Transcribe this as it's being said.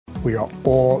We are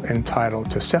all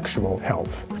entitled to sexual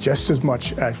health, just as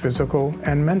much as physical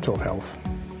and mental health.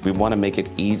 We want to make it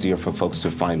easier for folks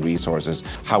to find resources.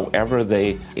 However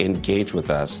they engage with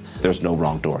us, there's no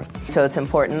wrong door. So it's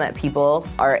important that people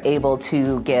are able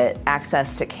to get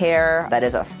access to care that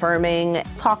is affirming.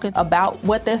 Talking about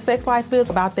what their sex life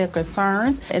is, about their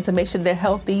concerns, and to make sure they're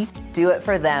healthy. Do it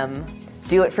for them.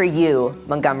 Do it for you,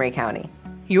 Montgomery County.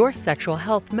 Your sexual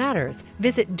health matters.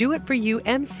 Visit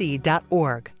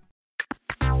doitforyoumc.org.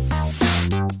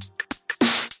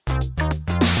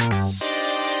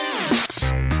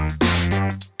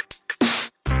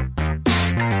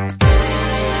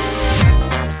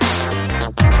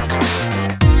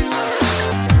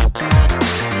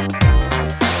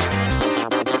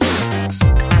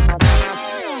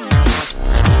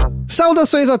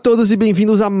 Saudações a todos e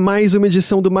bem-vindos a mais uma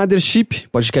edição do Mothership,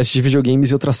 podcast de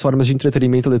videogames e outras formas de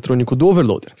entretenimento eletrônico do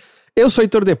Overloader. Eu sou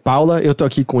Heitor de Paula, eu tô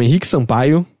aqui com Henrique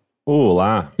Sampaio.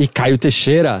 Olá. E Caio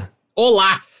Teixeira.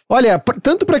 Olá. Olha,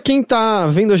 tanto pra quem tá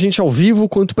vendo a gente ao vivo,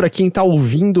 quanto pra quem tá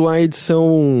ouvindo a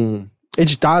edição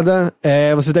editada,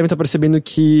 vocês devem estar percebendo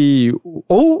que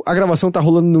ou a gravação tá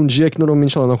rolando num dia que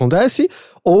normalmente ela não acontece,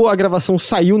 ou a gravação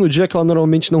saiu no dia que ela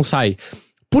normalmente não sai.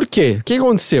 Por quê? O que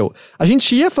aconteceu? A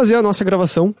gente ia fazer a nossa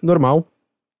gravação normal,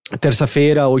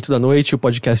 terça-feira, 8 da noite, o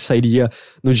podcast sairia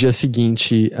no dia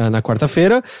seguinte, na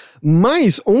quarta-feira,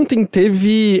 mas ontem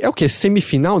teve,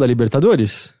 semifinal da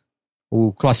Libertadores?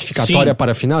 O classificatória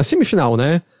para a final? Semifinal,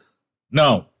 né?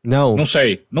 Não. Não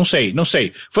sei.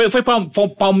 Foi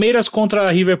Palmeiras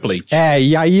contra River Plate.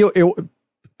 E aí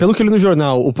pelo que eu li no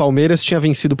jornal, o Palmeiras tinha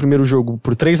vencido o primeiro jogo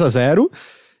por 3-0,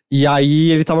 e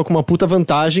aí ele tava com uma puta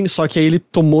vantagem, só que aí ele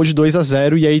tomou de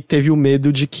 2-0 e aí teve o medo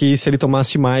de que se ele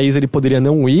tomasse mais ele poderia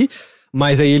não ir,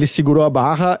 mas aí ele segurou a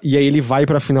barra e aí ele vai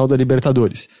pra final da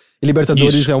Libertadores. E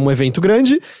Libertadores é um evento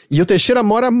grande e o Teixeira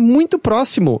mora muito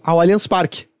próximo ao Allianz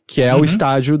Parque, que é o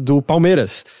estádio do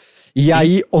Palmeiras. E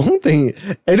aí ontem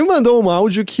ele mandou um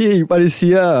áudio que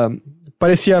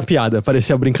parecia piada,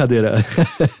 parecia brincadeira.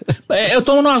 Eu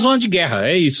tô numa zona de guerra,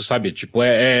 é isso, sabe? Tipo,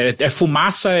 é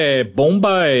fumaça, é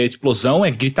bomba, é explosão, é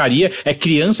gritaria, é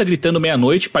criança gritando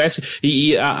meia-noite, parece...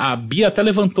 E a Bia até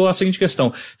levantou a seguinte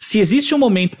questão. Se existe um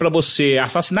momento pra você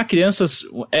assassinar crianças,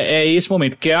 é esse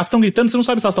momento. Porque elas estão gritando, você não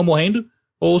sabe se elas estão morrendo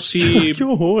ou se... Que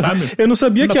horror! Sabe? Eu não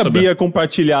sabia que a Bia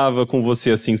compartilhava com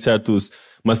você, assim,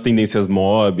 umas tendências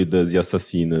mórbidas e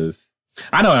assassinas.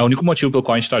 Ah, não, é o único motivo pelo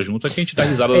qual a gente tá junto, é que a gente dá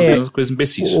risada das mesmas coisas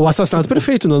imbecis. O assassinato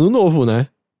perfeito no ano novo, né?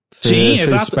 Sim,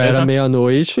 exato. Você espera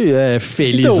meia-noite,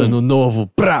 feliz ano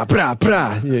novo,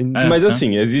 Mas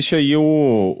assim, existe aí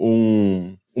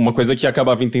uma coisa que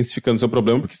acabava intensificando seu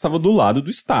problema, porque estava do lado do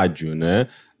estádio, né?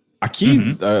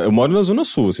 Aqui, eu moro na Zona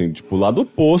Sul, assim, tipo, lado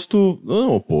oposto...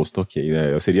 Não, oposto, ok,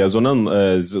 né? Seria a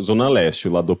Zona Leste,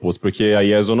 o lado oposto, porque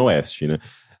aí é a Zona Oeste, né?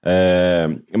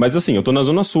 Mas assim, eu tô na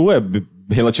Zona Sul,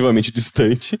 relativamente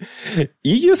distante,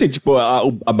 e assim, tipo,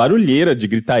 a barulheira de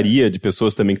gritaria de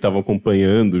pessoas também que estavam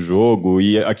acompanhando o jogo,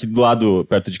 e aqui do lado,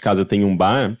 perto de casa, tem um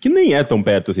bar, que nem é tão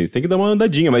perto assim, você tem que dar uma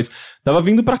andadinha, mas tava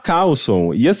vindo pra cá o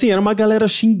som, e assim, era uma galera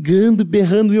xingando,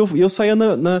 berrando, e eu saía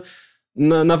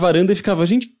na varanda e ficava,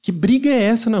 gente, que briga é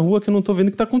essa na rua que eu não tô vendo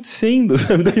o que tá acontecendo?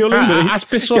 Daí eu lembrei as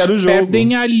pessoas que era o jogo.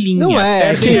 Perdem a linha. Não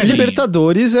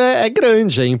Libertadores é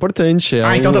grande, é importante.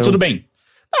 Então tá tudo bem.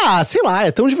 Sei lá,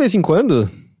 é tão de vez em quando.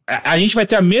 A gente vai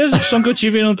ter a mesma discussão que eu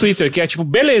tive no Twitter, que é tipo,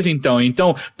 beleza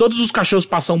então, todos os cachorros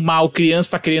passam mal,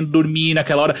 criança tá querendo dormir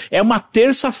naquela hora, é uma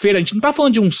terça-feira, a gente não tá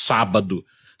falando de um sábado.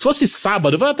 Se fosse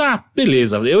sábado, eu falei, tá,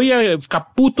 beleza, eu ia ficar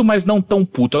puto, mas não tão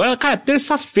puto. Agora, cara,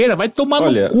 terça-feira, vai tomar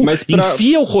no cu,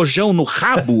 enfia o rojão no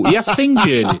rabo e acende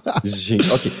ele. Gente,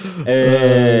 ok.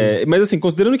 Mas assim,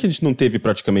 considerando que a gente não teve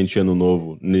praticamente ano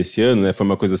novo nesse ano, né, foi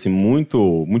uma coisa assim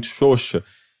muito, muito xoxa,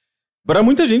 pra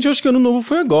muita gente eu acho que ano novo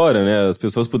foi agora, né, as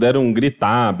pessoas puderam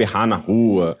gritar, berrar na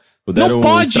rua... Não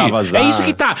pode! Extravasar. É isso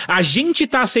que tá. A gente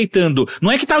tá aceitando.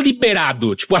 Não é que tá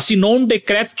liberado. Tipo, assinou um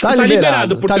decreto, tipo, tá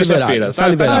liberado por terça-feira.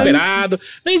 Sabe? Tá liberado.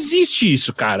 Não existe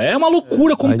isso, cara. É uma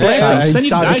loucura completa. A gente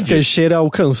sabe que Teixeira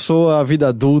alcançou a vida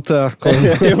adulta.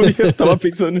 Eu tava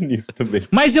pensando nisso também.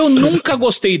 Mas eu nunca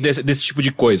gostei desse tipo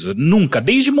de coisa. Nunca.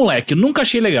 Desde moleque. Nunca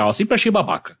achei legal. Eu sempre achei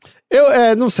babaca.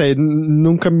 Eu, não sei.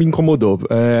 Nunca me incomodou.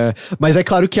 Mas é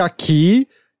claro que aqui...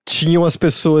 tinham as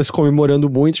pessoas comemorando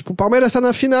muito, tipo, o Palmeiras tá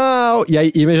na final, e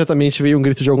aí imediatamente veio um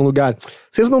grito de algum lugar,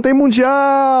 vocês não tem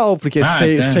mundial, porque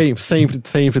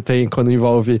sempre tem quando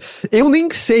envolve, eu nem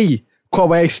sei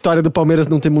qual é a história do Palmeiras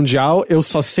não ter mundial, eu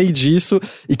só sei disso,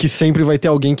 e que sempre vai ter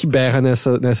alguém que berra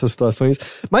nessas situações,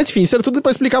 mas enfim, isso era tudo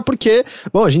pra explicar porque,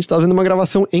 bom, a gente tava vendo uma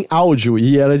gravação em áudio,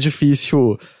 e era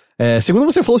difícil Segundo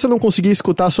você falou, você não conseguia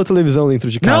escutar a sua televisão dentro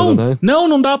de casa, né?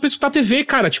 Não dava pra escutar a TV,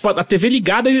 cara. Tipo, a TV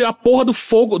ligada e a porra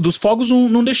dos fogos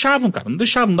não deixavam, cara. Não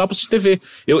dava pra assistir TV.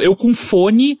 Eu com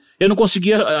fone, eu não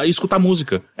conseguia escutar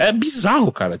música. É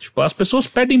bizarro, cara. Tipo, as pessoas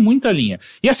perdem muita linha.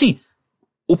 E assim,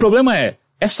 o problema é,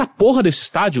 essa porra desse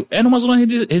estádio é numa zona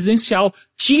residencial.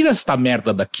 Tira esta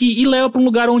merda daqui e leva pra um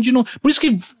lugar onde não... Por isso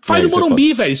que faz no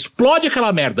Morumbi, velho. Explode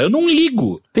aquela merda. Eu não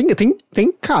ligo.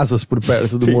 Tem casas por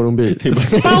perto do Morumbi.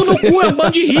 Pau no cu, é um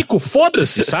bando de rico.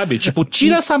 Foda-se, sabe? Tipo,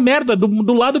 tira essa merda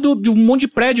do lado de um monte de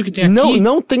prédio que tem aqui.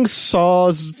 Não tem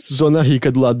só zona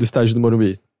rica do lado do estádio do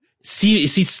Morumbi. Se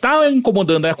está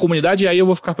incomodando a comunidade, aí eu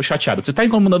vou ficar chateado. Se tá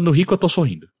incomodando o rico, eu tô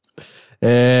sorrindo.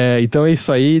 Então é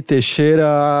isso aí.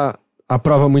 Teixeira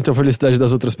aprova muito a felicidade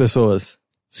das outras pessoas.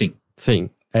 Sim.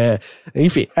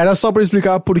 Enfim, era só pra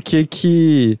explicar por que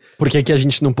a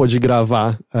gente não pôde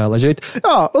gravar lá direito.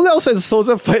 O Léo César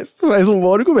Souza faz um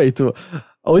bom argumento.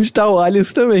 Onde tá o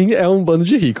Aliens também é um bando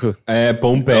de rico.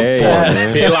 Pompeia.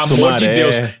 Né? Pelo amor de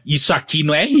Deus. Isso aqui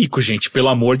não é rico, gente. Pelo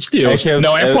amor de Deus.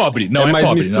 Não é pobre. Não é mais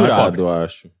pobre. Misturado, não é pobre. Eu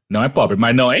acho. Não é pobre,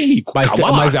 mas não é rico. Mas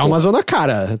é uma zona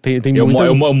cara.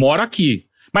 Eu moro aqui.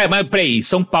 Mas peraí,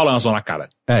 São Paulo é uma zona cara.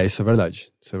 Isso é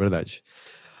verdade.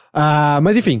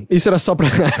 Mas enfim, isso era só pra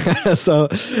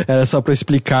era só pra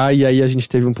explicar, e aí a gente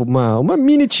teve uma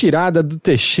mini tirada do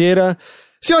Teixeira.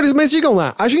 Senhores, mas digam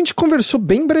lá, a gente conversou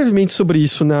bem brevemente sobre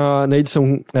isso na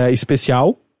edição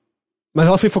especial, mas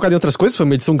ela foi focada em outras coisas, foi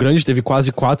uma edição grande, teve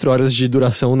quase 4 horas de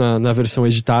duração na versão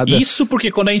editada. Isso porque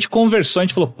quando a gente conversou, a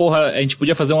gente falou, porra, a gente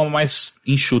podia fazer uma mais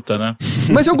enxuta, né?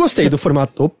 Mas eu gostei do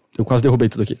formato... Eu quase derrubei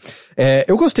tudo aqui.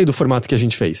 Eu gostei do formato que a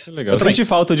gente fez. Legal. Eu senti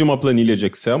falta de uma planilha de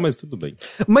Excel, mas tudo bem.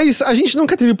 Mas a gente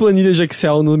nunca teve planilha de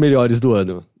Excel no Melhores do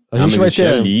Ano. A gente vai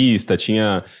ter... Tinha lista,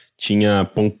 tinha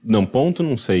ponto... Não, ponto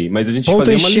não sei. Mas a gente ponto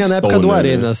fazia uma listona, na época do né?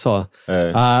 Arena só.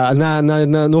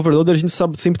 No Overloader a gente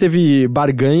sempre teve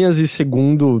barganhas e,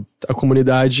 segundo a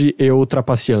comunidade, eu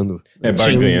trapaceando.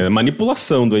 Barganha.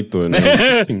 Manipulação do Heitor, né?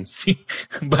 Sim,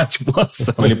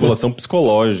 manipulação. Manipulação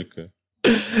psicológica.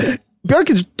 Pior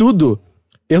que de tudo,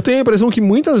 eu tenho a impressão que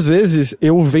muitas vezes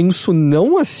eu venço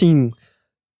não assim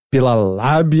pela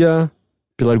lábia,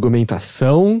 pela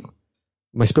argumentação,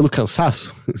 mas pelo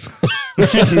cansaço.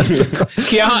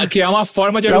 que é uma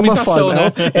forma de argumentação,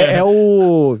 né? É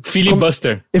o...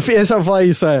 Filibuster. Eu só falar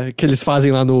isso, que eles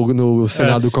fazem lá no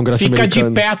Senado do Congresso Americano. Fica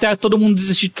de pé até todo mundo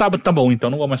desistir. Tá bom,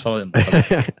 então não vou mais falar.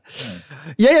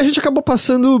 E aí a gente acabou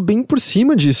passando bem por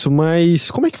cima disso, mas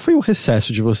como é que foi o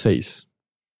recesso de vocês?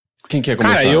 Quem quer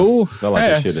começar? Cara, Vai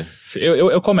lá, Teixeira.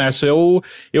 Eu começo.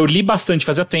 Eu li bastante,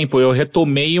 fazia tempo. Eu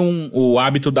retomei o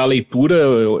hábito da leitura.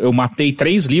 Eu matei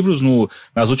 3 livros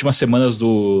nas últimas semanas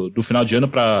do final de ano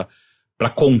pra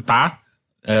contar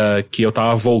que eu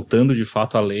tava voltando de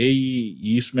fato a ler,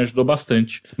 e isso me ajudou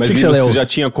bastante. Mas livros que você já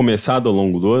tinha começado ao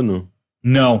longo do ano?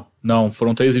 Não.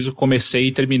 Foram 3 livros que eu comecei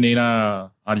e terminei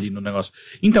ali no negócio.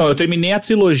 Então, eu terminei a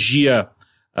trilogia...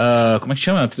 como é que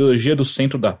chama? A trilogia do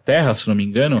Centro da Terra, se não me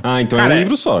engano. Então cara, é um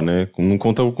livro só, né? Não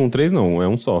conta com 3 não, é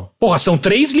um só. Porra, são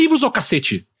 3 livros, ô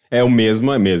cacete! É a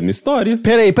mesma história.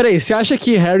 Peraí, você acha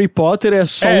que Harry Potter é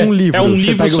só um livro? É um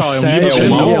livro só, é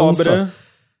uma obra.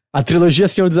 A trilogia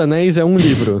Senhor dos Anéis é um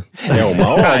livro. É uma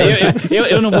obra.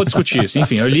 Eu não vou discutir isso.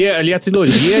 Enfim, eu li a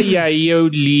trilogia e aí eu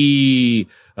li...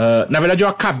 na verdade eu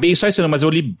acabei só esse ano, mas eu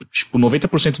li tipo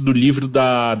 90% do livro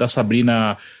da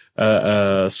Sabrina...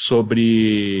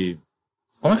 sobre...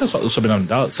 Como é que é o sobrenome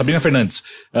dela? Sabrina Fernandes.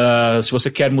 Se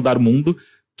Você Quer Mudar o Mundo,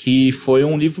 que foi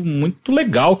um livro muito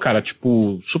legal, cara.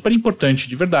 Tipo, super importante,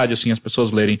 de verdade, assim, as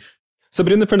pessoas lerem.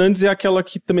 Sabrina Fernandes é aquela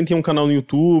que também tem um canal no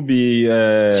YouTube.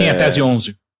 Sim, a Tese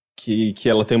 11. Que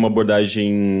ela tem uma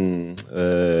abordagem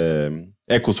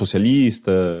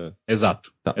ecossocialista.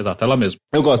 Exato, ela mesma.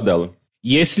 Eu gosto dela.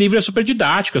 E esse livro é super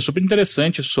didático, é super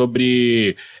interessante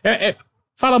sobre...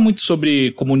 Fala muito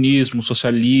sobre comunismo,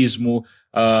 socialismo,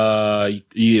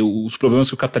 e os problemas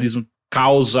que o capitalismo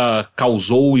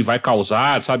causou e vai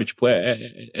causar, sabe? Tipo,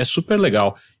 é super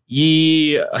legal.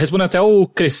 E respondendo até o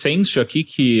Crescêncio aqui,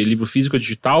 que livro físico e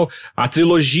digital, a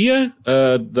trilogia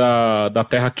da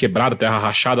Terra Quebrada, Terra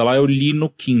Rachada lá, eu li no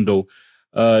Kindle.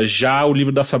 Já o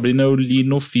livro da Sabrina eu li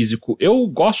no físico. Eu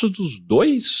gosto dos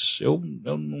dois, eu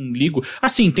não ligo.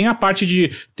 Assim, tem a parte de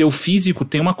ter o físico,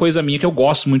 tem uma coisa minha que eu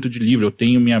gosto muito de livro. Eu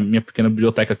tenho minha pequena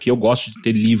biblioteca aqui, eu gosto de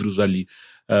ter livros ali.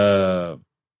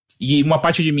 E uma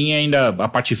parte de mim ainda, a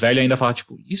parte velha ainda fala,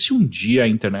 tipo, e se um dia a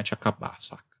internet acabar,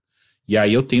 saca? E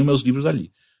aí eu tenho meus livros ali.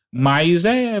 Mas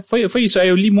foi isso,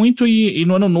 eu li muito e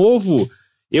no ano novo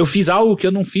eu fiz algo que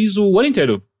eu não fiz o ano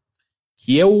inteiro.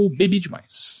 Que eu bebi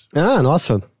demais. Ah,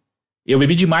 nossa. Eu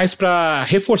bebi demais pra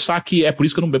reforçar que é por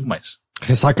isso que eu não bebo mais.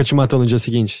 Ressaca te matou no dia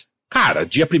seguinte. Cara,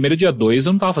 dia 1º e dia 2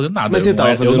 eu não tava fazendo nada. Mas você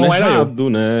tava fazendo não errado,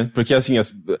 né? Porque assim,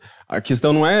 a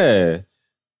questão não é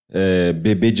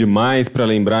beber demais pra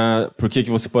lembrar por que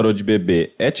você parou de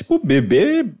beber. É tipo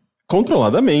beber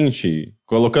controladamente.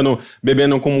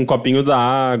 Bebendo com um copinho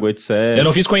d'água, etc. Eu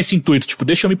não fiz com esse intuito, tipo,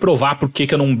 deixa eu me provar por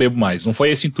que eu não bebo mais. Não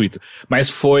foi esse intuito. Mas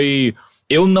foi...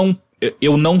 Eu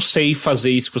não sei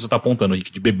fazer isso que você tá apontando,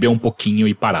 Rick, de beber um pouquinho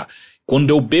e parar. Quando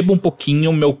eu bebo um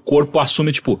pouquinho, meu corpo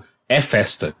assume, tipo, é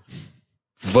festa.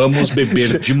 Vamos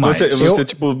beber demais. Você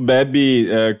tipo, bebe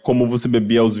como você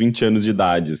bebia aos 20 anos de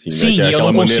idade, assim, sim, né? Que é eu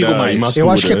não consigo mais. Eu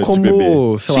acho que é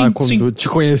como, sei lá, quando sim. te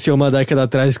conheci uma década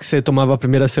atrás, que você tomava a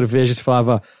primeira cerveja e você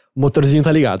falava, o motorzinho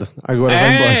tá ligado, agora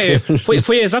vai embora.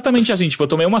 Foi exatamente assim, tipo, eu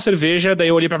tomei uma cerveja, daí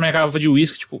eu olhei pra minha garrafa de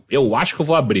uísque, tipo, eu acho que eu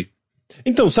vou abrir.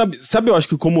 Então, sabe, eu acho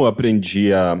que como eu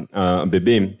aprendi a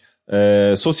beber,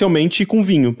 socialmente com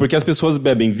vinho, porque as pessoas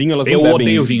bebem vinho, elas não bebem... Eu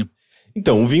odeio vinho.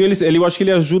 Então, o vinho, eu acho que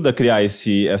ele ajuda a criar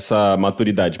essa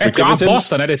maturidade. Porque é uma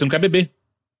bosta, né? Daí você não quer beber.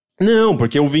 Não,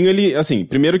 porque o vinho, ele, assim,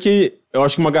 primeiro que eu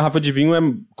acho que uma garrafa de vinho,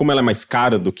 como ela é mais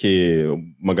cara do que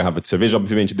uma garrafa de cerveja,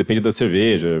 obviamente depende da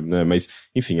cerveja, né? Mas,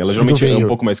 enfim, ela geralmente é um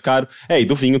pouco mais caro. E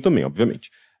do vinho também,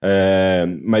 obviamente.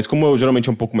 Mas como geralmente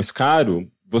é um pouco mais caro,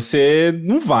 você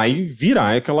não vai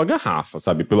virar aquela garrafa,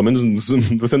 sabe? Pelo menos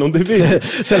você não deveria.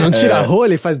 Você não tira a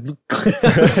rolha e faz... Então,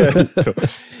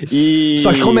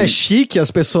 Só que como é chique, as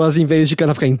pessoas, em vez de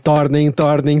cantar, ficam entornem.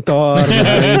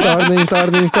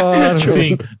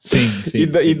 Sim.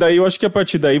 E daí eu acho que a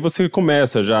partir daí você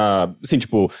começa já... Assim,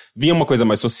 tipo, vinha uma coisa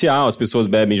mais social, as pessoas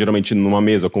bebem geralmente numa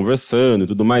mesa conversando e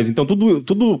tudo mais. Então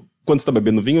tudo quando você tá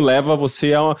bebendo vinho, leva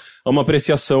você a uma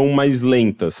apreciação mais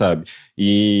lenta, sabe?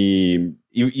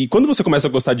 E quando você começa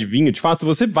a gostar de vinho, de fato,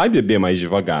 você vai beber mais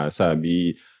devagar,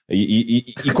 sabe?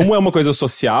 E como é uma coisa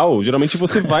social, geralmente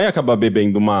você vai acabar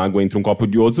bebendo uma água entre um copo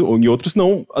e outro,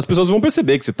 senão as pessoas vão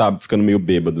perceber que você tá ficando meio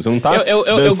bêbado. Você não tá eu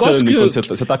gosto enquanto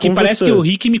você tá que conversando. Parece que o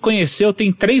Rick me conheceu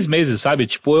tem 3 meses, sabe?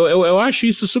 Tipo, eu acho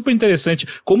isso super interessante.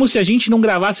 Como se a gente não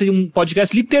gravasse um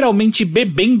podcast literalmente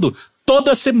bebendo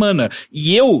toda semana.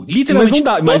 E eu, literalmente,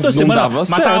 toda semana, dava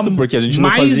certo, porque a gente não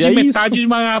fazia mais de isso. metade de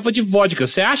uma garrafa de vodka.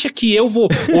 Você acha que eu vou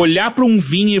olhar pra um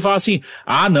vinho e falar assim,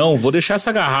 não, vou deixar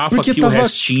essa garrafa porque aqui, o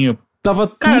restinho. Tava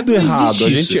tudo errado.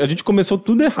 A gente começou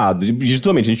tudo errado.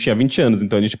 Justamente, a gente tinha 20 anos,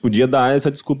 então a gente podia dar essa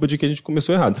desculpa de que a gente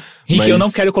começou errado. Rick, eu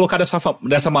não quero colocar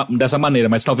dessa maneira,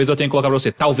 mas talvez eu tenha que colocar pra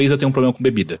você. Talvez eu tenha um problema com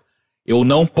bebida. Eu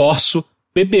não posso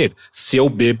beber. Se eu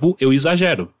bebo, eu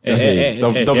exagero.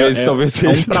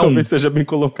 Talvez seja bem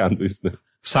colocado isso, né?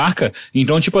 Saca?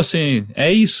 Então, tipo assim,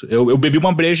 é isso. Eu bebi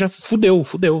uma breja, fudeu.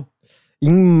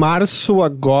 Em março,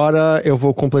 agora, eu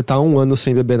vou completar 1 ano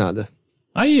sem beber nada.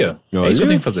 Aí, ó. É isso que eu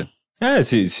tenho que fazer.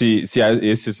 Se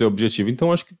esse é seu objetivo,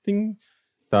 então acho que tem...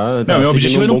 Não, meu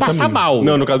objetivo é não passar mal.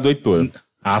 Não, no caso do Heitor.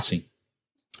 Sim.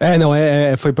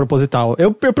 Foi proposital.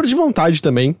 Eu perdi vontade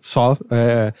também, só.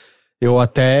 Eu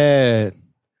até...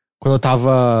 Quando eu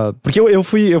tava... Porque eu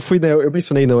fui, né, eu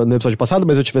mencionei no episódio passado,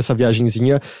 mas eu tive essa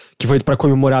viagenzinha que foi pra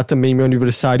comemorar também meu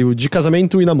aniversário de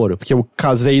casamento e namoro. Porque eu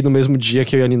casei no mesmo dia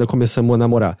que eu e a Nina começamos a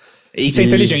namorar. Isso é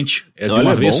inteligente. É de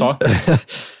uma vez só.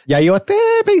 E aí eu até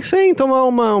pensei em tomar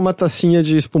uma tacinha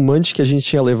de espumante que a gente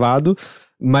tinha levado,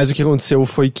 mas o que aconteceu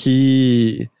foi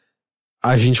que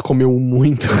a gente comeu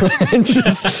muito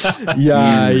antes. E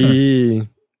aí...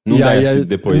 Não desce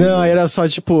depois. Não, era só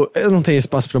tipo, eu não tenho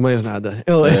espaço pra mais nada.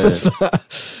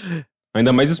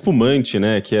 Ainda mais espumante,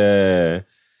 né? Que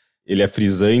ele é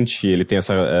frisante, ele tem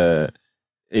essa...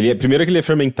 primeiro que ele é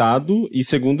fermentado, e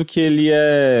segundo que ele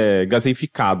é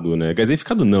gaseificado, né?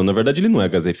 Gaseificado não, na verdade ele não é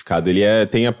gaseificado, ele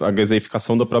tem a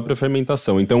gaseificação da própria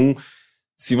fermentação. Então,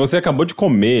 se você acabou de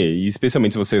comer, e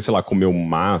especialmente se você, sei lá, comeu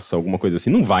massa, alguma coisa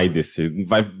assim, não vai descer.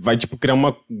 Vai tipo, criar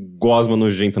uma gosma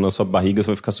nojenta na sua barriga, você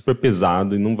vai ficar super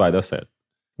pesado e não vai dar certo.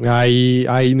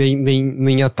 Aí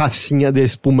nem a tacinha de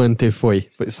espumante foi.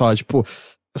 Foi só, tipo,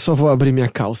 eu só vou abrir minha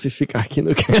calça e ficar aqui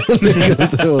no canto.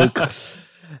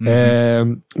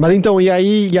 Mas então, e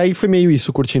aí foi meio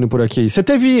isso, curtindo por aqui. Você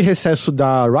teve recesso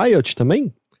da Riot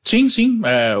também? Sim.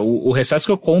 O recesso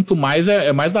que eu conto mais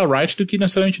é mais da Riot do que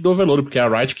necessariamente do Overload, porque é a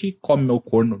Riot que come meu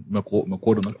corno, né?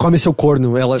 Come seu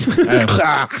corno, ela...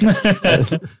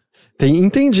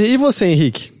 Entendi. E você,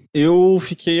 Henrique? Eu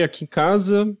fiquei aqui em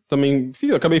casa, também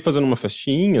acabei fazendo uma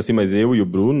festinha, assim, mas eu e o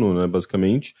Bruno, né,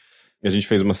 basicamente. A gente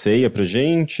fez uma ceia pra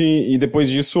gente, e depois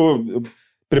disso eu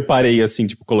preparei, assim,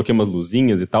 tipo, coloquei umas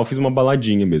luzinhas e tal, fiz uma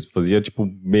baladinha mesmo. Fazia,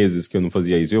 tipo, meses que eu não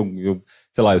fazia isso. Eu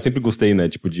sei lá, eu sempre gostei, né,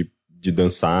 tipo, de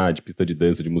dançar, de pista de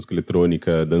dança, de música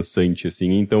eletrônica, dançante,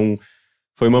 assim. Então,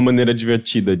 foi uma maneira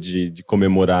divertida de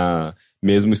comemorar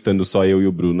mesmo estando só eu e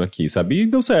o Bruno aqui, sabe? E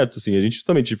deu certo, assim, a gente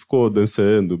justamente ficou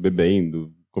dançando,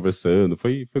 bebendo, conversando,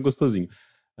 foi gostosinho.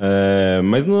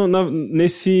 Mas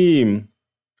nesse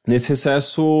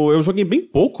recesso eu joguei bem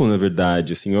pouco, na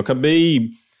verdade, assim, eu acabei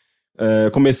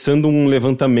começando um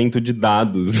levantamento de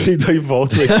dados e daí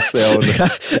volta o Excel, né?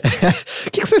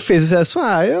 O que você fez?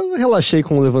 Eu relaxei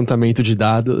com o levantamento de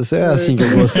dados, é assim que eu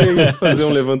gostei. Fazer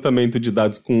um levantamento de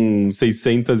dados com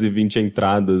 620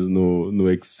 entradas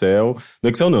no Excel. No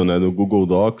Excel não, né? No Google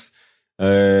Docs.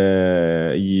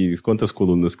 E quantas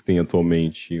colunas que tem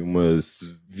atualmente?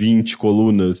 Umas 20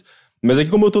 colunas. Mas aqui,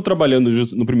 como eu tô trabalhando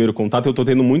no primeiro contato, eu tô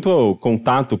tendo muito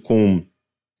contato com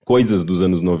coisas dos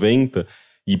anos 90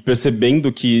 e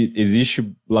percebendo que existe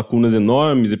lacunas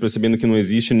enormes e percebendo que não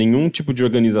existe nenhum tipo de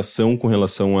organização com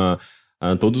relação a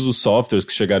todos os softwares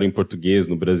que chegaram em português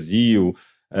no Brasil,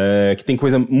 que tem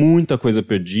muita coisa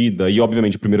perdida, e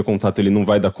obviamente o primeiro contato ele não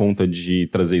vai dar conta de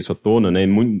trazer isso à tona, né?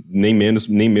 Nem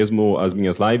mesmo as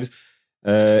minhas lives.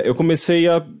 Eu comecei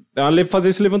a fazer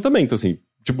esse levantamento, assim,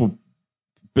 tipo,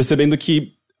 percebendo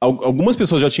que algumas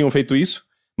pessoas já tinham feito isso,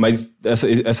 mas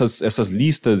essas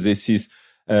listas, esses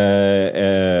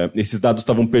dados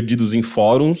estavam perdidos em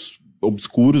fóruns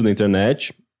obscuros na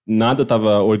internet, nada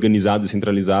estava organizado e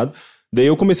centralizado. Daí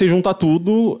eu comecei a juntar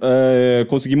tudo,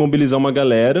 consegui mobilizar uma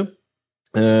galera,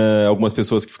 algumas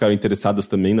pessoas que ficaram interessadas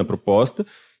também na proposta,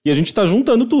 e a gente está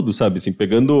juntando tudo, sabe? Assim,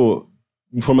 pegando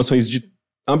informações de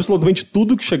absolutamente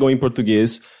tudo que chegou em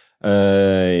português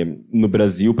no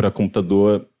Brasil para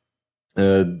computador,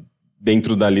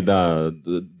 dentro dali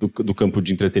do campo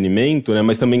de entretenimento, né?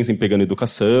 Mas também assim, pegando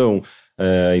educação,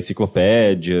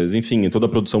 enciclopédias, enfim, toda a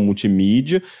produção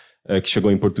multimídia que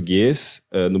chegou em português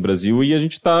no Brasil, e a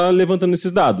gente está levantando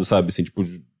esses dados, sabe? Assim, tipo,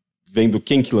 vendo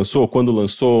quem que lançou, quando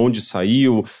lançou, onde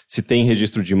saiu, se tem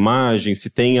registro de imagem, se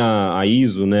tem a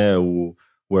ISO, né? O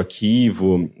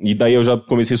arquivo, e daí eu já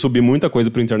comecei a subir muita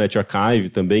coisa pro Internet Archive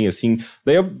também, assim,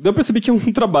 daí eu percebi que é um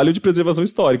trabalho de preservação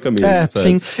histórica mesmo, sabe?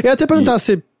 Sim. Eu ia até perguntar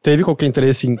se teve qualquer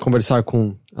interesse em conversar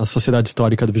com a Sociedade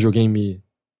Histórica do Videogame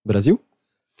Brasil?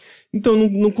 Então,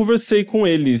 não conversei com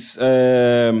eles,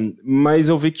 mas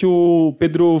eu vi que o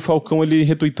Pedro Falcão, ele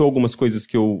retweetou algumas coisas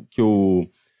que eu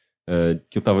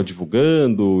tava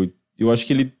divulgando, eu acho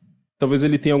que talvez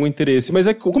ele tenha algum interesse. Mas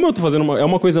como eu tô fazendo é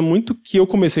uma coisa muito que eu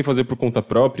comecei a fazer por conta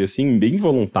própria, assim, bem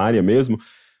voluntária mesmo,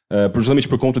 justamente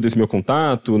por conta desse meu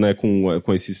contato, né,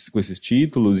 com esses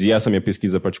títulos e essa minha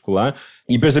pesquisa particular.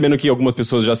 E percebendo que algumas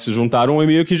pessoas já se juntaram, eu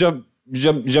meio que já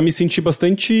me senti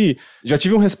bastante... Já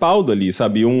tive um respaldo ali,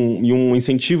 sabe? E um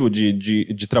incentivo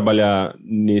de trabalhar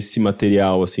nesse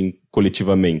material, assim,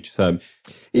 coletivamente, sabe?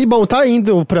 E, bom, tá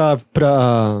indo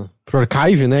pro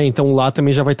Archive, né? Então lá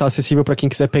também já vai estar acessível pra quem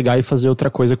quiser pegar e fazer outra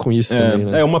coisa com isso também,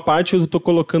 né? Uma parte eu tô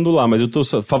colocando lá, mas eu tô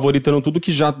favoritando tudo que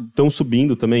já estão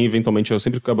subindo também, eventualmente eu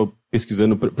sempre acabo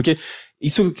pesquisando, porque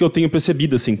isso que eu tenho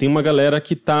percebido, assim, tem uma galera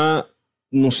que tá...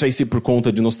 Não sei se por conta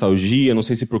de nostalgia, não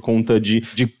sei se por conta de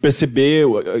perceber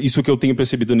isso que eu tenho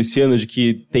percebido nesse ano, de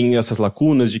que tem essas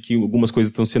lacunas, de que algumas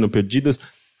coisas estão sendo perdidas,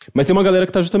 mas tem uma galera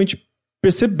que tá justamente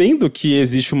percebendo que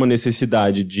existe uma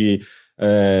necessidade de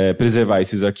preservar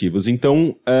esses arquivos.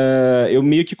 Então, eu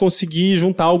meio que consegui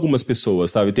juntar algumas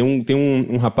pessoas, sabe? Tem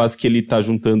um rapaz que ele tá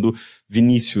juntando,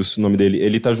 Vinícius, o nome dele,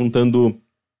 ele tá juntando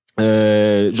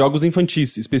jogos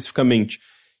infantis, especificamente.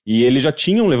 E ele já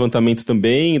tinha um levantamento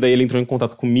também, daí ele entrou em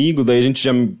contato comigo, daí a gente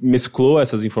já mesclou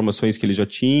essas informações que ele já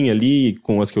tinha ali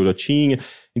com as que eu já tinha.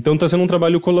 Então tá sendo um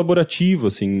trabalho colaborativo,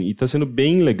 assim, e tá sendo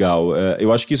bem legal.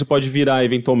 Eu acho que isso pode virar,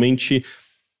 eventualmente,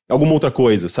 alguma outra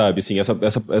coisa, sabe? Assim,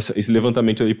 esse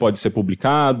levantamento ele pode ser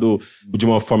publicado de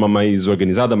uma forma mais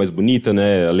organizada, mais bonita,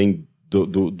 né? Além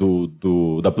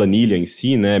da planilha em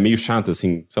si, né? É meio chato,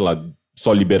 assim, sei lá,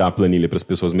 só liberar a planilha para as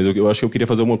pessoas, mas eu acho que eu queria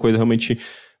fazer alguma coisa realmente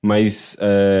mais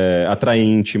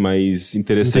atraente, mais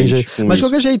interessante. Mas de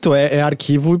qualquer jeito, é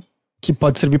arquivo que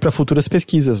pode servir para futuras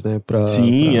pesquisas, né?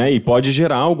 Sim, e pode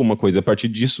gerar alguma coisa. A partir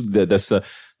disso,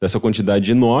 dessa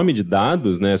quantidade enorme de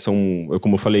dados, né? São,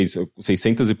 como eu falei,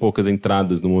 600 e poucas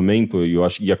entradas no momento, e eu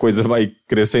acho que a coisa vai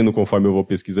crescendo conforme eu vou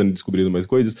pesquisando e descobrindo mais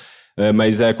coisas.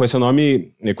 Mas com essa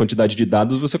enorme quantidade de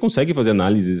dados, você consegue fazer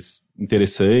análises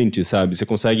interessantes, sabe? Você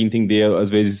consegue entender, às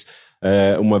vezes,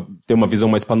 ter uma visão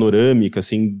mais panorâmica,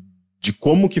 assim, de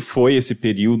como que foi esse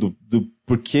período, do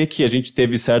porquê que a gente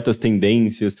teve certas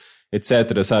tendências,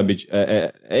 etc, sabe?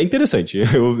 É interessante.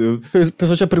 A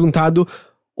pessoa tinha perguntado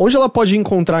onde ela pode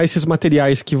encontrar esses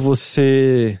materiais que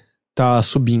você tá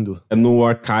subindo. É no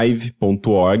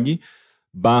archive.org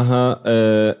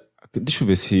deixa eu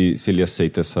ver se ele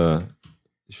aceita essa...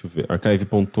 Deixa eu ver.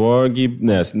 Archive.org...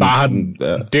 Né,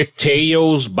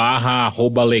 /details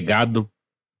 /legado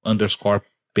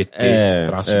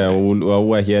 _PT. A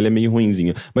URL é meio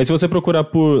ruinzinha. Mas se você procurar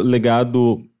por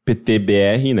legado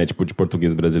PTBR, né, tipo de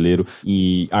português brasileiro,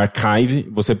 e archive,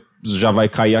 você já vai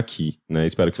cair aqui, né?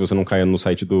 Espero que você não caia no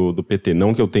site do PT.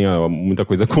 Não que eu tenha muita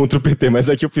coisa contra o PT, mas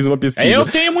aqui eu fiz uma pesquisa. Eu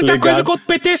tenho muita coisa contra o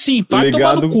PT, sim. Vai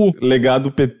tomar no cu.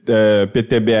 Legado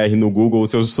PTBR no Google.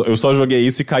 Eu só joguei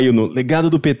isso e caiu no legado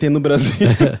do PT no Brasil.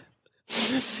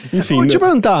 Enfim. Vou te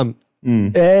perguntar.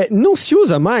 Não se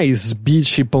usa mais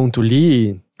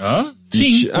bit.ly?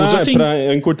 Sim, usa sim.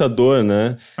 É um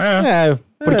né?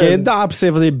 Porque dá pra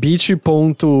você fazer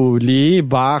bit.ly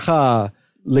 /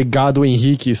 legado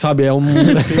Henrique, sabe?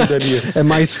 É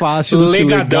mais fácil do que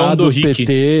legado do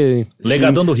PT.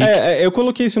 Legadão do Rick. Eu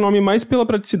coloquei esse nome mais pela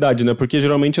praticidade, né? Porque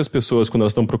geralmente as pessoas, quando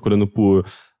elas estão procurando por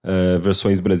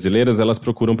versões brasileiras, elas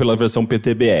procuram pela versão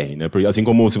PTBR, né? Porque, assim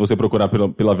como se você procurar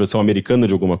pela versão americana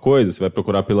de alguma coisa, você vai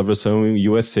procurar pela versão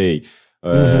USA.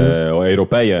 A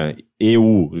europeia,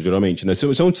 EU, geralmente, né?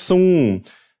 São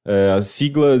as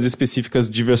siglas específicas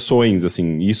de versões,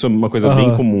 assim. Isso é uma coisa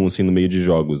bem comum, assim, no meio de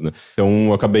jogos, né? Então,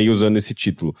 eu acabei usando esse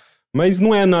título. Mas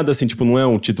não é nada, assim, tipo, não é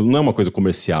um título, não é uma coisa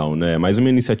comercial, né? É mais uma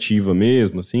iniciativa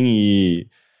mesmo, assim, e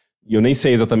eu nem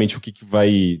sei exatamente o que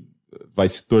vai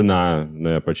se tornar,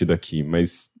 né, a partir daqui.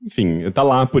 Mas, enfim, tá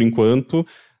lá por enquanto,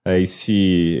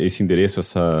 esse endereço,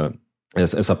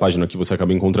 essa página que você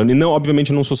acaba encontrando. E não,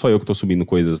 obviamente não sou só eu que estou subindo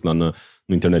coisas lá no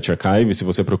Internet Archive. Se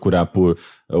você procurar por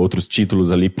outros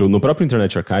títulos ali no próprio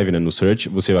Internet Archive, né, no search,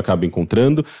 você acaba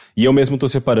encontrando. E eu mesmo estou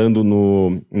separando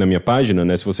na minha página,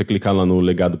 né, se você clicar lá no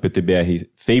legado PTBR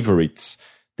Favorites,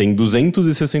 tem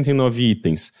 269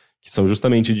 itens, que são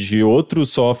justamente de outros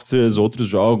softwares, outros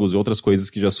jogos, outras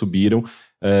coisas que já subiram,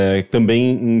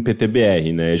 também em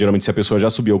PTBR, né? Geralmente, se a pessoa já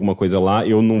subiu alguma coisa lá,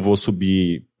 eu não vou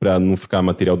subir para não ficar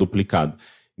material duplicado.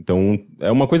 Então,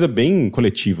 é uma coisa bem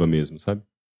coletiva mesmo, sabe?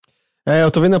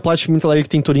 Eu tô vendo a Platinum que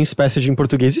tem Turing Special em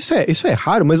português. Isso é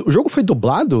raro, mas o jogo foi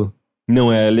dublado?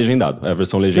 Não, é legendado. É a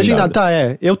versão legendada. Legendado, tá,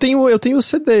 Eu tenho o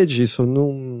CD disso,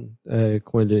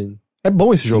 com ele. É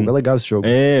bom esse jogo, é legal esse jogo.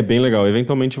 É, bem legal.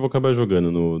 Eventualmente eu vou acabar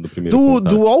jogando no primeiro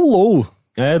Do All Low.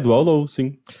 Do All Low,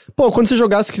 sim. Pô, quando você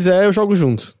jogar, se quiser, eu jogo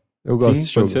junto. Eu gosto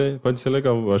desse jogo. Pode ser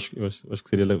legal. Eu acho que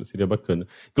seria bacana.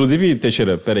 Inclusive,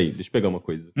 Teixeira, peraí, deixa eu pegar uma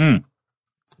coisa.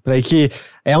 Peraí, que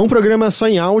é um programa só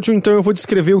em áudio, então eu vou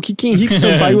descrever o que Henrique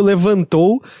Sampaio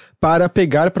levantou para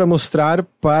pegar, para mostrar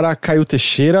para Caio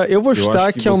Teixeira. Eu vou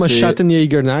chutar que é uma Schatten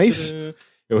Jaeger Knife.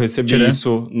 Eu recebi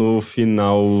isso no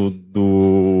final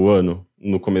do ano.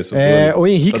 No começo do ano. O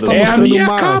Henrique está mostrando a minha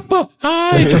capa!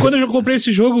 Ai, quando eu comprei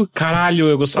esse jogo, caralho,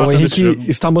 eu gostava tanto desse jogo. O Henrique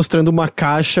está mostrando uma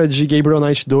caixa de Gabriel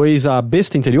Knight 2, a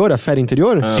besta interior, a fera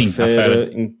interior? Sim, a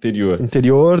fera interior.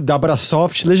 Interior, da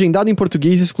Brasoft, legendado em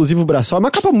português, exclusivo Brasoft.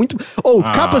 Uma capa muito...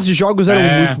 capas de jogos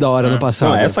eram muito da hora no passado.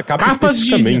 Não, essa capa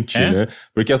especificamente, né?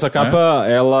 Porque essa capa,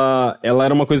 ela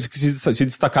era uma coisa que se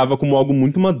destacava como algo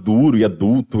muito maduro e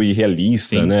adulto e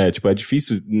realista, né? Tipo, é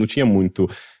difícil, não tinha muito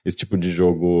esse tipo de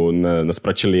jogo nas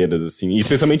prateleiras, assim. E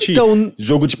especialmente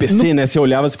jogo de PC, né? Você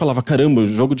olhava e falava, caramba, o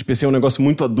jogo de PC é um negócio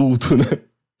muito adulto, né?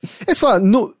 Você fala,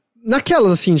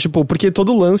 naquelas, assim, tipo, porque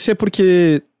todo lance é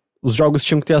porque os jogos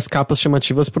tinham que ter as capas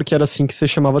chamativas porque era assim que você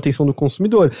chamava a atenção do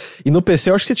consumidor. E no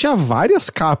PC eu acho que você tinha várias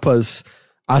capas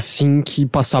assim que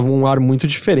passavam um ar muito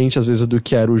diferente, às vezes, do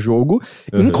que era o jogo.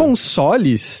 Em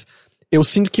consoles, eu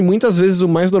sinto que muitas vezes o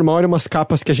mais normal eram umas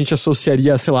capas que a gente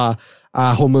associaria, sei lá,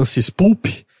 a romances pulp.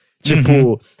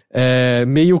 Tipo,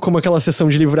 meio como aquela sessão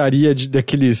de livraria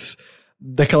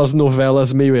daquelas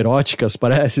novelas meio eróticas,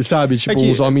 parece, sabe? Tipo,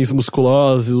 uns homens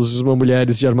musculosos, uma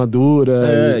mulheres de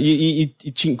armadura.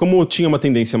 Como tinha uma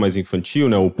tendência mais infantil,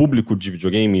 né? O público de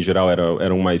videogame, em geral,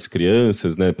 eram mais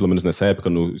crianças, né? Pelo menos nessa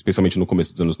época, especialmente no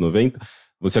começo dos anos 90.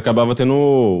 Você acabava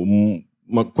tendo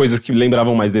coisas que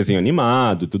lembravam mais desenho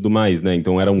animado e tudo mais, né?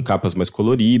 Então eram capas mais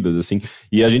coloridas, assim.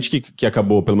 E a gente que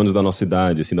acabou, pelo menos da nossa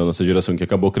idade, assim, da nossa geração, que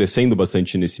acabou crescendo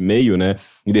bastante nesse meio, né?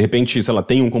 E de repente, sei lá,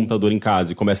 tem um computador em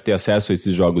casa e começa a ter acesso a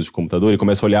esses jogos de computador e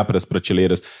começa a olhar para as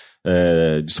prateleiras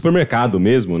de supermercado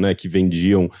mesmo, né? Que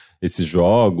vendiam esses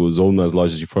jogos ou nas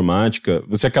lojas de informática,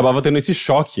 você acabava tendo esse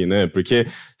choque, né? Porque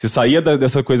você saía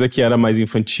dessa coisa que era mais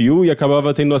infantil e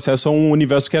acabava tendo acesso a um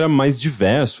universo que era mais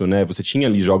diverso, né? Você tinha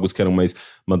ali jogos que eram mais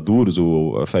maduros,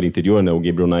 a Fera Interior, né? O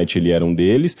Gabriel Knight, ele era um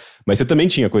deles, mas você também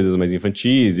tinha coisas mais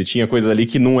infantis e tinha coisas ali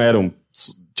que não eram,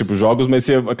 tipo, jogos, mas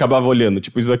você acabava olhando,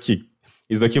 tipo, isso aqui.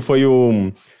 Isso daqui foi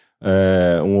um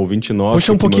ouvinte nosso.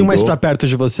 Puxa um pouquinho mais pra perto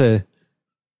de você.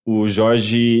 O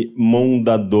Jorge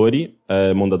Mondadori.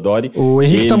 O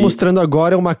Henrique tá mostrando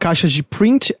agora uma caixa de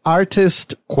Print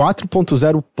Artist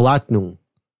 4.0 Platinum.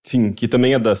 Sim, que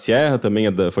também é da Sierra,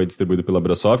 foi distribuído pela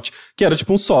Brasoft, que era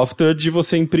tipo um software de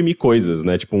você imprimir coisas,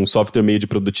 né? Tipo um software meio de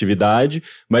produtividade,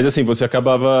 mas assim, você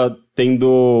acabava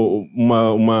tendo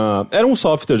era um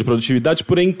software de produtividade,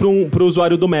 porém pro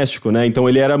usuário doméstico, né? Então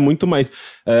ele era muito mais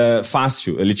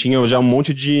fácil, ele tinha já um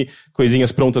monte de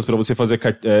coisinhas prontas para você fazer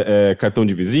cartão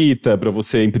de visita, para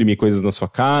você imprimir coisas na sua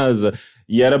casa,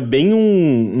 e era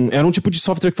bem era um tipo de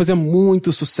software que fazia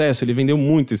muito sucesso, ele vendeu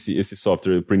muito esse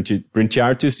software, Print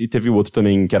Artist, e teve o outro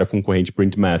também que era concorrente,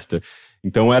 Print Master.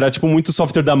 Então era tipo muito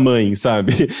software da mãe,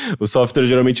 sabe? O software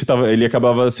geralmente ele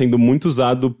acabava sendo muito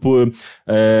usado por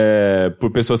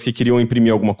pessoas que queriam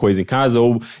imprimir alguma coisa em casa,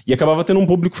 e acabava tendo um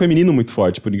público feminino muito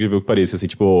forte, por incrível que pareça, assim,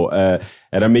 tipo,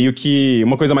 era meio que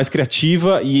uma coisa mais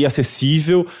criativa e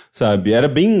acessível, sabe? Era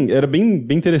bem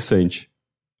interessante.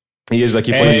 E esse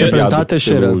daqui foi enviado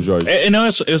pelo Jorge. Não,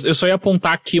 eu só ia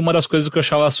apontar que uma das coisas que eu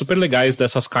achava super legais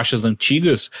dessas caixas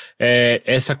antigas é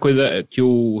essa coisa que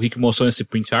o Rick mostrou nesse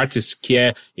Print Artist, que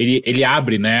ele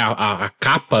abre, né, a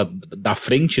capa da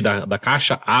frente da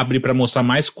caixa abre pra mostrar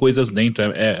mais coisas dentro.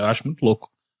 Eu acho muito louco.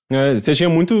 Você tinha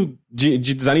muito de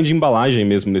design de embalagem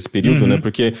mesmo nesse período, né?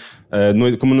 Porque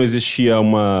como não existia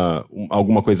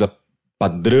alguma coisa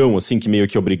padrão, assim, que meio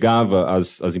que obrigava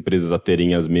as empresas a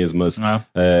terem as mesmas,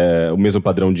 o mesmo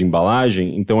padrão de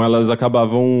embalagem, então elas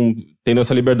acabavam tendo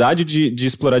essa liberdade de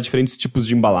explorar diferentes tipos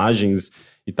de embalagens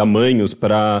e tamanhos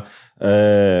para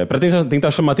tentar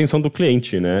chamar a atenção do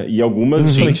cliente, né? E algumas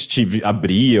justamente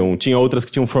abriam, tinha outras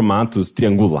que tinham formatos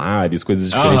triangulares, coisas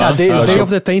diferentes. Day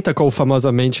of the Tentacle,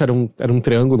 famosamente, era um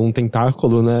triângulo, um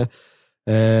tentáculo, né?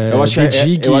 Eu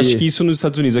acho que isso nos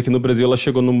Estados Unidos, aqui no Brasil ela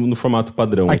chegou no formato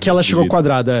padrão. Aqui ela chegou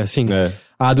quadrada, sim.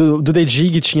 A do The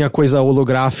Dig tinha coisa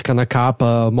holográfica na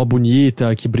capa, mó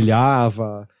bonita, que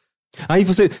brilhava. Aí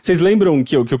vocês lembram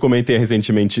que eu comentei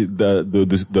recentemente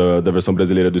da versão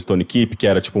brasileira do Stone Keep, que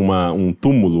era tipo um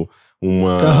túmulo,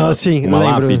 uma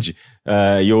lápide?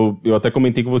 E eu até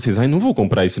comentei com vocês, não vou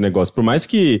comprar esse negócio, por mais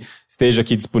que esteja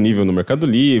aqui disponível no Mercado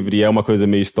Livre, é uma coisa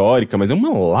meio histórica, mas é uma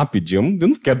lápide, eu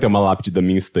não quero ter uma lápide da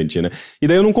minha estante, né? E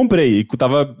daí eu não comprei, e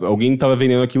alguém tava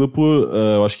vendendo aquilo por,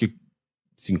 eu acho que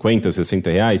 50, 60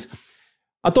 reais.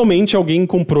 Atualmente alguém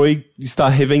comprou e está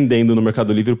revendendo no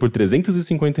Mercado Livre por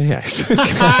 350 reais.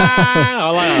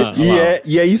 Olha lá.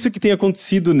 E é isso que tem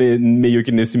acontecido meio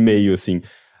que nesse meio, assim.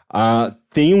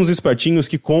 Tem uns espertinhos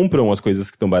que compram as coisas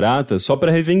que estão baratas só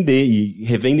para revender, e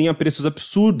revendem a preços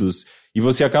absurdos. E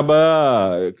você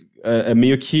acaba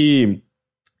meio que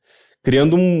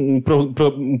criando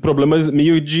um problema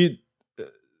meio de...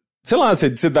 Sei lá, você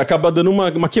acaba dando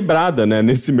uma quebrada, né,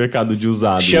 nesse mercado de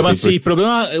usados. Chama-se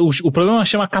o problema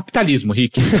chama capitalismo,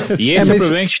 Rick. E esse é o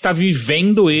problema que a gente tá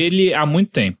vivendo ele há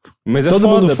muito tempo. Mas todo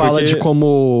mundo fala de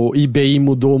como eBay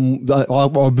mudou,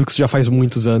 óbvio que isso já faz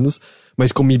muitos anos,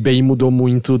 mas como eBay mudou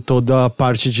muito toda a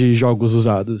parte de jogos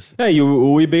usados. E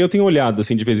o eBay eu tenho olhado,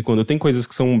 assim, de vez em quando. Tem coisas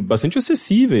que são bastante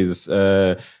acessíveis.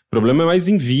 O problema é mais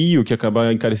envio, que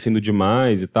acaba encarecendo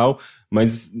demais e tal.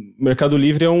 Mas o Mercado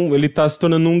Livre ele tá se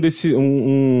tornando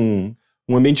um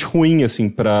ambiente ruim, assim,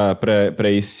 pra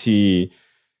esse...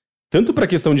 Tanto pra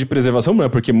questão de preservação, né?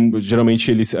 Porque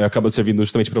geralmente ele acaba servindo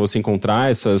justamente pra você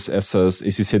encontrar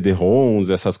esses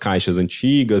CD-ROMs, essas caixas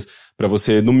antigas, pra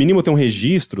você, no mínimo, ter um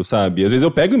registro, sabe? Às vezes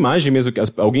eu pego imagem mesmo, que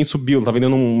alguém subiu, tá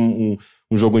vendendo um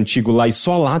jogo antigo lá e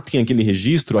só lá tem aquele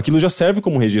registro, aquilo já serve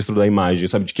como registro da imagem,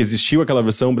 sabe? De que existiu aquela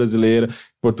versão brasileira,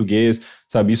 português,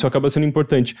 sabe? Isso acaba sendo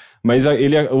importante. Mas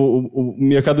o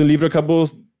Mercado Livre acabou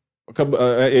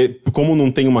como não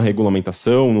tem uma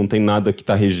regulamentação, não tem nada que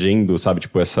tá regendo, sabe?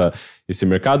 Tipo, esse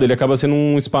mercado, ele acaba sendo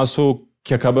um espaço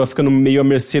que acaba ficando meio à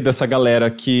mercê dessa galera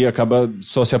que acaba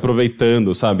só se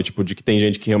aproveitando, sabe? Tipo, de que tem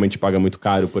gente que realmente paga muito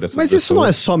caro por essas pessoas. Mas isso não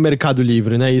é só Mercado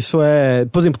Livre, né? Isso é...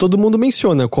 Por exemplo, todo mundo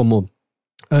menciona como...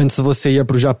 Antes você ia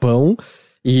pro Japão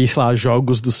e, sei lá,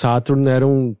 jogos do Saturn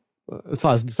eram... Sei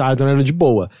lá, do Saturn eram de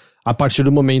boa. A partir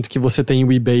do momento que você tem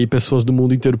o eBay e pessoas do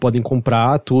mundo inteiro podem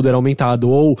comprar, tudo era aumentado.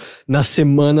 Ou na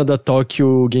semana da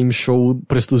Tokyo Game Show, o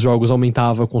preço dos jogos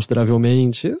aumentava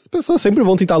consideravelmente. As pessoas sempre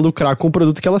vão tentar lucrar com o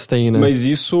produto que elas têm, né? Mas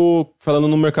isso falando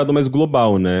no mercado mais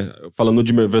global, né? Falando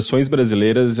de versões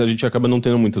brasileiras, a gente acaba não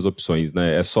tendo muitas opções,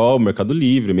 né? É só o Mercado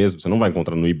Livre mesmo. Você não vai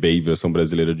encontrar no eBay versão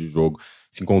brasileira de jogo.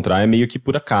 Se encontrar é meio que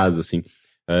por acaso, assim.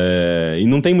 E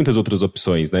não tem muitas outras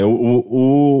opções, né?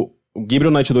 O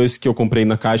Gabriel Knight 2 que eu comprei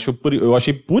na caixa, eu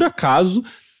achei por acaso,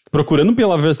 procurando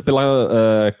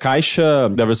pela caixa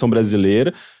da versão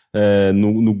brasileira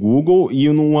no Google, e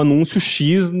num anúncio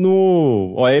X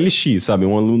no OLX, sabe?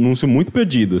 Um anúncio muito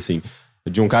perdido, assim.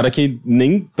 De um cara que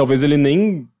talvez ele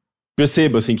nem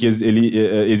perceba, assim, que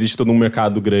existe todo um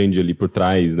mercado grande ali por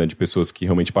trás, né, de pessoas que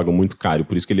realmente pagam muito caro,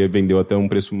 por isso que ele vendeu até um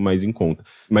preço mais em conta.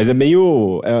 Mas é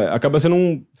meio... acaba sendo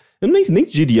um... Eu nem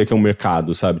diria que é um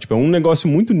mercado, sabe? Tipo, é um negócio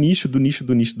muito nicho,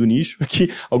 que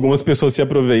algumas pessoas se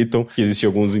aproveitam, que existem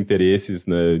alguns interesses,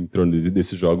 né, em torno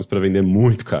desses jogos pra vender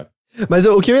muito caro. Mas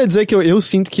o que eu ia dizer é que eu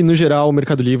sinto que, no geral, o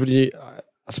Mercado Livre,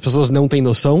 as pessoas não têm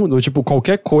noção, do tipo,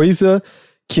 qualquer coisa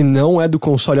que não é do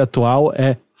console atual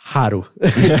é raro.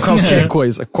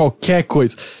 qualquer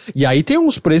coisa. E aí tem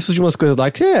uns preços de umas coisas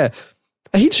lá que é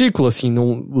ridículo, assim,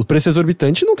 o preço é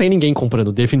exorbitante e não tem ninguém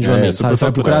comprando, definitivamente, sabe? Você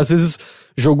vai procurar, às vezes,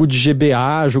 jogo de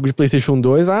GBA, jogo de PlayStation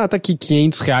 2, tá aqui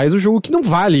R$500, o jogo que não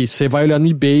vale, você vai olhar no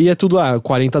eBay e é tudo,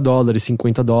 $40,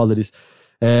 $50.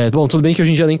 Bom, tudo bem que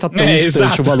hoje em dia nem tá tão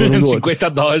distante o valor um do outro.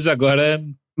 $50 agora...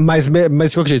 Mas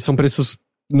de qualquer jeito, são preços...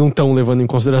 não estão levando em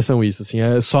consideração isso, assim,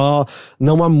 é só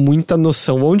não há muita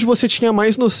noção. Onde você tinha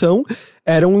mais noção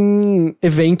eram em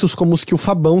eventos como os que o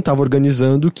Fabão tava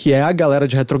organizando, que é a galera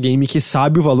de retro game que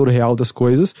sabe o valor real das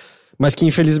coisas, mas que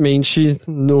infelizmente,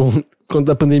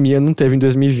 quando a pandemia não teve em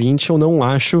 2020, eu não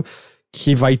acho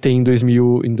que vai ter em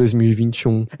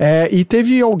 2021. E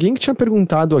teve alguém que tinha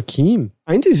perguntado aqui,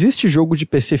 ainda existe jogo de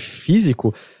PC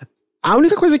físico? A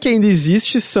única coisa que ainda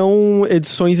existe são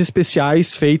edições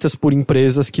especiais feitas por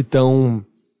empresas que estão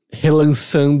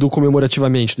relançando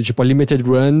comemorativamente, do tipo a Limited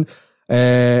Run.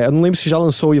 Eu não lembro se já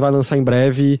lançou e vai lançar em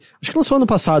breve. Acho que lançou ano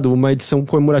passado uma edição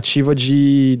comemorativa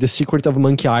de The Secret of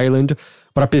Monkey Island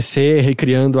para PC,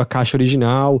 recriando a caixa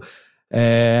original,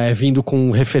 vindo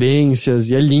com referências,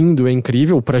 e é lindo, é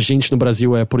incrível. Pra gente no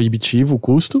Brasil é proibitivo o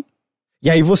custo. E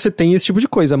aí você tem esse tipo de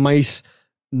coisa, mas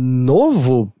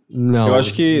novo... Não, eu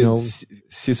acho que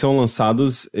se são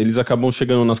lançados, eles acabam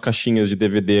chegando nas caixinhas de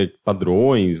DVD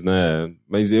padrões, né?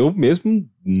 Mas eu mesmo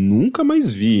nunca mais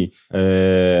vi.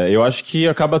 Eu acho que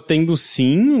acaba tendo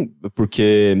sim,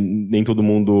 porque nem todo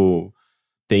mundo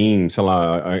tem, sei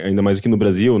lá, ainda mais aqui no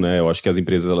Brasil, né? Eu acho que as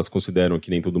empresas elas consideram que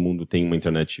nem todo mundo tem uma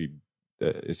internet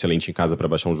excelente em casa para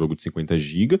baixar um jogo de 50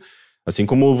 GB. Assim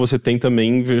como você tem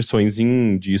também versões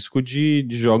em disco de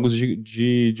jogos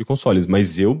de consoles.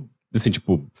 Mas eu, assim,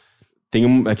 tipo...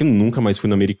 Aqui eu nunca mais fui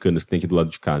no Americanas, que tem aqui do lado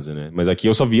de casa, né? Mas aqui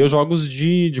eu só via jogos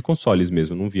de consoles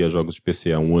mesmo, não via jogos de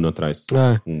PC há um ano atrás.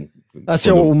 Assim,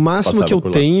 o máximo que eu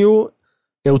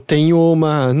tenho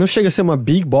uma... Não chega a ser uma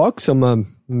big box, é uma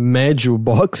médio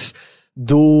box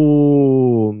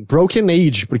do Broken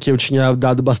Age, porque eu tinha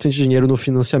dado bastante dinheiro no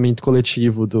financiamento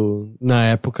coletivo na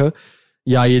época.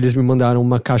 E aí eles me mandaram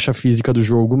uma caixa física do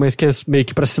jogo, mas que é meio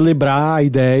que pra celebrar a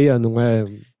ideia, não é...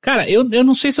 Cara, eu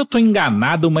não sei se eu tô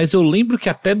enganado, mas eu lembro que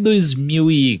até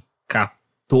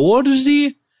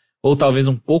 2014, ou talvez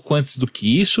um pouco antes do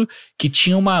que isso, que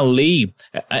tinha uma lei...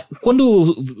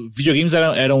 Quando videogames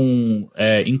eram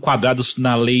enquadrados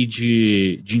na lei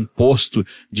de imposto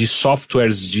de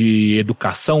softwares de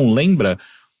educação, lembra?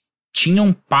 Tinha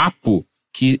um papo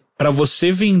que para você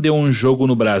vender um jogo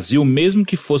no Brasil, mesmo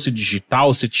que fosse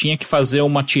digital, você tinha que fazer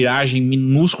uma tiragem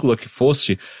minúscula que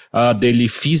fosse dele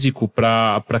físico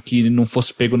para que ele não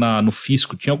fosse pego no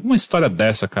fisco. Tinha alguma história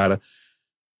dessa, cara.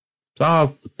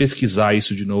 Precisava pesquisar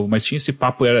isso de novo, mas tinha esse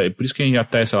papo, por isso que a gente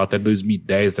até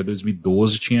 2010, até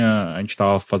 2012, a gente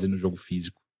tava fazendo jogo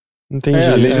físico. Entendi.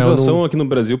 A legislação aqui no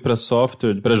Brasil para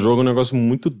software, para jogo é um negócio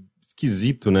muito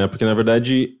esquisito, né? Porque na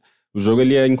verdade... O jogo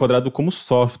ele é enquadrado como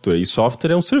software, e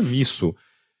software é um serviço.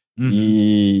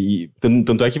 E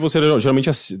tanto é que você geralmente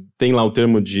tem lá o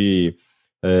termo de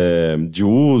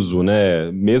uso,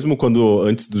 né? Mesmo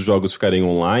antes dos jogos ficarem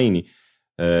online,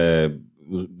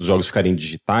 os jogos ficarem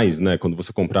digitais, né? Quando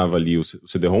você comprava ali o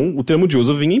CD-ROM, o termo de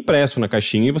uso vinha impresso na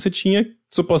caixinha e você tinha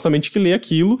supostamente que ler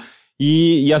aquilo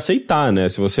e aceitar, né?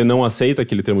 Se você não aceita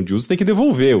aquele termo de uso, você tem que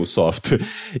devolver o software.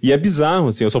 E é bizarro,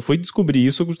 assim, eu só fui descobrir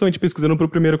isso justamente pesquisando pro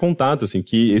primeiro contato, assim,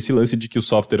 que esse lance de que o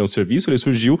software é um serviço, ele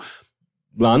surgiu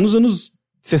lá nos anos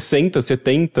 60,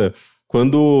 70,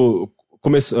 quando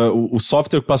o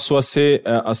software passou a ser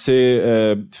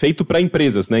feito para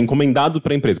empresas, né? Encomendado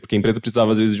para a empresa, porque a empresa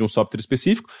precisava às vezes de um software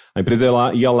específico, a empresa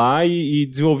ia lá e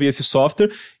desenvolvia esse software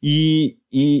e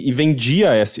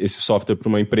vendia esse software para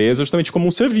uma empresa justamente como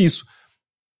um serviço.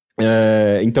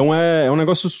 Então é um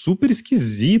negócio super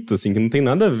esquisito, assim, que não tem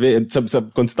nada a ver. Sabe,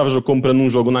 quando você estava comprando um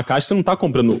jogo na caixa, você não está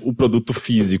comprando o produto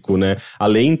físico, né? A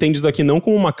lei entende isso aqui não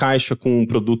como uma caixa com um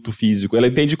produto físico, ela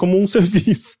entende como um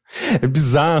serviço. É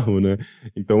bizarro, né?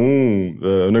 Então,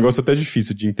 é um negócio até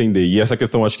difícil de entender. E essa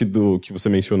questão, acho que que você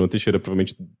mencionou, Teixeira,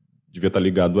 provavelmente devia estar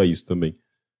ligado a isso também.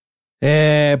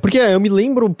 Porque eu me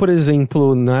lembro, por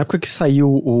exemplo, na época que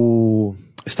saiu o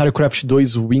StarCraft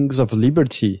 2 Wings of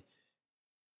Liberty,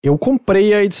 eu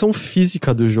comprei a edição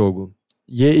física do jogo.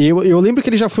 E eu lembro que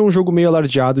ele já foi um jogo meio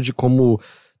alardeado de como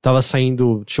tava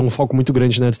saindo, tinha um foco muito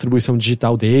grande na distribuição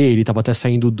digital dele, tava até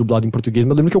saindo dublado em português,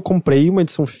 mas eu lembro que eu comprei uma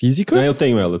edição física. Eu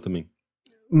tenho ela também.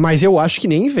 Mas eu acho que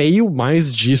nem veio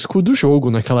mais disco do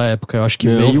jogo naquela época, eu acho que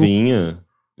veio... vinha.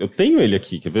 Eu tenho ele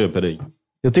aqui, quer ver? Peraí.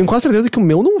 Eu tenho quase certeza que o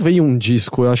meu não veio um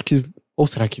disco, eu acho que... Ou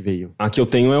será que veio? A que eu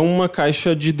tenho é uma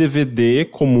caixa de DVD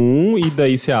comum e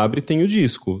daí você abre e tem o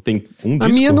disco. Tem um disco. A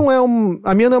minha não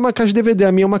é uma caixa de DVD,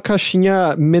 a minha é uma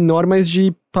caixinha menor, mas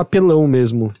de papelão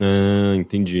mesmo. Ah,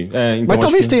 entendi. Então mas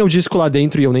talvez tenha o disco lá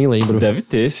dentro e eu nem lembro. Deve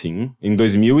ter, sim. Em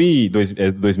 2008,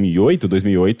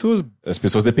 as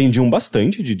pessoas dependiam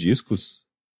bastante de discos.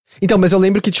 Então, mas eu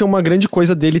lembro que tinha uma grande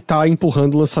coisa dele tá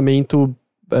empurrando o lançamento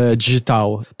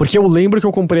digital. Porque eu lembro que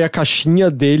eu comprei a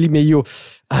caixinha dele meio...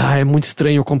 é muito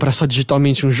estranho eu comprar só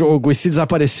digitalmente um jogo, e se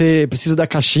desaparecer, preciso da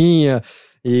caixinha.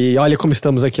 E olha como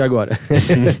estamos aqui agora.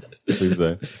 Pois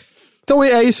é. Então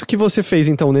é isso que você fez,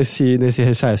 então, nesse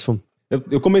recesso?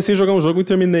 Eu comecei a jogar um jogo e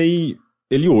terminei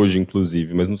ele hoje,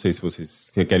 inclusive, mas não sei se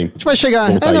vocês querem... A gente vai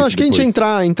chegar... acho que a gente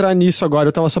ia entrar nisso agora.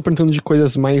 Eu tava só perguntando de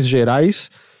coisas mais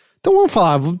gerais. Então vamos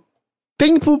falar.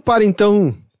 Tempo para,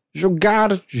 então...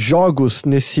 jogar jogos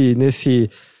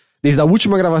desde a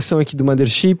última gravação aqui do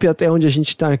Mothership até onde a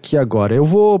gente tá aqui agora. Eu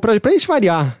vou, pra gente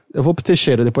variar, eu vou pro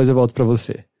Teixeira, depois eu volto pra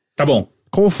você. Tá bom.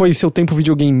 Como foi seu tempo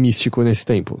videogame místico nesse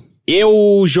tempo?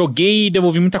 Eu joguei e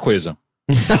devolvi muita coisa.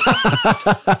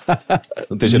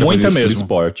 O Teixeira muita faz isso mesmo. por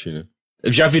esporte, né?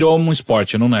 Já virou um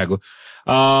esporte, eu não nego.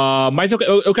 Mas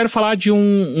eu quero falar de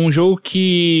um jogo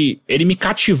que ele me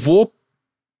cativou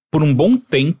por um bom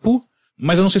tempo,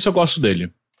 mas eu não sei se eu gosto dele.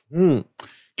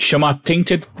 Que chama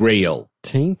Tainted Grail.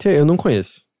 Eu não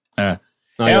conheço. É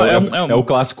o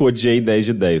clássico odiei 10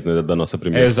 de 10, né? Da nossa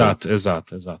primeira. Exato.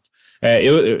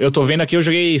 Eu tô vendo aqui, eu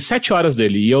joguei 7 horas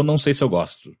dele e eu não sei se eu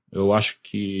gosto. Eu acho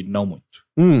que não muito.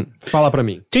 Fala pra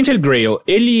mim. Tainted Grail,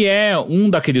 ele é um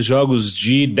daqueles jogos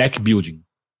de deck building,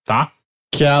 tá?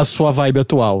 Que é a sua vibe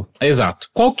atual. Exato.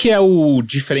 Qual que é o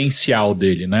diferencial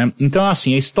dele, né? Então,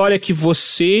 assim, a história é que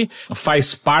você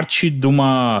faz parte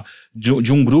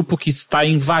de um grupo que está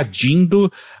invadindo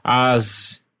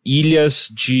as ilhas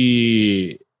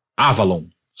de Avalon,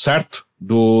 certo?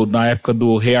 Na época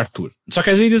do Rei Arthur. Só que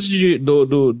as ilhas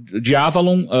de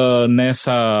Avalon,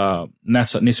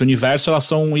 nesse universo, elas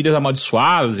são ilhas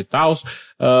amaldiçoadas e tal.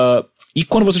 E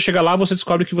quando você chega lá, você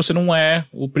descobre que você não é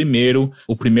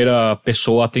a primeira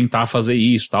pessoa a tentar fazer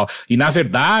isso e tal. E na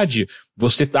verdade,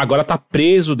 você agora tá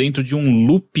preso dentro de um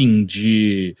looping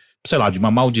de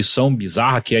uma maldição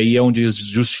bizarra, que aí é onde eles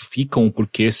justificam o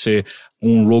porquê ser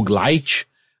um roguelite,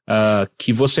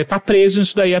 que você tá preso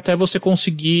nisso daí até você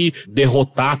conseguir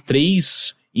derrotar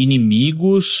 3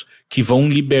 inimigos que vão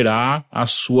liberar a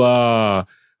sua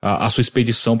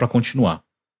expedição pra continuar.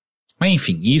 Mas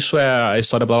enfim, isso é a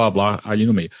história blá blá blá ali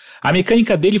no meio. A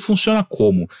mecânica dele funciona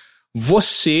como?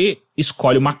 Você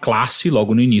escolhe uma classe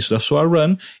logo no início da sua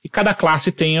run e cada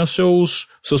classe tem os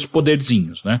seus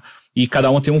poderzinhos, né? E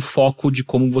cada uma tem um foco de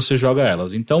como você joga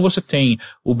elas. Então você tem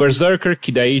o Berserker,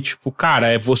 que daí,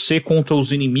 é você contra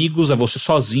os inimigos, é você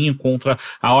sozinho contra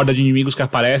a horda de inimigos que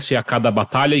aparece a cada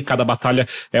batalha, e cada batalha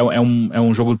é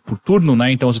um jogo por turno,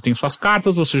 né? Então você tem suas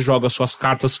cartas, você joga suas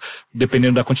cartas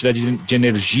dependendo da quantidade de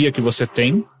energia que você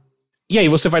tem. E aí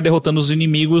você vai derrotando os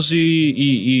inimigos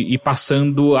e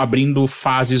passando, abrindo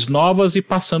fases novas e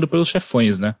passando pelos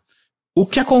chefões, né? O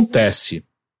que acontece?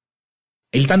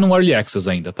 Ele tá no Early Access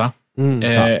ainda, tá?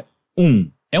 Tá.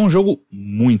 É um jogo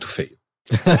muito feio.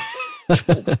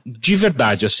 De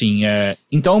verdade, assim.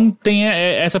 Então tem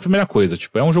essa primeira coisa,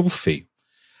 é um jogo feio.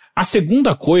 A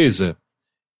segunda coisa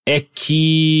é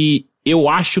que eu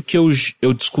acho que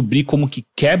eu descobri como que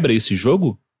quebra esse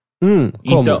jogo.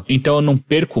 Como? Então eu não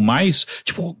perco mais.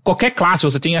 Qualquer classe,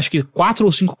 você tem acho que 4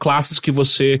 ou 5 classes que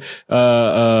você...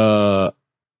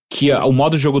 que o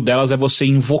modo de jogo delas é você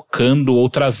invocando ou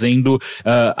trazendo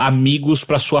amigos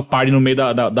pra sua party no meio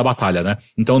da batalha, né?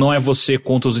 Então não é você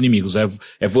contra os inimigos,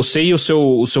 é você e o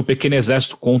seu pequeno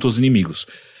exército contra os inimigos.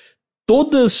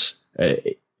 Todos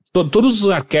os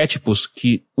arquétipos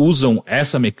que usam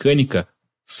essa mecânica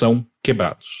são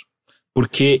quebrados.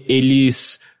 Porque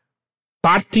eles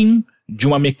partem de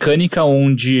uma mecânica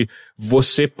onde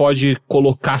você pode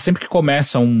colocar, sempre que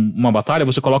começa uma batalha,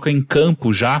 você coloca em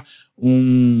campo já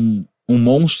um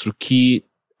monstro que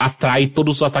atrai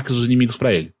todos os ataques dos inimigos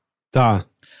pra ele. Tá.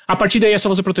 A partir daí é só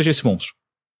você proteger esse monstro.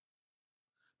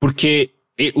 Porque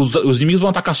os inimigos vão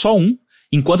atacar só um,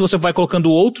 enquanto você vai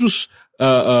colocando outros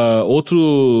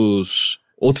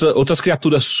outras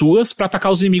criaturas suas pra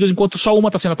atacar os inimigos enquanto só uma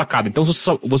tá sendo atacada. Então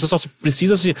você só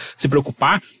precisa se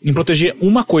preocupar em proteger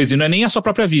uma coisa, e não é nem a sua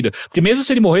própria vida. Porque mesmo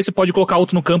se ele morrer, você pode colocar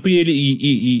outro no campo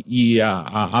e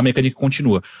a mecânica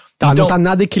continua. Tá, então, não tá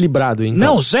nada equilibrado, então.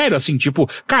 Não, zero, assim, tipo,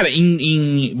 cara,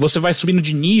 você vai subindo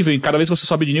de nível, e cada vez que você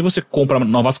sobe de nível, você compra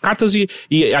novas cartas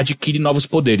e adquire novos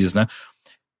poderes, né?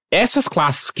 Essas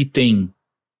classes que tem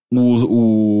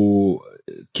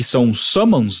que são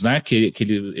summons, né, que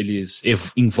eles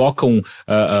invocam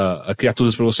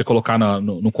criaturas pra você colocar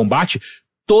no combate,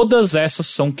 todas essas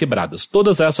são quebradas.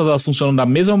 Todas essas, elas funcionam da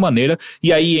mesma maneira,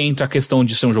 e aí entra a questão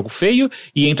de ser um jogo feio,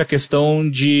 e entra a questão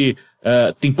de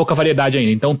tem pouca variedade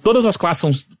ainda. Então, todas as classes,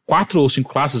 são 4 ou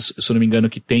 5 classes, se eu não me engano,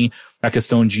 que tem a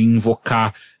questão de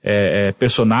invocar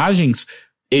personagens.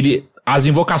 As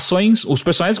invocações, os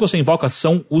personagens que você invoca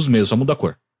são os mesmos, só muda a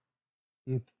cor.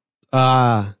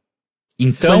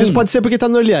 Então, mas isso pode ser porque tá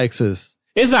no Early Access.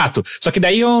 Exato. Só que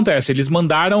daí o que acontece? Eles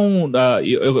mandaram...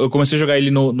 eu comecei a jogar ele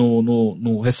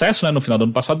no recesso, né? No final do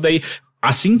ano passado. Daí,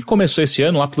 assim que começou esse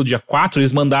ano, lá pelo dia 4,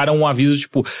 eles mandaram um aviso,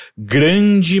 tipo,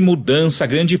 grande mudança,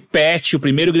 grande patch, o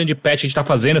primeiro grande patch que a gente tá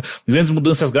fazendo, grandes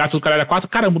mudanças gráficas do caralho 4.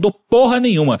 Cara, mudou porra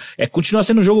nenhuma. Continua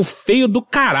sendo um jogo feio do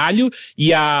caralho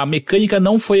e a mecânica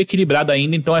não foi equilibrada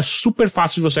ainda, então é super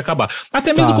fácil de você acabar.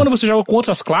 Até mesmo quando você joga com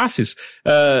outras classes,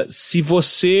 se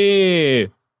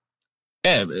você...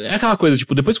 É aquela coisa,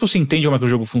 tipo, depois que você entende como é que o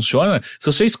jogo funciona, se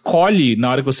você escolhe, na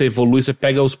hora que você evolui, você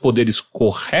pega os poderes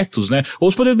corretos, né? Ou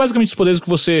os poderes, basicamente, os poderes que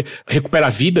você recupera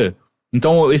a vida.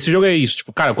 Então, esse jogo é isso,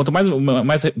 tipo, cara, quanto mais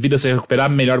vida você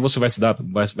recuperar, melhor você vai se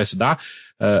dar.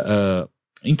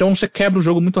 Então, você quebra o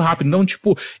jogo muito rápido. Então,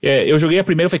 tipo, eu joguei a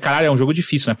primeira e falei, caralho, é um jogo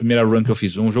difícil, né? A primeira run que eu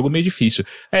fiz, um jogo meio difícil.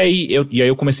 E aí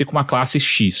eu comecei com uma classe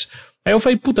X. Aí eu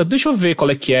falei, puta, deixa eu ver qual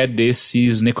é que é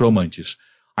desses necromantes.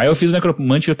 Aí eu fiz o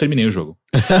necromante e eu terminei o jogo.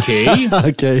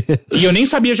 Ok. E eu nem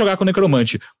sabia jogar com o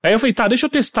necromante. Aí eu falei, tá, deixa eu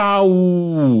testar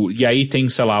o... E aí tem,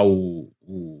 sei lá,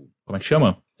 como é que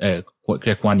chama? Que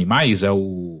é com animais,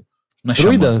 o... Não é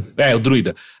druida? O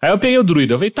druida. Aí eu peguei o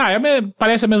druida. Eu falei, tá,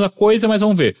 parece a mesma coisa, mas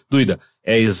vamos ver. Druida.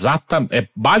 É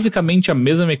basicamente a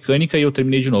mesma mecânica e eu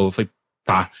terminei de novo. Eu falei,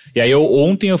 tá. E aí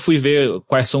ontem eu fui ver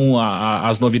quais são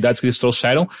as novidades que eles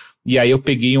trouxeram. E aí eu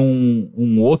peguei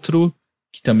um outro...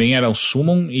 que também era um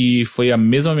Summon, e foi a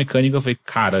mesma mecânica. Eu falei,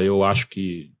 cara, eu acho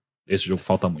que esse jogo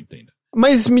falta muito ainda.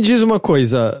 Mas me diz uma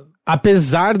coisa,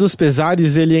 apesar dos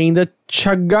pesares, ele ainda te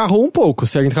agarrou um pouco,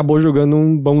 você acabou jogando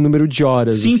um bom número de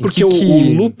horas. Sim, assim, porque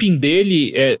o looping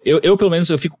dele, eu pelo menos,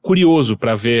 eu fico curioso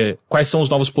pra ver quais são os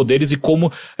novos poderes e como...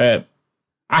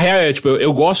 A real é, tipo,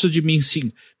 eu gosto de me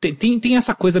sentir... Tem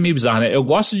essa coisa meio bizarra, né? Eu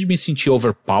gosto de me sentir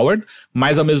overpowered,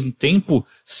 mas ao mesmo tempo,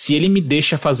 se ele me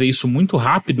deixa fazer isso muito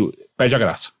rápido, perde a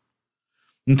graça.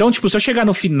 Então, tipo, se eu chegar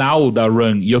no final da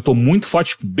run e eu tô muito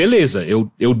forte, tipo, beleza,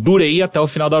 eu durei até o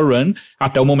final da run,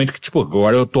 até o momento que, tipo,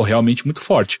 agora eu tô realmente muito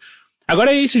forte.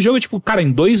 Agora esse jogo, tipo, cara,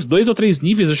 em 2 ou 3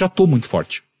 níveis eu já tô muito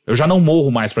forte. Eu já não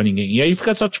morro mais pra ninguém. E aí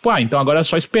fica só tipo, então agora é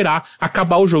só esperar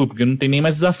acabar o jogo, porque não tem nem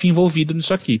mais desafio envolvido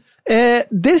nisso aqui.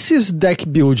 Desses deck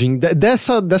building,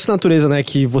 dessa natureza, né,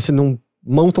 que você não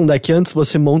monta um deck antes,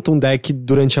 você monta um deck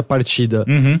durante a partida.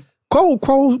 Uhum.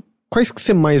 Quais que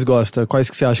você mais gosta? Quais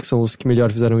que você acha que são os que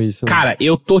melhor fizeram isso? Cara,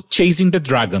 eu tô chasing the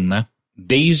dragon, né?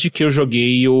 Desde que eu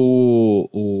joguei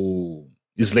o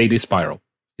Slay the Spiral.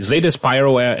 Slay the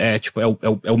Spiral é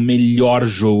o melhor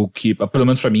jogo que, pelo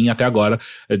menos pra mim, até agora,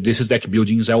 desses deck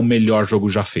buildings, é o melhor jogo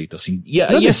já feito, assim.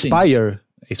 Não é assim, Spire?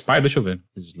 Spire, deixa eu ver.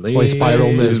 Ou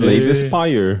Spiral mesmo? Slay the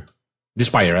Spire. The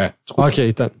Spire, desculpa.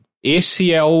 Ok, tá.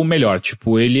 Esse é o melhor,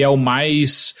 tipo, ele é o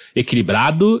mais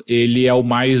equilibrado, ele é o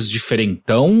mais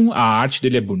diferentão, a arte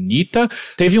dele é bonita.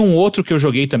 Teve um outro que eu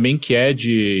joguei também, que é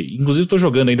inclusive eu tô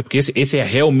jogando ainda, porque esse é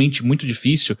realmente muito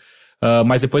difícil.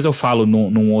 Mas depois eu falo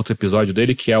num outro episódio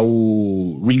dele, que é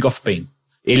o Ring of Pain.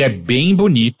 Ele é bem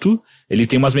bonito, ele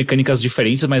tem umas mecânicas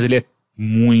diferentes, mas ele é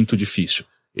muito difícil.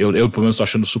 Eu pelo menos tô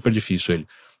achando super difícil ele.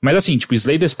 Mas assim, tipo,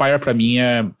 Slay the Spire pra mim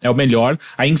é o melhor.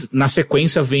 Aí na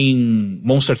sequência vem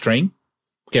Monster Train,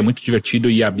 que é muito divertido,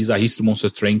 e a bizarrice do Monster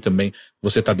Train também,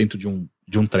 você tá dentro de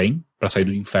um trem pra sair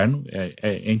do inferno,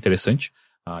 é interessante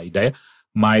a ideia.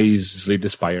 Mas Slay the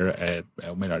Spire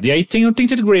é o melhor. E aí tem o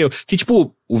Tainted Grail, que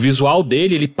tipo, o visual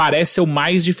dele, ele parece ser o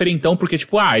mais diferentão, porque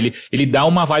tipo, ele dá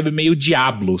uma vibe meio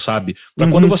Diablo, sabe? Pra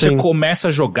quando você começa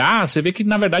a jogar, você vê que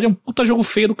na verdade é um puta jogo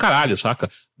feio do caralho, saca?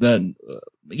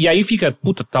 E aí fica,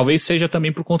 puta, talvez seja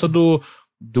também por conta do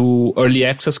Early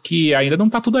Access, que ainda não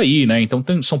tá tudo aí, né? Então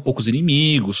são poucos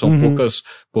inimigos, são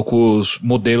poucos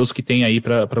modelos que tem aí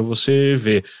pra você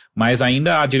ver. Mas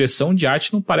ainda a direção de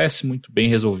arte não parece muito bem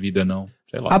resolvida, não.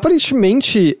 Sei lá.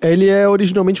 Aparentemente, ele é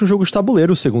originalmente um jogo de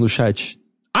tabuleiro, segundo o chat.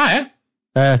 Ah, é?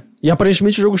 É, e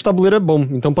aparentemente o jogo de tabuleiro é bom,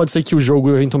 então pode ser que o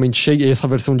jogo eventualmente chegue, essa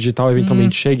versão digital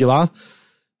eventualmente chegue lá.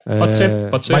 Pode ser.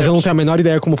 Mas eu não tenho a menor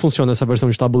ideia como funciona essa versão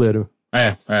de tabuleiro.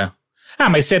 É. Ah,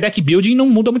 mas se é deck building não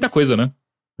muda muita coisa, né?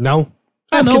 Não.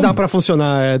 Porque não. Dá pra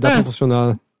funcionar, pra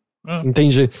funcionar.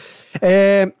 Entendi.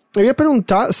 Eu ia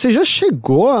perguntar, você já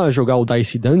chegou a jogar o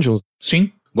Dicey Dungeons?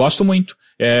 Sim, gosto muito.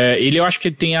 Ele eu acho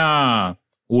que tem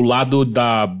o lado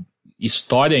da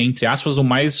história, entre aspas, o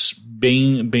mais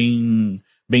bem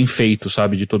feito,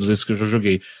 sabe, de todos esses que eu já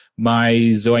joguei.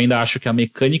 Mas eu ainda acho que a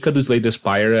mecânica do Slay the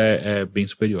Spire é bem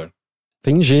superior.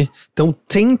 Entendi. Então,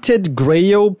 Tainted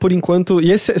Grail, por enquanto...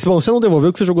 E bom, você não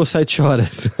devolveu que você jogou 7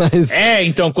 horas. Mas...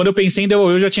 então, quando eu pensei em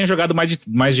devolver, eu já tinha jogado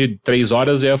mais de 3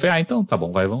 horas, e aí eu falei, então tá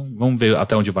bom, vamos ver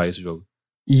até onde vai esse jogo.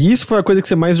 E isso foi a coisa que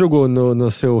você mais jogou no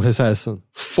seu recesso?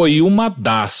 Foi uma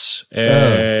das.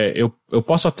 Eu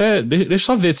posso até... Deixa eu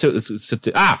só ver se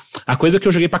a coisa que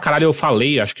eu joguei pra caralho, eu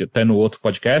falei, acho que até no outro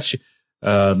podcast,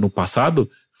 no passado,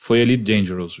 foi Elite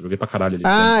Dangerous. Joguei pra caralho Elite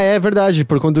Dangerous. É verdade,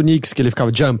 por conta do Nix, que ele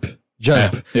ficava Jump.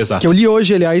 Exato. Que eu li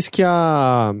hoje, aliás, que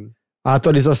a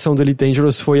atualização do Elite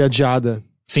Dangerous foi adiada.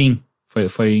 Sim,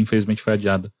 infelizmente foi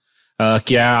adiada.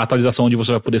 Que é a atualização onde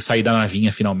você vai poder sair da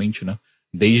navinha finalmente, né?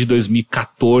 Desde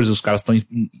 2014 os caras estão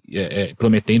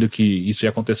prometendo que isso ia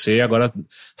acontecer, agora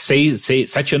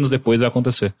 7 anos depois vai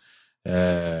acontecer.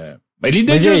 Elite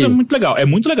Dangerous é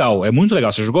muito legal.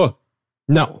 Você jogou?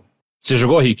 Não. Você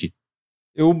jogou, Rick?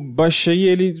 Eu baixei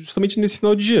ele justamente nesse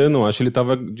final de ano, eu acho. Ele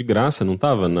tava de graça, não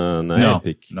tava na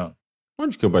Epic? Não.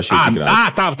 Onde que eu baixei de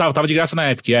graça? Tava de graça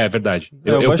na Epic, é verdade.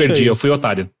 Eu perdi, eu fui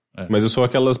otário. Mas eu sou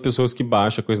aquelas pessoas que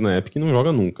baixam coisa na Epic e não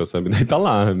joga nunca, sabe? Daí tá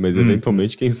lá, mas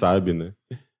eventualmente quem sabe, né?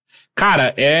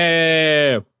 Cara,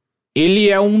 ele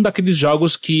é um daqueles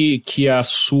jogos que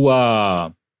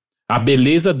a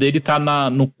beleza dele tá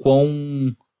no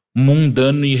quão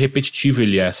mundano e repetitivo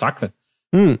ele é, saca?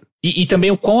 E também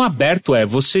o quão aberto é.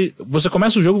 Você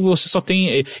começa o jogo, você só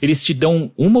tem... Eles te dão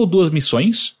 1 ou 2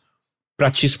 missões pra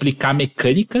te explicar a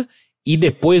mecânica e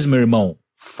depois, meu irmão,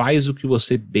 faz o que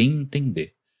você bem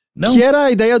entender. Não. Que era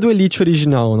a ideia do Elite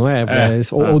original, não é?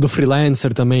 Ou do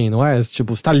Freelancer também, não é?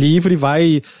 Tipo, você tá livre,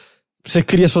 você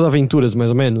cria suas aventuras,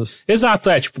 mais ou menos. Exato,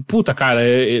 tipo, puta, cara,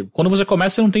 quando você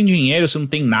começa você não tem dinheiro, você não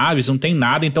tem nave, você não tem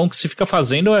nada, então o que você fica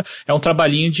fazendo é um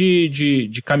trabalhinho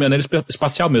de caminhoneiro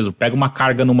espacial mesmo. Pega uma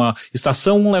carga numa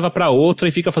estação, leva pra outra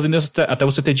e fica fazendo isso até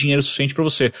você ter dinheiro suficiente pra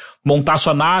você montar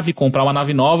sua nave, comprar uma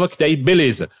nave nova, que daí,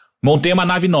 beleza. Montei uma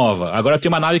nave nova, agora eu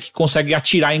tenho uma nave que consegue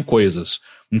atirar em coisas.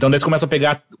 Então daí você começa a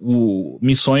pegar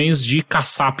missões de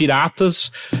caçar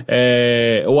piratas,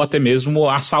 ou até mesmo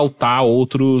assaltar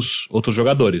outros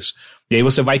jogadores. E aí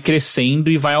você vai crescendo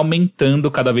e vai aumentando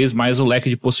cada vez mais o leque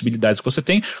de possibilidades que você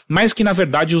tem, mas que na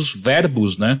verdade os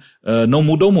verbos, né, não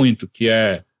mudam muito, que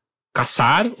é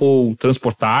caçar ou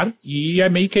transportar, e é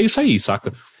meio que isso aí,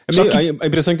 saca? A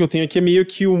impressão que eu tenho aqui é meio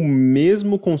que o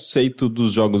mesmo conceito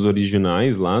dos jogos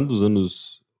originais lá dos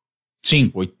anos...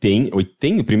 Sim.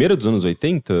 80, primeiro dos anos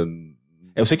 80?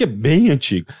 Eu sei que é bem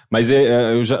antigo, mas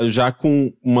já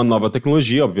com uma nova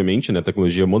tecnologia, obviamente, né?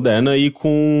 Tecnologia moderna e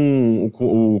com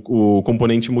o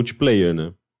componente multiplayer,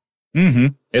 né?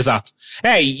 Exato.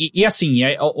 E assim,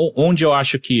 onde eu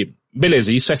acho que...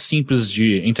 Beleza, isso é simples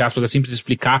entre aspas, é simples de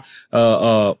explicar,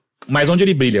 mas onde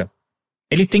ele brilha?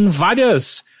 Ele tem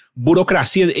várias...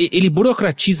 burocracia, ele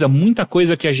burocratiza muita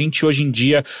coisa que a gente hoje em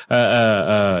dia,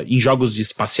 em jogos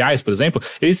espaciais, por exemplo,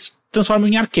 eles transformam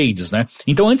em arcades, né?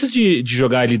 Então antes de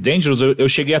jogar Elite Dangerous, eu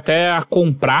cheguei até a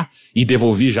comprar, e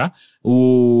devolvi já,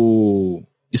 o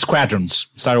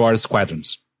Star Wars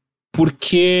Squadrons.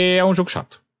 Porque é um jogo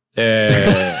chato.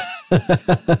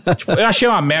 Tipo, eu achei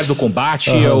uma merda o combate,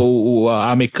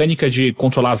 a mecânica de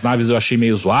controlar as naves eu achei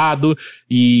meio zoado,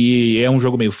 e é um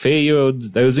jogo meio feio,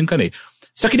 daí eu desencanei.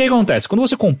 Só que daí acontece, quando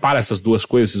você compara essas duas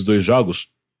coisas, esses dois jogos,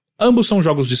 ambos são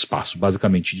jogos de espaço,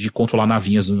 basicamente, de controlar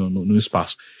navinhas no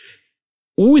espaço.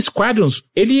 O Squadrons,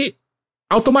 ele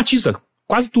automatiza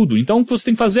quase tudo. Então o que você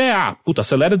tem que fazer é,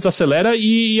 acelera, desacelera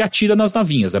e atira nas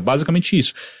navinhas. É basicamente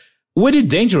isso. O Elite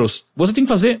Dangerous, você tem que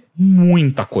fazer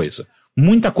muita coisa.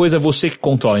 Muita coisa é você que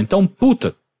controla. Então,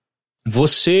 pra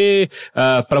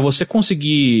você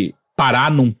conseguir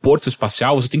parar num porto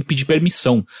espacial, você tem que pedir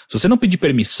permissão. Se você não pedir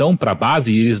permissão pra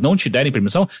base e eles não te derem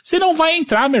permissão, você não vai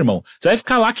entrar, meu irmão. Você vai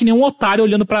ficar lá que nem um otário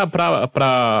olhando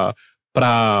pra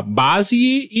base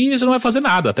e você não vai fazer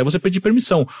nada, até você pedir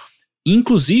permissão.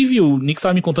 Inclusive, o Nick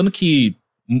estava me contando que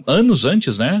anos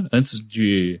antes, né, antes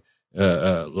de...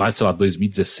 lá, sei lá,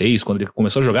 2016, quando ele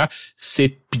começou a jogar, você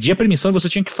pedia permissão e você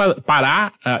tinha que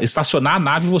parar, estacionar a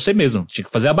nave você mesmo, tinha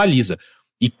que fazer a baliza.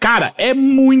 E, cara, é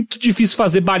muito difícil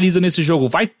fazer baliza nesse jogo.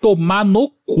 Vai tomar no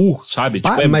cu, sabe?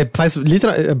 Tipo, Mas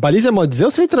baliza é modo dizer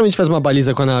ou você literalmente faz uma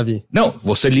baliza com a nave? Não,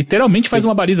 você literalmente faz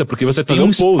uma baliza, porque você tem um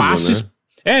espaço... Pouso,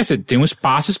 né? Você tem um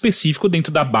espaço específico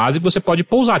dentro da base que você pode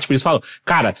pousar. Tipo, eles falam,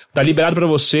 cara, tá liberado pra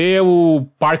você o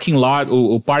parking lot,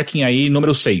 o parking aí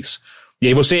número 6. E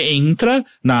aí você entra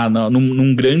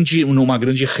numa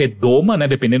grande redoma, né?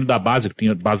 Dependendo da base, que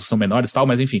tem bases que são menores e tal,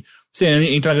 mas enfim. Você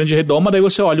entra na grande redoma, daí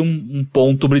você olha um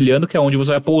ponto brilhando, que é onde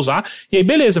você vai pousar. E aí,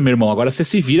 beleza, meu irmão. Agora você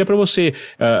se vira pra você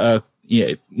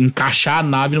encaixar a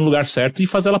nave no lugar certo e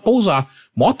fazer ela pousar.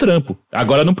 Mó trampo.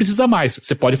 Agora não precisa mais.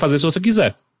 Você pode fazer se você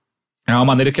quiser. É uma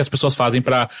maneira que as pessoas fazem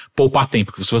pra poupar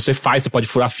tempo. Porque se você faz, você pode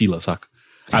furar a fila, saca?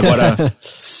 Agora,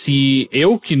 se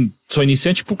eu, que sou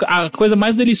iniciante, tipo, a coisa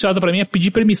mais deliciosa pra mim é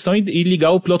pedir permissão e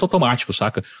ligar o piloto automático,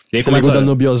 saca? E aí você liga o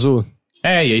Danúbio Azul? E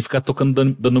aí fica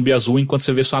tocando Danúbio Azul enquanto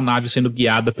você vê sua nave sendo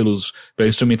guiada pela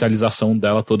instrumentalização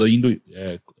dela toda indo,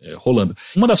 rolando.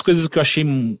 Uma das coisas que eu achei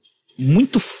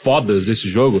muito fodas desse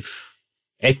jogo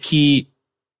é que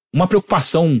uma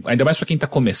preocupação, ainda mais pra quem tá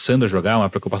começando a jogar, uma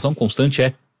preocupação constante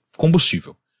é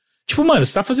combustível. Tipo, mano,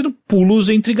 você tá fazendo pulos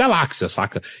entre galáxias,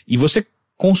 saca? E você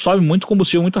consome muito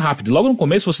combustível muito rápido. E logo no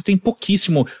começo você tem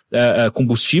pouquíssimo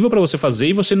combustível pra você fazer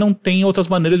e você não tem outras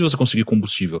maneiras de você conseguir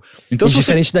combustível. Então, e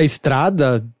diferente da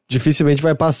estrada, dificilmente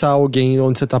vai passar alguém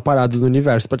onde você tá parado no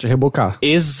universo pra te rebocar.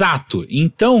 Exato.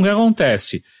 Então, o que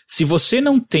acontece? Se você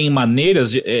não tem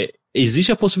maneiras,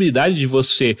 existe a possibilidade de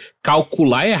você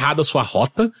calcular errado a sua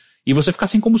rota e você ficar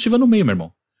sem combustível no meio, meu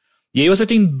irmão. E aí você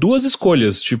tem duas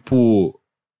escolhas, tipo...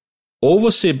 Ou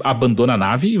você abandona a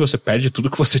nave e você perde tudo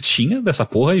que você tinha dessa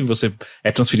porra e você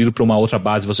é transferido pra uma outra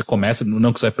base e você começa,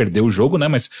 não que você vai perder o jogo, né,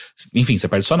 mas enfim, você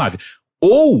perde sua nave.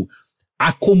 Ou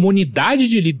a comunidade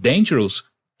de Elite Dangerous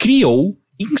criou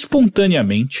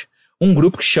espontaneamente um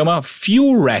grupo que chama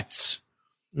Fuel Rats,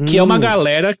 que é uma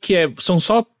galera que são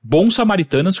só bons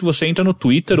samaritanos que você entra no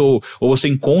Twitter ou você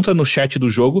encontra no chat do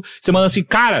jogo, você manda assim,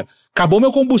 cara, acabou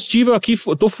meu combustível aqui,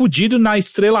 eu tô fudido na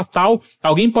estrela tal,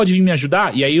 alguém pode vir me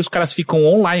ajudar? E aí os caras ficam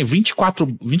online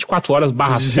 24 horas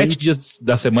 / 7 dias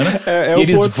da semana e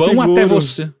eles vão seguro. Até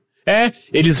você.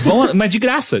 Eles vão, mas de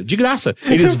graça.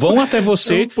 Eles vão até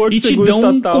você e te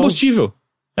dão combustível.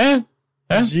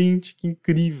 Gente, que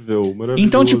incrível, maravilhoso.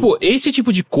 Então, tipo, esse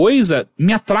tipo de coisa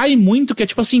me atrai muito, que é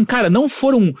tipo assim, cara, não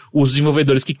foram os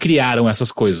desenvolvedores que criaram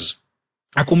essas coisas.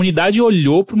 A comunidade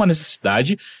olhou pra uma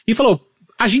necessidade e falou,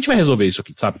 a gente vai resolver isso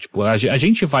aqui, sabe? Tipo, a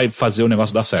gente vai fazer o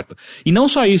negócio dar certo. E não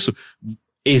só isso,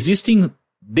 existem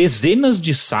dezenas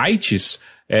de sites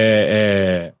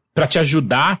pra te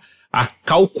ajudar a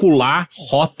calcular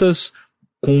rotas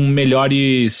com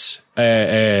melhores,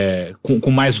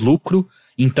 com mais lucro.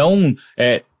 Então,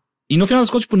 e no final das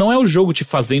contas, tipo, não é o jogo te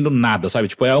fazendo nada, sabe?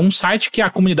 Tipo, é um site que a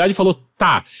comunidade falou,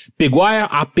 tá, pegou a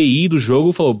API do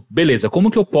jogo e falou, beleza, como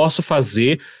que eu posso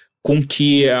fazer com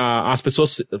que as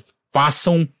pessoas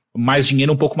façam mais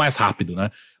dinheiro um pouco mais rápido, né?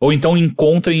 Ou então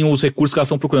encontrem os recursos que elas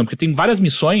estão procurando. Porque tem várias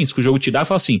missões que o jogo te dá e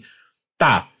fala assim,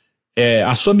 tá,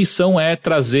 a sua missão é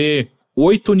trazer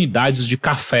 8 unidades de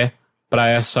café pra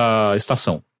essa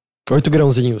estação. 8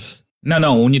 grãozinhos.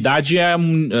 Não, unidade eu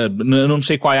não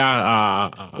sei qual é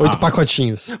 8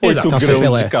 pacotinhos. 8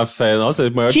 grãos de café, nossa, é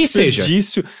o maior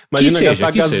desperdício. Imagina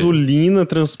gastar gasolina,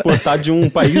 transportar de um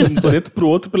país, um planeta pro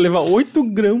outro pra levar 8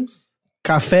 grãos.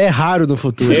 Café é raro no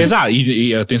futuro. Exato,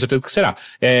 e eu tenho certeza que será.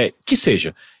 Que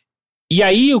seja. E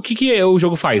aí, o que o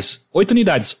jogo faz? 8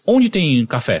 unidades. Onde tem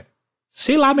café?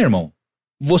 Sei lá, meu irmão.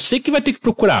 Você que vai ter que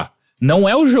procurar. Não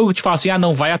é o jogo que te fala assim,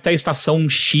 não, vai até a estação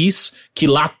X que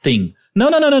lá tem.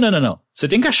 Não. Você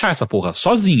tem que achar essa porra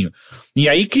sozinho. E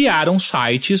aí criaram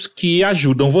sites que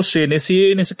ajudam você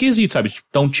nesse quesito, sabe?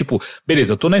 Então, tipo,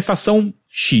 beleza, eu tô na estação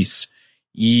X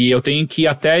e eu tenho que ir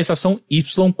até a estação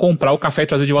Y comprar o café e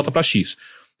trazer de volta pra X.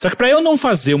 Só que pra eu não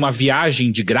fazer uma viagem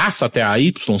de graça até a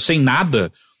Y, sem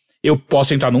nada, eu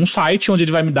posso entrar num site onde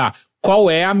ele vai me dar qual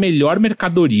é a melhor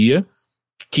mercadoria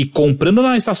que comprando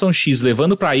na estação X,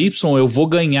 levando pra Y, eu vou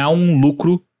ganhar um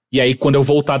lucro. E aí, quando eu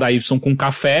voltar da Y com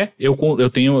café, eu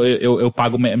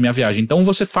pago minha viagem. Então,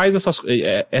 você faz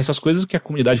essas coisas que a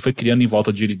comunidade foi criando em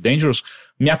volta de Elite Dangerous,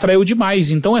 me atraiu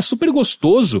demais. Então, é super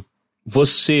gostoso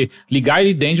você ligar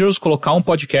Elite Dangerous, colocar um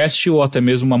podcast ou até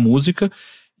mesmo uma música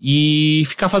e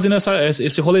ficar fazendo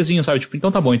esse rolezinho, sabe? Tipo, então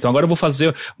tá bom, então agora eu vou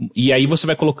fazer... E aí você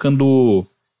vai colocando...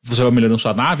 Você vai melhorando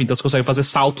sua nave, então você consegue fazer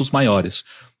saltos maiores.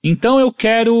 Então, eu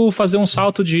quero fazer um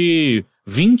salto de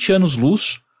 20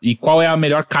 anos-luz e qual é a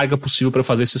melhor carga possível pra eu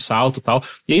fazer esse salto e tal.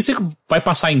 E aí você vai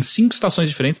passar em 5 estações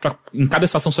diferentes, em cada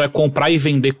estação você vai comprar e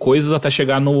vender coisas até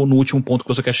chegar no último ponto que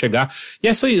você quer chegar.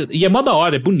 E é mó da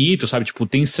hora, é bonito, sabe? Tipo,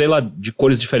 tem estrela de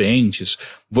cores diferentes.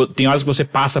 Tem horas que você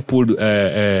passa por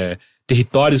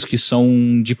territórios que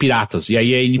são de piratas, e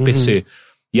aí é NPC.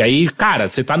 E aí, cara,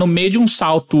 você tá no meio de um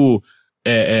salto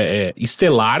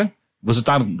estelar, você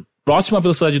tá próximo à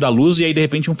velocidade da luz, e aí de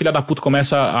repente um filho da puta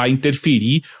começa a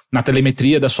interferir na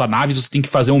telemetria da sua nave, você tem que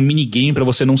fazer um minigame pra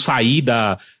você não sair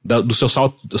do seu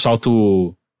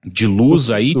salto de luz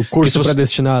aí. O curso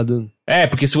predestinado.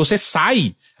 Porque se você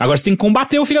sai, agora você tem que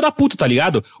combater o filho da puta, tá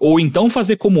ligado? Ou então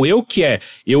fazer como eu, que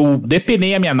eu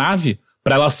depenei a minha nave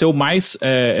pra ela ser o mais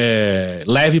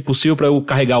leve possível, pra eu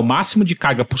carregar o máximo de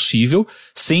carga possível,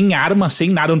 sem arma,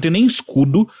 sem nada, eu não tenho nem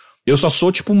escudo. Eu só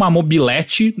sou tipo uma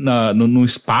mobilete no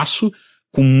espaço,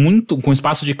 com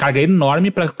espaço de carga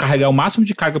enorme pra carregar o máximo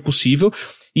de carga possível.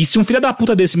 E se um filho da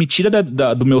puta desse me tira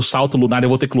do meu salto lunar e eu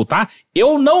vou ter que lutar,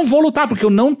 eu não vou lutar, porque eu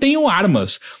não tenho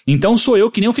armas. Então sou eu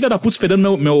que nem um filho da puta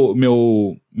esperando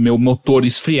meu motor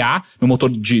esfriar, meu motor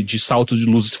de salto de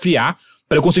luz esfriar,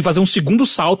 pra eu conseguir fazer um segundo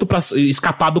salto pra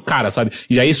escapar do cara, sabe?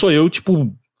 E aí sou eu,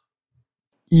 tipo...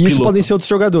 E isso podem ser outros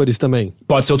jogadores também.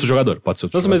 Pode ser outro jogador,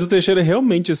 Nossa, mas o Teixeira é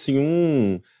realmente, assim,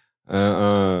 um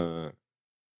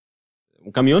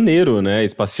caminhoneiro, né,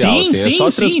 espacial. Sim, assim.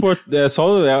 sim. É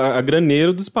só a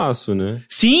graneiro do espaço, né?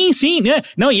 Sim, né?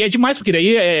 Não, e é demais, porque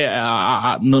daí,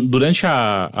 durante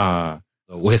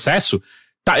o recesso,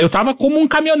 eu tava como um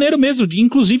caminhoneiro mesmo,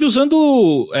 inclusive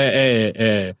usando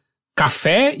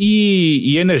café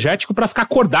e energético pra ficar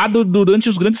acordado durante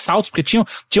os grandes saltos, porque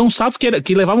tinham saltos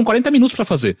que levavam 40 minutos pra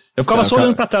fazer. Eu ficava só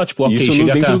olhando pra tela, tipo, ok, isso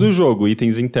cheguei dentro do jogo,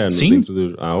 itens internos. Sim. Dentro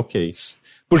do... ok.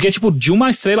 Porque, tipo, de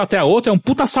uma estrela até a outra é um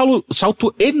puta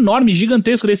salto enorme,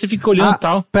 gigantesco, daí você fica olhando e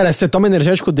tal. Pera, você toma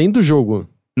energético dentro do jogo?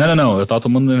 Não, eu tava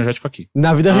tomando energético aqui.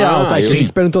 Na vida real, tá? Você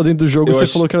que perguntou dentro do jogo, você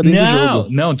falou que era dentro do jogo.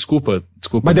 Não, desculpa.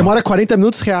 Mas demora 40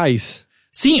 minutos reais.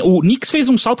 Sim, o Nix fez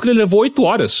um salto que ele levou 8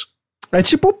 horas. É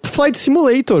tipo Flight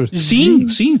Simulator. Sim.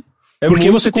 É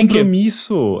porque muito você tem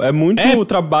compromisso. É muito o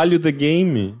trabalho do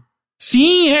game.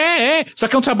 Sim, Só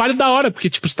que é um trabalho da hora, porque,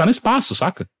 tipo, você tá no espaço,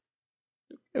 saca?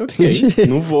 Ok,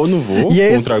 não vou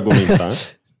contra-argumentar.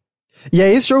 E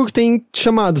é esse jogo que tem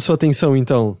chamado sua atenção,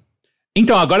 então?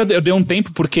 Então, agora eu dei um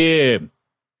tempo porque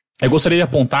eu gostaria de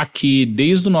apontar que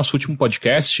desde o nosso último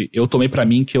podcast, eu tomei pra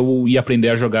mim que eu ia aprender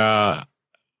a jogar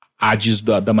Hades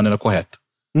da maneira correta.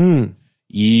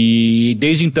 E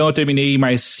desde então eu terminei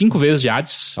mais 5 vezes de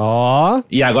Hades.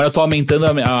 E agora eu tô aumentando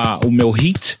o meu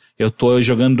hit. Eu tô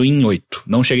jogando em 8.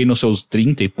 Não cheguei nos seus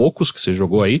 30 e poucos que você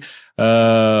jogou aí.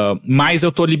 Mas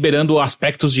eu tô liberando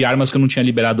aspectos de armas que eu não tinha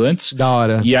liberado antes. Da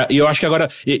hora. E eu acho que agora...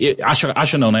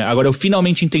 Acho não, né? Agora eu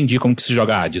finalmente entendi como que se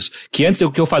joga Hades. Que antes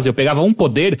o que eu fazia? Eu pegava um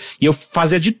poder e eu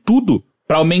fazia de tudo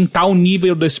pra aumentar o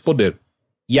nível desse poder.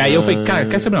 E aí eu falei, cara,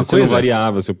 quer saber uma coisa? Você não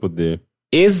variava seu poder.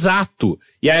 Exato.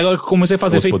 E aí eu comecei a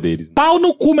fazer os poderes. Pau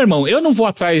no cu, meu irmão. Eu não vou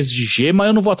atrás de gema,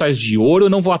 eu não vou atrás de ouro, eu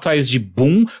não vou atrás de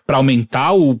boom pra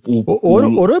aumentar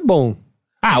Ouro é bom.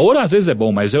 Ouro às vezes é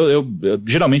bom, mas eu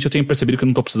geralmente eu tenho percebido que eu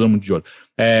não tô precisando muito de ouro.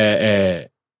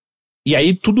 E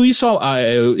aí tudo isso,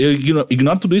 eu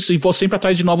ignoro tudo isso e vou sempre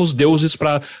atrás de novos deuses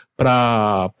pra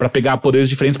pegar poderes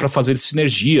diferentes pra fazer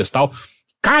sinergias e tal.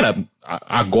 Cara,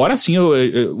 agora sim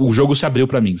o jogo se abriu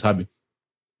pra mim, sabe?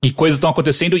 E coisas estão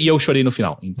acontecendo e eu chorei no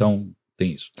final. Então,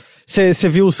 tem isso. Você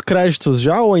viu os créditos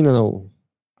já ou ainda não?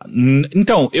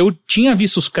 Então, eu tinha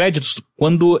visto os créditos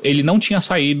quando ele não tinha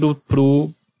saído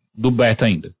do beta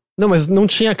ainda. Não, mas não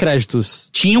tinha créditos.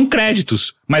 Tinham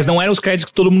créditos, mas não eram os créditos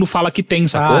que todo mundo fala que tem,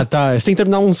 sacou? Ah, tá. Você tem que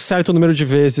terminar um certo número de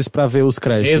vezes pra ver os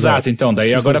créditos. Exato, então.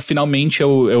 Daí agora finalmente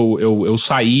eu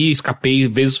saí, escapei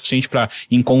vezes suficiente pra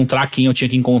encontrar quem eu tinha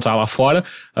que encontrar lá fora,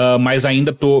 mas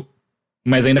ainda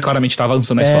claramente tá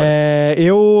avançando a história.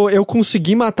 Eu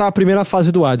consegui matar a primeira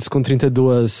fase do Hades com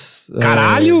 32...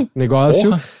 Caralho!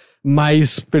 Negócio. Porra.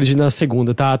 Mas perdi na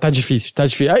segunda. Tá difícil.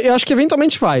 Eu acho que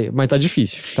eventualmente vai, mas tá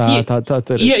difícil.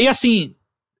 E assim,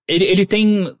 ele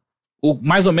tem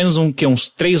mais ou menos uns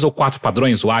 3 ou 4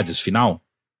 padrões, o Hades final,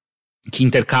 que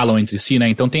intercalam entre si, né?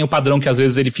 Então tem o padrão que às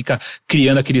vezes ele fica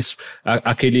criando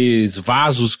aqueles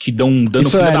vasos que dão dano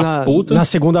filho da puta. Na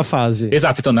segunda fase.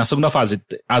 Exato, então na segunda fase.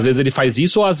 Às vezes ele faz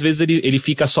isso, ou às vezes ele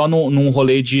fica só num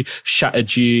rolê de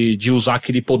usar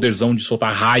aquele poderzão de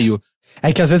soltar raio.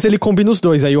 É que às vezes ele combina os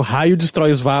dois, aí o raio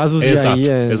destrói os vasos exato,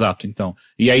 e aí Exato, então.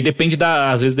 E aí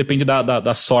às vezes depende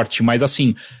da sorte, mas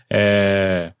assim,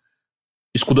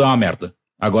 escudo é uma merda.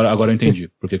 Agora eu entendi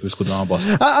por que o escudo é uma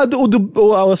bosta.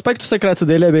 O aspecto secreto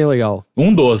dele é bem legal.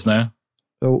 Um dos, né?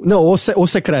 Não, o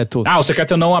secreto. O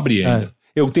secreto eu não abri ainda.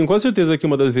 Eu tenho quase certeza que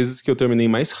uma das vezes que eu terminei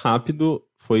mais rápido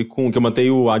foi com... que eu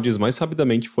matei o Hades mais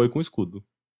rapidamente foi com o escudo.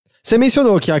 Você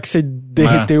mencionou que a que você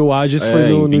derreteu o Hades foi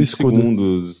no 20 escudo.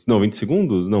 segundos. Não, 20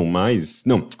 segundos? Não, mais.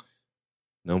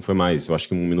 Não foi mais. Eu acho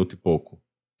que 1 minuto e pouco.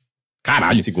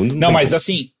 Caralho. 20 segundos não mas como.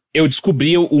 Assim, eu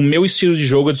descobri o meu estilo de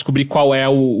jogo, eu descobri qual é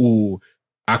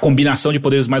a combinação de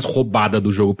poderes mais roubada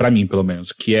do jogo, pra mim, pelo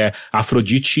menos. Que é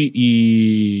Afrodite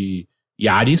e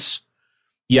Ares.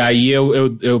 E aí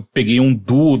eu peguei um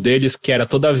duo deles, que era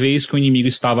toda vez que o inimigo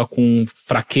estava com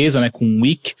fraqueza, né, com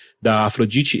weak da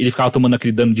Afrodite, ele ficava tomando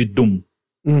aquele dano de Doom.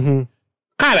 Uhum.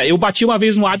 Cara, eu bati uma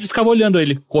vez no Hades e ficava olhando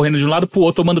ele, correndo de um lado pro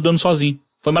outro, tomando dano sozinho.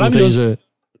 Foi maravilhoso. Entendi.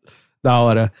 Da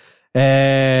hora.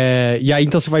 E aí,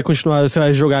 então você vai continuar, você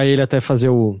vai jogar ele até fazer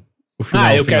o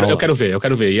final. Eu quero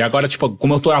ver. E agora, tipo,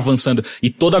 como eu tô avançando, e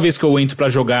toda vez que eu entro pra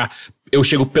jogar, eu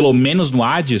chego pelo menos no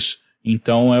Hades...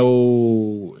 Então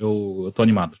eu tô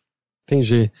animado.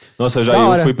 Entendi. Nossa,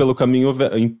 eu fui pelo caminho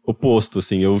oposto,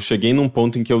 assim. Eu cheguei num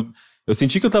ponto em que eu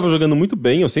senti que eu tava jogando muito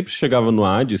bem, eu sempre chegava no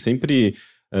Hades, sempre...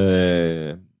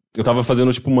 eu tava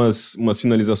fazendo, tipo, umas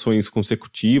finalizações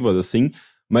consecutivas, assim,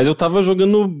 mas eu tava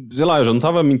jogando, sei lá, eu já não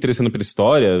tava me interessando pela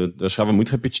história, eu achava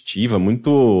muito repetitiva,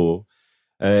 muito...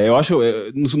 eu acho...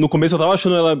 no começo eu tava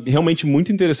achando ela realmente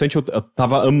muito interessante, eu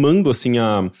tava amando, assim,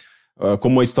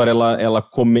 como a história,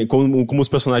 como os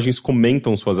personagens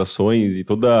comentam suas ações e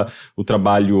todo o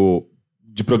trabalho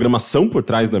de programação por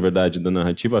trás, na verdade, da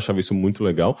narrativa, eu achava isso muito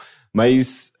legal,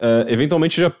 mas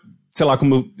eventualmente já, sei lá,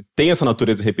 como tem essa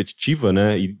natureza repetitiva,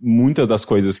 né, e muitas das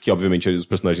coisas que, obviamente, os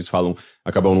personagens falam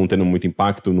acabam não tendo muito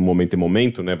impacto no momento em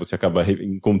momento, né, você acaba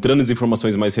encontrando as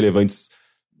informações mais relevantes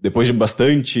depois de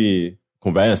bastante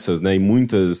conversas, né, e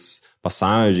muitas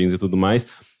passagens e tudo mais.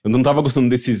 Eu não tava gostando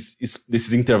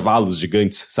desses intervalos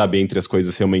gigantes, sabe, entre as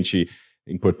coisas realmente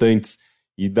importantes.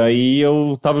 E daí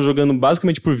eu tava jogando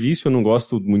basicamente por vício, eu não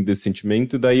gosto muito desse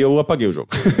sentimento, e daí eu apaguei o jogo.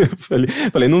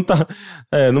 falei, não tá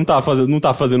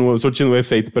surtindo um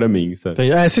efeito pra mim, sabe?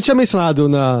 Você tinha mencionado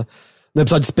no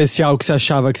episódio especial que você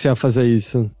achava que você ia fazer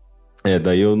isso.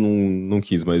 Daí eu não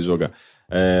quis mais jogar.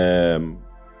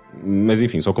 Mas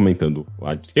enfim, só comentando o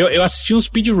Hades. Eu assisti uns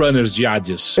speedrunners de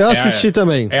Hades. Eu assisti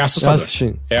também. É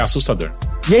assustador. É assustador.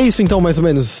 E é isso então, mais ou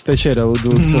menos, Teixeira?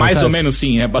 Do mais ou menos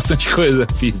sim, é bastante coisa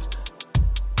fiz.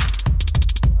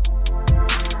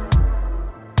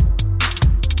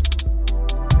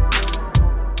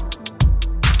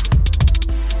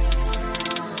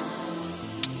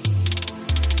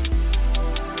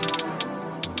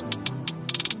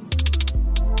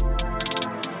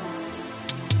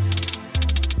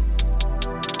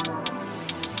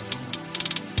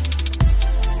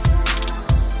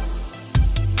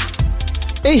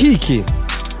 Henrique,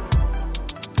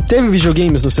 teve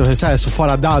videogames no seu recesso,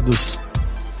 fora dados?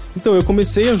 Então, eu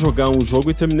comecei a jogar um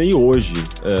jogo e terminei hoje.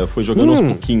 Foi jogando aos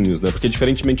pouquinhos, né? Porque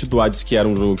diferentemente do Hades, que era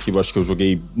um jogo que eu acho que eu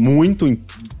joguei muito em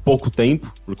pouco tempo,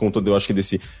 por conta eu acho que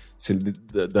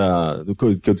do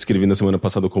que eu descrevi na semana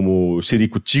passada como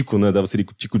Ciricutico, né? Dava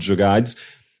Ciricutico de jogar Hades.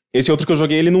 Esse outro que eu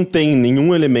joguei, ele não tem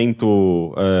nenhum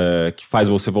elemento que faz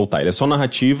você voltar. Ele é só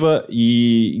narrativa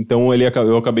e então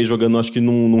eu acabei jogando, acho que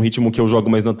num ritmo que eu jogo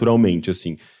mais naturalmente,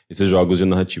 assim, esses jogos de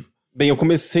narrativa. Bem, eu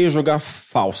comecei a jogar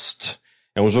Faust.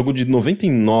 É um jogo de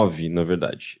 99, na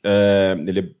verdade.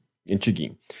 Ele é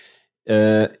antiguinho.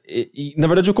 Na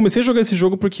verdade, eu comecei a jogar esse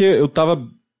jogo porque eu tava...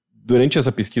 Durante essa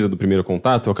pesquisa do primeiro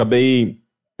contato, eu acabei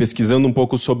pesquisando um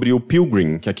pouco sobre o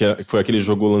Pilgrim, que foi aquele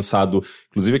jogo lançado,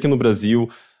 inclusive aqui no Brasil...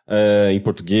 em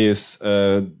português,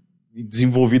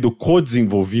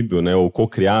 co-desenvolvido, né, ou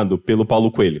co-criado pelo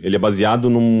Paulo Coelho. Ele é baseado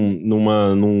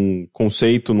num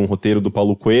conceito, num roteiro do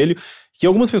Paulo Coelho, que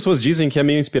algumas pessoas dizem que é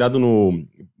meio inspirado no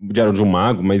Diário de um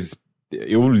Mago, mas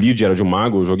eu li o Diário de um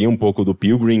Mago, joguei um pouco do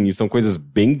Pilgrim, e são coisas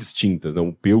bem distintas, né?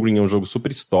 O Pilgrim é um jogo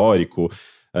super histórico,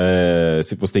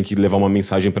 se você tem que levar uma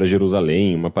mensagem para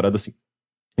Jerusalém, uma parada assim.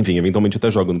 Enfim, eventualmente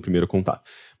até jogo no primeiro contato.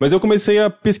 Mas eu comecei a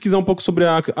pesquisar um pouco sobre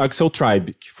a Axel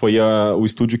Tribe, que foi o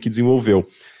estúdio que desenvolveu.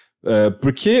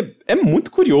 Porque é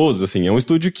muito curioso, assim. É um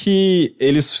estúdio que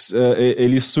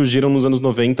eles surgiram nos anos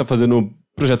 90 fazendo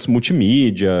projetos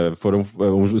multimídia, foram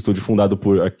um estúdio fundado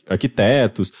por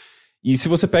arquitetos. E se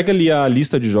você pega ali a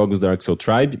lista de jogos da Axel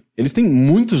Tribe, eles têm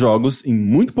muitos jogos em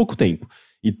muito pouco tempo.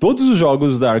 E todos os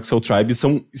jogos da Axel Tribe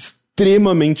são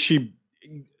extremamente...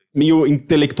 meio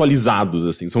intelectualizados,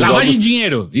 assim. São lavagem de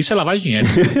dinheiro. Isso é lavagem de dinheiro.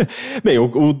 Bem,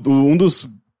 um dos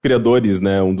criadores,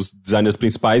 né, um dos designers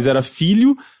principais era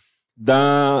filho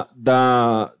da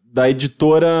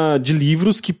editora de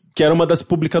livros que era uma das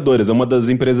publicadoras, uma das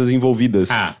empresas envolvidas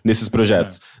nesses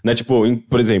projetos. Né, tipo,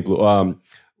 por exemplo,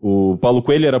 O Paulo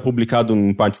Coelho era publicado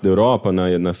em partes da Europa,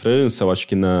 na França, eu acho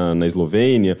que na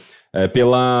Eslovênia,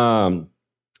 pela...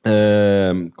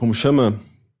 como chama?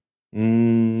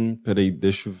 Peraí,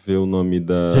 deixa eu ver o nome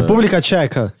da... República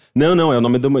Tcheca? Não, é o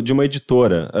nome de uma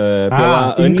editora.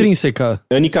 Pela Intrínseca.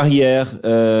 Anne Carrière,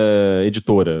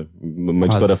 editora, uma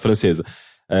editora francesa.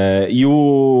 E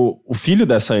o filho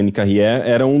dessa Anne Carrière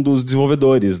era um dos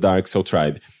desenvolvedores da Axel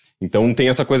Tribe. Então tem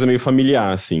essa coisa meio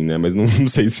familiar, assim, né? Mas não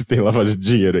sei se tem lavagem de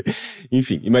dinheiro aí.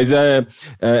 Enfim, mas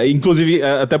inclusive,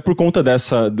 até por conta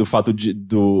do fato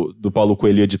do Paulo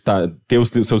Coelho ter os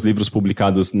seus livros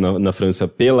publicados na França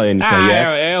pela Anne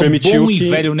Carrière, permitiu bom e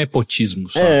velho nepotismo.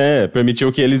 Só.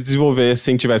 Permitiu que eles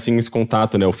tivessem esse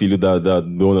contato, né? O filho da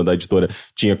dona da editora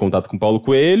tinha contato com o Paulo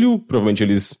Coelho, provavelmente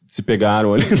eles se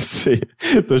pegaram ali, não sei.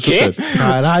 Tô chutando.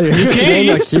 Caralho,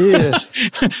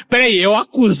 aqui. Peraí, eu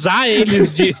acusar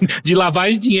eles de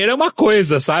lavagem de dinheiro é uma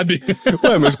coisa, sabe?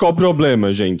 Ué, mas qual o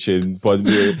problema, gente?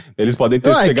 Eles podem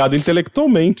ter se pegado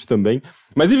intelectualmente também.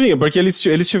 Mas enfim, porque eles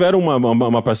tiveram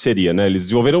uma parceria, né? Eles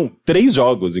desenvolveram 3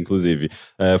 jogos, inclusive.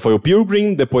 Foi o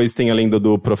Pilgrim, depois tem a Lenda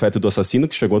do Profeta e do Assassino,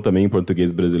 que chegou também em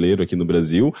português brasileiro aqui no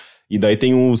Brasil. E daí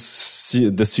tem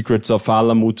The Secrets of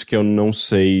Alamut, que eu não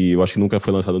sei, eu acho que nunca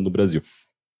foi lançado no Brasil.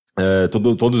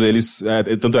 Todos eles,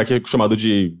 tanto é que é chamado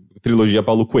de trilogia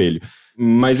Paulo Coelho.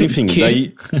 Mas enfim,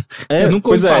 daí... Eu nunca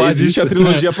ouvi falar existe disso. a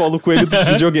trilogia Paulo Coelho dos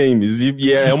videogames.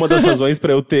 E é uma das razões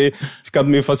pra eu ter ficado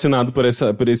meio fascinado por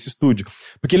esse estúdio.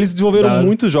 Porque eles desenvolveram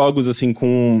muitos jogos, assim,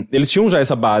 Eles tinham já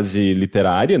essa base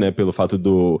literária, né? Pelo fato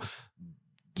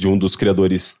de um dos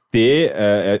criadores ter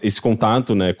esse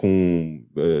contato, né, com...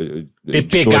 ter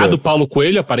pegado o Paulo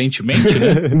Coelho, aparentemente,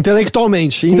 né?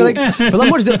 Intelectualmente. Pelo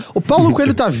amor de Deus, o Paulo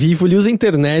Coelho tá vivo, ele usa a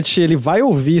internet, ele vai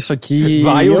ouvir isso aqui.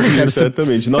 Vai ouvir,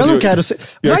 certamente. Nossa, eu não quero ser...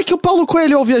 Vai que o Paulo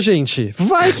Coelho ouve a gente.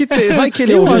 Vai que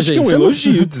ele ouve a gente. Eu acho que é um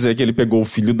elogio dizer que ele pegou o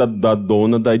filho da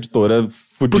dona da editora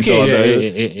fudida. Porque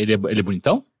ele é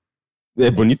bonitão? É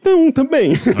bonitão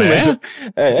também. Mas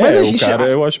a gente...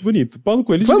 eu acho bonito. Paulo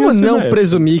Coelho vamos não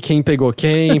presumir quem pegou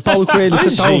quem. Paulo Coelho,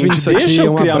 você tá ouvindo isso aqui, deixa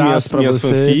eu criar abraço minhas você.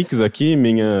 fanfics aqui,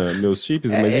 meus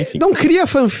chips, mas enfim. Não cria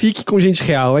fanfic com gente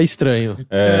real, é estranho.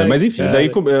 Mas enfim, daí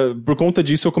por conta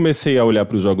disso eu comecei a olhar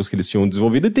pros jogos que eles tinham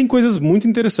desenvolvido e tem coisas muito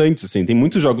interessantes, assim. Tem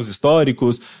muitos jogos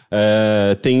históricos,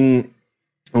 tem...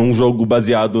 um jogo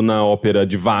baseado na ópera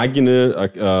de Wagner,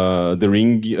 The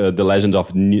Ring, The Legend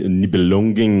of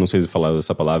Nibelungen, não sei se falar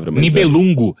essa palavra, mas...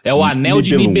 Nibelungo, é o Anel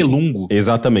de Nibelungo.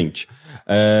 Exatamente.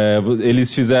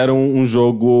 Eles fizeram um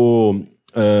jogo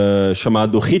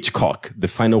chamado Hitchcock, The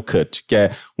Final Cut, que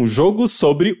é um jogo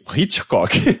sobre o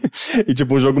Hitchcock. E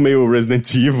tipo, um jogo meio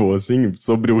Resident Evil, assim,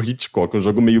 sobre o Hitchcock, um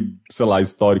jogo meio, sei lá,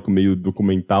 histórico, meio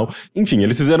documental. Enfim,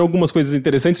 eles fizeram algumas coisas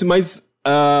interessantes, mas...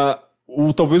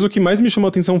 talvez o que mais me chamou a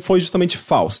atenção foi justamente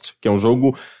Faust, que é um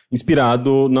jogo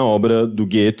inspirado na obra do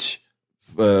Goethe,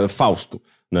 Fausto,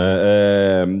 né?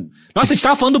 Nossa, a gente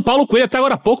tava falando do Paulo Coelho até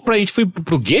agora há pouco, a gente foi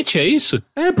pro Goethe, é isso?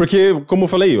 Porque, como eu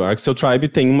falei, o Axel Tribe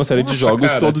tem uma série de jogos,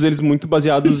 cara. Todos eles muito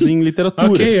baseados em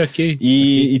literatura. Ok.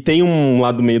 E tem um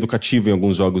lado meio educativo em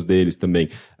alguns jogos deles também.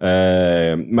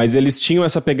 Mas eles tinham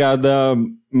essa pegada...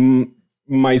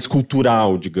 mais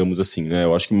cultural, digamos assim, né?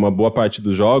 Eu acho que uma boa parte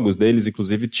dos jogos deles,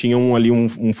 inclusive, tinham ali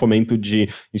um fomento de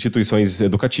instituições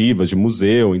educativas, de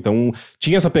museu, então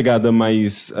tinha essa pegada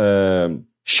mais...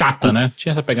 chata, né?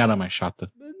 Tinha essa pegada mais chata.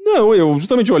 Não, eu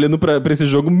justamente olhando pra esse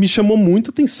jogo me chamou muita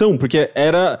atenção, porque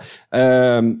era...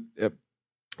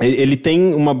 ele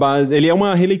tem uma base... Ele é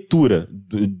uma releitura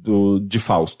de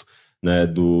Fausto, né?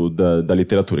 Da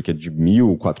literatura, que é de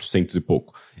 1400 e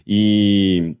pouco.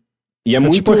 E é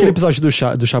muito... tipo aquele episódio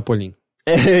do Chapolin.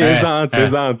 Exato.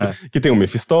 Que tem o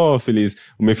Mefistófeles.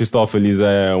 O Mefistófeles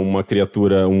é uma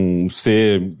criatura, um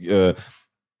ser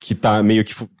que tá meio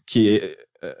que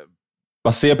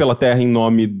passeia pela Terra em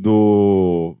nome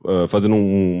do... fazendo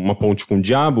uma ponte com o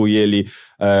diabo, e ele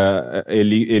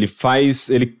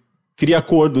cria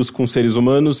acordos com seres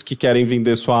humanos que querem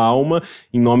vender sua alma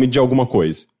em nome de alguma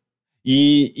coisa.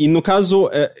 E no caso,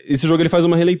 esse jogo ele faz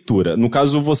uma releitura. No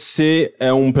caso, você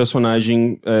é um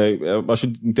personagem, eu acho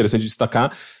interessante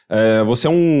destacar, você é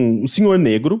um senhor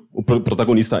negro, o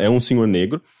protagonista é um senhor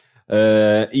negro,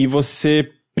 e você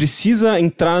precisa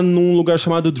entrar num lugar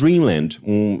chamado Dreamland,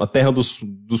 a terra dos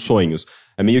sonhos.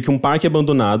 É meio que um parque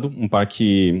abandonado, um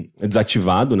parque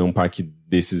desativado, né, um parque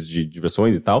desses de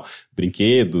diversões e tal,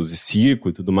 brinquedos e circo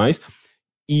e tudo mais.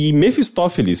 E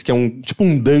Mefistófeles, que é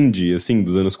um dandy, assim,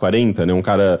 dos anos 40, né? Um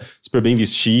cara super bem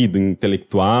vestido,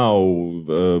 intelectual,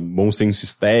 bom senso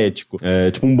estético,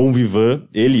 tipo um bom vivant.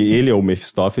 Ele é o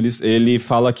Mefistófeles. Ele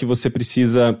fala que você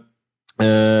precisa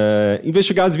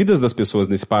investigar as vidas das pessoas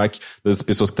nesse parque, das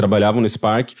pessoas que trabalhavam nesse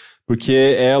parque,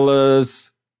 porque elas...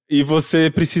 E você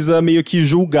precisa meio que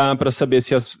julgar pra saber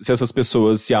se essas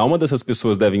pessoas, se a alma dessas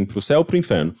pessoas deve ir pro céu ou pro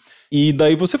inferno. E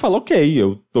daí você fala, ok,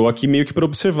 eu tô aqui meio que pra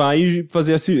observar e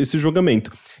fazer esse julgamento.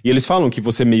 E eles falam que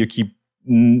você meio que,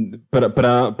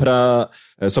 pra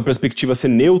sua perspectiva ser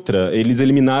neutra, eles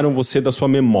eliminaram você da sua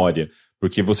memória.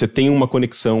 Porque você tem uma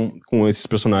conexão com esses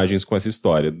personagens, com essa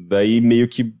história. Daí meio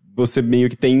que você meio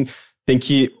que tem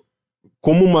que...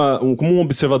 Como um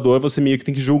observador, você meio que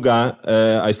tem que julgar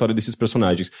a história desses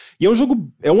personagens. E é um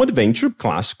jogo, é um adventure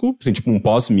clássico, assim, tipo um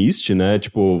pós-Myst, né?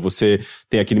 Tipo, você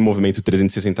tem aquele movimento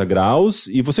 360 graus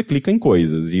e você clica em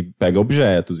coisas e pega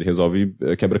objetos e resolve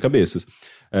quebra-cabeças.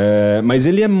 Mas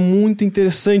ele é muito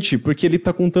interessante porque ele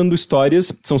tá contando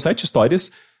histórias, são 7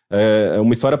 histórias,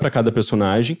 uma história para cada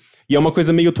personagem, e é uma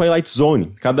coisa meio Twilight Zone.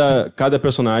 Cada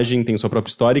personagem tem sua própria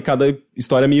história e cada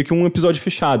história é meio que um episódio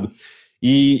fechado.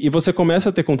 E você começa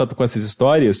a ter contato com essas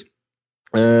histórias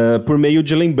por meio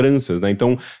de lembranças, né?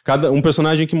 Então, um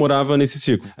personagem que morava nesse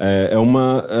círculo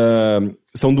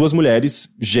são 2 mulheres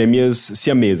gêmeas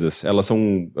siamesas. Elas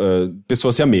são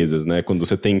pessoas siamesas, né? Quando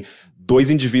você tem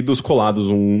 2 indivíduos colados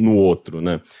um no outro,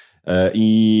 né?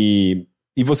 E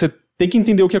você tem que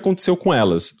entender o que aconteceu com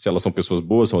elas. Se elas são pessoas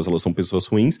boas, ou se elas são pessoas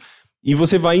ruins. E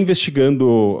você vai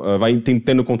investigando, vai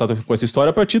tendo contato com essa história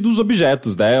a partir dos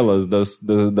objetos delas,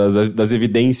 das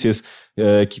evidências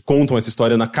que contam essa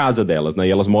história na casa delas, né? E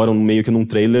elas moram meio que num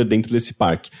trailer dentro desse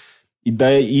parque.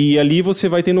 E ali você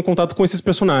vai tendo contato com esses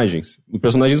personagens.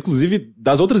 Personagens, inclusive,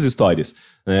 das outras histórias.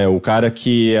 Né? O cara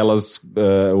que elas...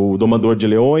 o domador de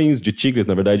leões, de tigres,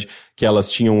 na verdade, que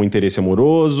elas tinham um interesse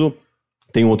amoroso.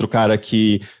 Tem um outro cara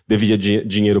que devia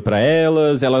dinheiro pra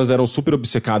elas eram super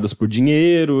obcecadas por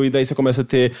dinheiro, e daí você começa a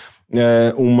ter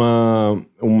uma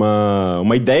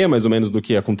ideia mais ou menos do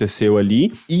que aconteceu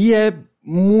ali, e é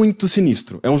muito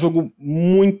sinistro. É um jogo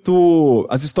muito...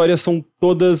 As histórias são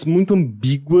todas muito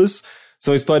ambíguas,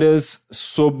 são histórias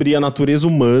sobre a natureza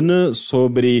humana,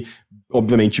 sobre,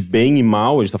 obviamente, bem e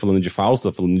mal. A gente tá falando de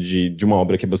Fausto, tá falando de uma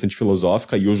obra que é bastante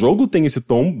filosófica, e o jogo tem esse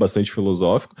tom bastante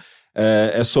filosófico.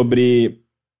 É sobre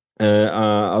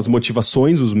as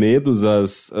motivações, os medos,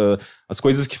 as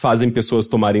coisas que fazem pessoas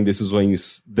tomarem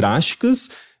decisões drásticas.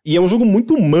 E é um jogo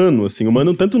muito humano, assim,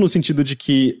 humano tanto no sentido de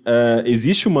que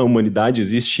existe uma humanidade,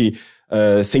 existe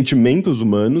sentimentos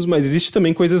humanos, mas existe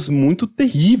também coisas muito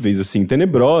terríveis, assim,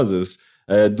 tenebrosas,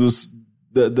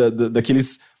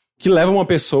 daqueles que levam uma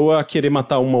pessoa a querer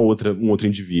matar um outro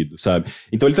indivíduo, sabe?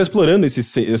 Então ele tá explorando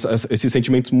esses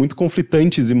sentimentos muito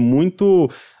conflitantes e muito,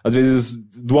 às vezes,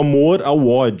 do amor ao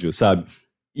ódio, sabe?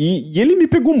 E ele me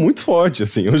pegou muito forte,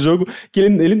 assim. É um jogo que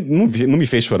ele não me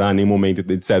fez chorar em nenhum momento,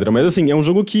 etc. Mas, assim, é um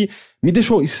jogo que me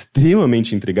deixou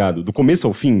extremamente intrigado, do começo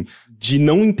ao fim, de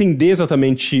não entender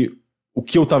exatamente o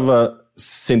que eu tava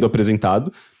sendo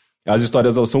apresentado. As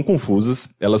histórias, elas são confusas,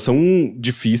 elas são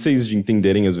difíceis de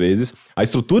entenderem às vezes. A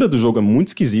estrutura do jogo é muito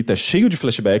esquisita, é cheio de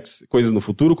flashbacks, coisas no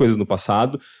futuro, coisas no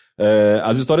passado.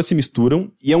 As histórias se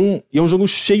misturam e é um jogo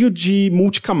cheio de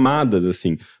multicamadas,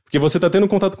 assim. Porque você tá tendo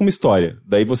contato com uma história,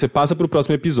 daí você passa pro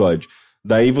próximo episódio.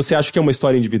 Daí você acha que é uma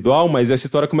história individual, mas essa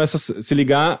história começa a se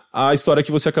ligar à história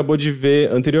que você acabou de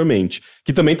ver anteriormente.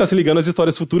 Que também tá se ligando às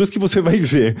histórias futuras que você vai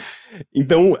ver.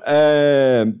 Então,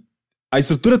 a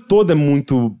estrutura toda é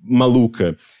muito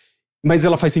maluca, mas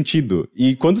ela faz sentido.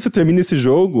 E quando você termina esse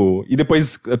jogo, e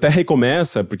depois até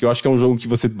recomeça, porque eu acho que é um jogo que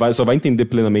você só vai entender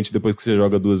plenamente depois que você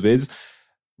joga 2 vezes,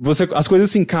 as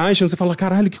coisas se encaixam, você fala,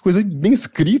 caralho, que coisa bem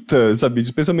escrita, sabe?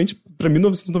 Especialmente pra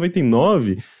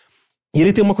 1999. E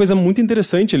ele tem uma coisa muito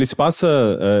interessante, ele se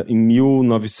passa em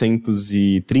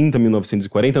 1930,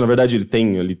 1940, na verdade ele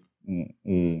tem ali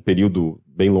um período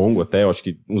bem longo até, eu acho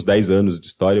que uns 10 anos de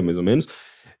história, mais ou menos.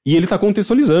 E ele está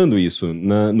contextualizando isso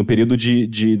no período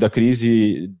da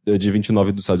crise de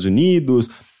 29 dos Estados Unidos.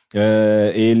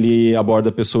 Ele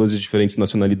aborda pessoas de diferentes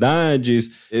nacionalidades.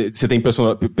 Você tem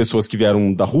pessoas que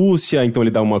vieram da Rússia, então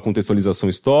ele dá uma contextualização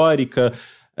histórica.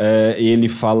 Ele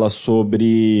fala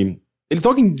sobre... Ele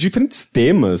toca em diferentes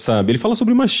temas, sabe? Ele fala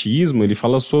sobre machismo, ele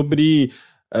fala sobre...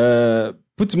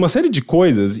 uma série de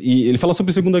coisas. E ele fala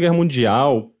sobre a Segunda Guerra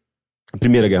Mundial. A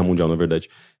Primeira Guerra Mundial, na verdade.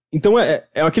 Então é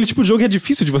aquele tipo de jogo que é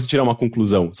difícil de você tirar uma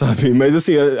conclusão, sabe? Mas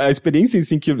assim, a experiência em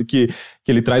si que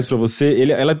ele traz pra você,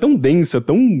 ela é tão densa,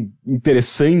 tão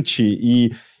interessante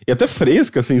e até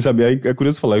fresca, assim, sabe? É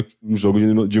curioso falar que um jogo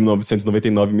de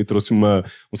 1999 me trouxe um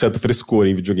certo frescor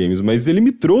em videogames, mas ele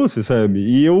me trouxe, sabe?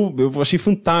 E eu achei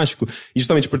fantástico. E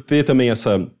justamente por ter também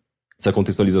essa essa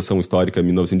contextualização histórica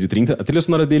 1930. A trilha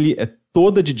sonora dele é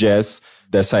toda de jazz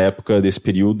dessa época, desse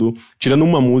período, tirando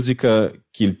uma música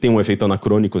que tem um efeito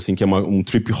anacrônico, assim, que é um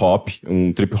trip hop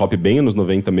bem anos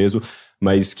 90 mesmo,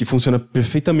 mas que funciona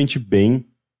perfeitamente bem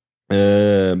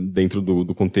dentro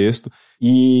do contexto.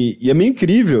 E é meio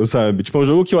incrível, sabe? Tipo, é um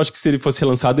jogo que eu acho que se ele fosse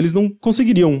relançado, eles não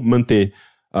conseguiriam manter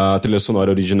a trilha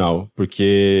sonora original,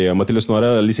 porque é uma trilha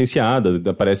sonora licenciada,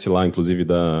 aparece lá, inclusive,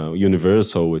 da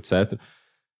Universal, etc.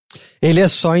 Ele é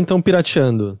só, então,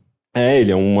 pirateando. Ele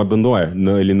é um abandonware.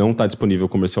 Ele não tá disponível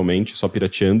comercialmente, só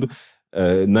pirateando.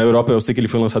 Na Europa, eu sei que ele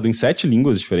foi lançado em 7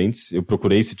 línguas diferentes. Eu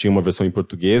procurei se tinha uma versão em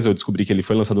português. Eu descobri que ele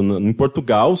foi lançado em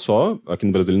Portugal só. Aqui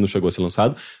no Brasil ele não chegou a ser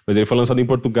lançado. Mas ele foi lançado em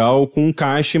Portugal com um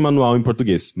caixa e manual em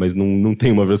português. Mas não tem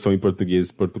uma versão em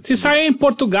português. Se saiu em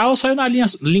Portugal, saiu na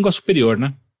língua superior,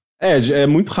 né? É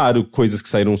muito raro coisas que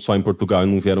saíram só em Portugal e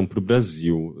não vieram pro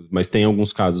Brasil. Mas tem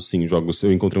alguns casos, sim, jogos.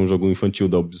 Eu encontrei um jogo infantil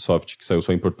da Ubisoft que saiu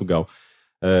só em Portugal.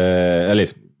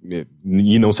 Aliás,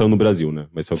 e não saiu no Brasil, né?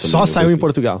 Mas só saiu em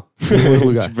Portugal. Em outro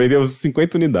lugar. Tipo, vendeu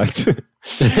 50 unidades.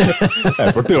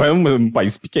 Portugal é um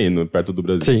país pequeno, perto do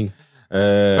Brasil. Sim.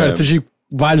 Perto de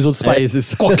vários outros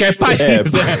países. Qualquer país.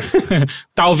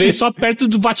 Talvez só perto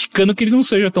do Vaticano que ele não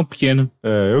seja tão pequeno.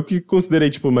 Eu que considerei,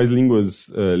 tipo, mais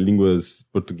línguas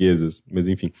portuguesas, mas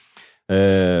enfim.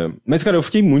 Mas, cara, eu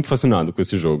fiquei muito fascinado com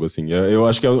esse jogo, assim. Eu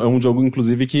acho que é um jogo,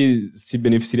 inclusive, que se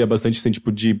beneficiaria bastante, sem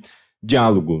tipo de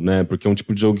diálogo, né? Porque é um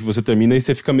tipo de jogo que você termina e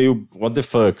você fica meio, what the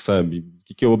fuck, sabe?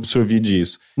 O que eu absorvi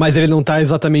disso? Mas ele não tá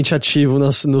exatamente ativo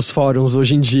nos fóruns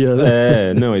hoje em dia,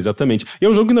 né? Não, exatamente. E é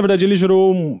um jogo que, na verdade, ele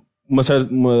gerou uma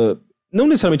não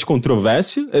necessariamente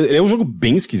controvérsia. Ele é um jogo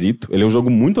bem esquisito. Ele é um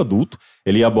jogo muito adulto.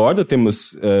 Ele aborda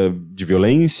temas de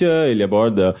violência, ele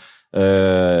aborda,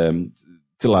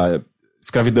 sei lá,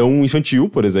 escravidão infantil,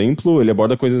 por exemplo. Ele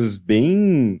aborda coisas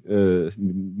bem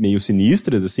meio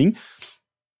sinistras, assim.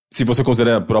 Se você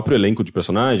considerar o próprio elenco de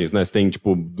personagens, né? Você tem,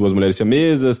 tipo, 2 mulheres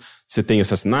siamesas, você tem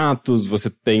assassinatos, você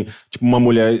tem, tipo, uma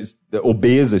mulher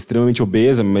obesa, extremamente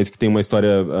obesa, mas que tem uma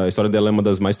história... A história dela é uma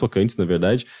das mais tocantes, na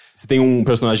verdade. Você tem um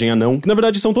personagem anão, que, na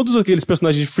verdade, são todos aqueles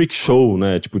personagens de freak show,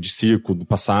 né? Tipo, de circo, do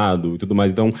passado e tudo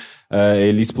mais. Então,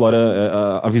 ele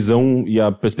explora a visão e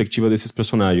a perspectiva desses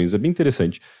personagens. É bem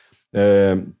interessante.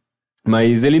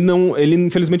 Mas ele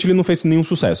infelizmente, ele não fez nenhum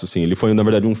sucesso, assim. Ele foi, na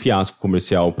verdade, um fiasco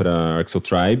comercial para Axel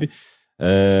Tribe.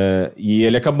 E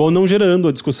ele acabou não gerando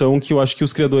a discussão que eu acho que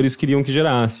os criadores queriam que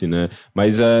gerasse, né?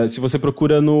 Mas se você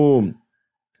procura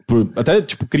até,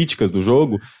 tipo, críticas do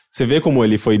jogo, você vê como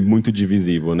ele foi muito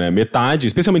divisivo, né? Metade,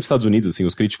 especialmente nos Estados Unidos, assim,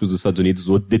 os críticos dos Estados Unidos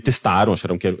o detestaram,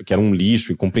 acharam que era um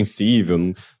lixo,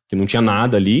 incompreensível, que não tinha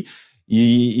nada ali.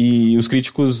 E os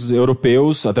críticos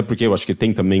europeus, até porque eu acho que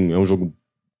tem também, é um jogo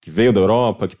que veio da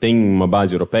Europa, que tem uma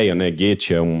base europeia, né?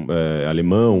 Goethe é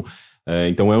alemão,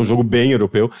 então é um jogo bem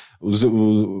europeu.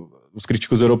 Os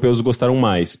críticos europeus gostaram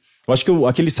mais. Eu acho que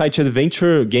aquele site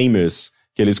Adventure Gamers,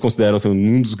 que eles consideram assim,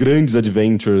 um dos grandes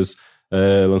adventures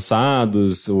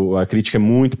lançados, a crítica é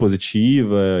muito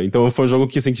positiva. Então foi um jogo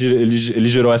que, assim, que ele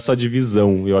gerou essa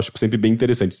divisão. Eu acho sempre bem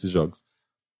interessante esses jogos.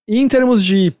 E em termos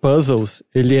de puzzles,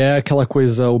 ele é aquela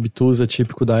coisa obtusa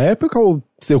típico da época ou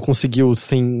você conseguiu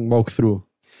sem walkthrough?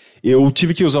 Eu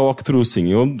tive que usar o walkthrough,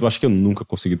 sim. Eu acho que eu nunca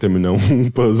consegui terminar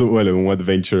um puzzle, um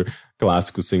adventure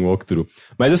clássico sem walkthrough.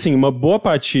 Mas, assim, uma boa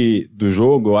parte do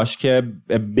jogo eu acho que é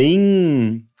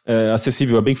bem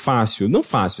acessível, é bem fácil. Não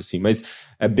fácil, assim, mas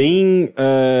é bem...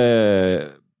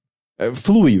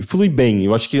 flui bem.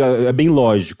 Eu acho que é bem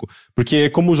lógico.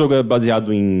 Porque como o jogo é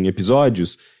baseado em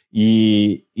episódios,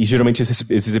 e geralmente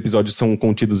esses episódios são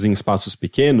contidos em espaços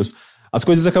pequenos, as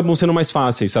coisas acabam sendo mais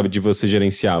fáceis, sabe, de você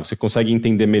gerenciar. Você consegue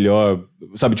entender melhor,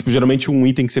 sabe, tipo, geralmente um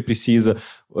item que você precisa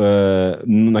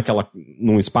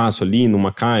num espaço ali,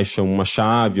 numa caixa, uma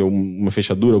chave ou uma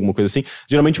fechadura, alguma coisa assim,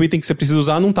 geralmente o item que você precisa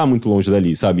usar não tá muito longe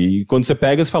dali, sabe? E quando você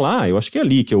pega, você fala, eu acho que é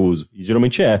ali que eu uso. E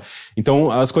geralmente é. Então,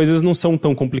 as coisas não são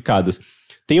tão complicadas.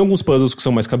 Tem alguns puzzles que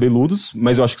são mais cabeludos,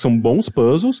 mas eu acho que são bons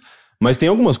puzzles. Mas tem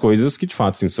algumas coisas que, de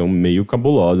fato, assim, são meio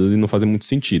cabulosas e não fazem muito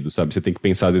sentido, sabe? Você tem que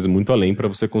pensar, às vezes, muito além pra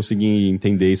você conseguir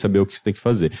entender e saber o que você tem que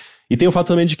fazer. E tem o fato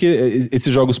também de que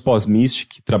esses jogos pós-Myst,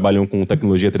 que trabalham com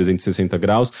tecnologia 360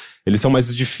 graus, eles são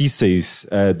mais difíceis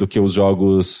do que os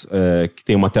jogos que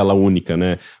tem uma tela única,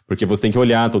 né? Porque você tem que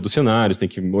olhar todos os cenários, tem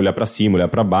que olhar pra cima, olhar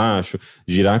pra baixo,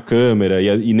 girar a câmera,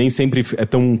 e nem sempre é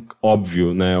tão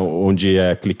óbvio, né? Onde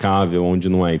é clicável, onde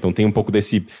não é. Então tem um pouco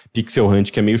desse pixel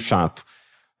hunt que é meio chato.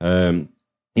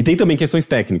 E tem também questões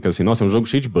técnicas, assim, nossa, é um jogo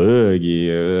cheio de bug,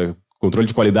 controle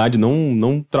de qualidade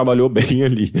não trabalhou bem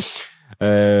ali.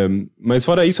 Mas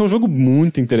fora isso, é um jogo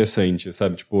muito interessante,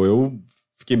 sabe? Tipo, eu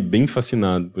fiquei bem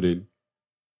fascinado por ele.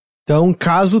 Então,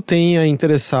 caso tenha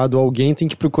interessado alguém, tem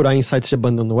que procurar em sites de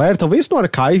abandonware. Talvez no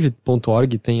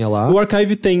archive.org tenha lá. O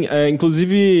Archive tem,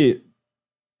 inclusive,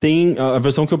 tem a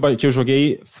versão que eu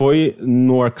joguei foi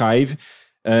no Archive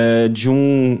de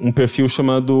um perfil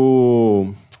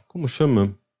chamado... Como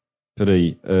chama?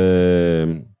 Peraí.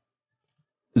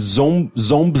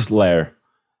 Zombslair.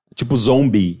 Tipo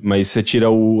zombie, mas você tira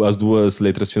as duas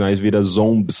letras finais, vira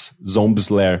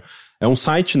Zombslair. É um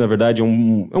site, na verdade, é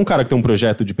um cara que tem um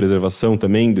projeto de preservação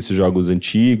também desses jogos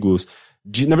antigos.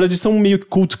 Na verdade, são meio que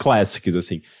cult classics,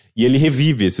 assim. E ele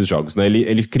revive esses jogos, né?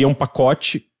 Ele cria um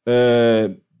pacote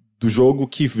do jogo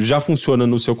que já funciona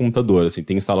no seu computador, assim.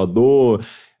 Tem instalador,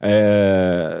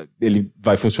 ele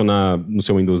vai funcionar no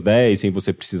seu Windows 10 sem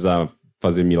você precisar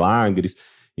fazer milagres.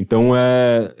 Então,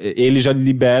 ele já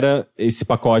libera esse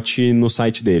pacote no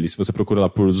site dele. Se você procura lá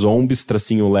por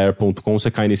zombies-lair.com,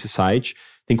 você cai nesse site.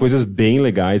 Tem coisas bem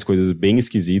legais, coisas bem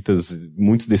esquisitas,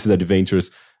 muitos desses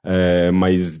adventures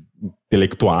mais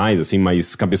intelectuais, assim,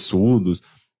 mais cabeçudos.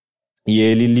 E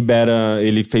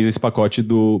ele fez esse pacote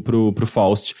pro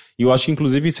Faust. E eu acho que,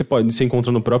 inclusive, você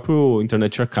encontra no próprio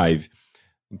Internet Archive.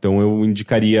 Então eu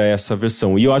indicaria essa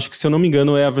versão. E eu acho que, se eu não me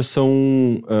engano, é a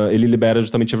versão... ele libera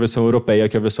justamente a versão europeia,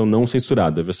 que é a versão não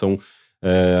censurada. A versão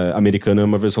americana é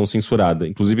uma versão censurada.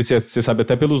 Inclusive, você sabe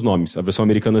até pelos nomes. A versão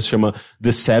americana se chama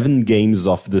The Seven Games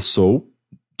of the Soul.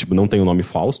 Tipo, não tem o nome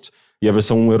Faust. E a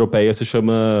versão europeia se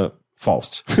chama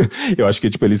Faust. Eu acho que,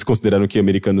 tipo, eles consideraram que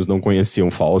americanos não conheciam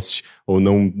Faust, ou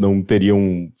não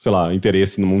teriam, sei lá,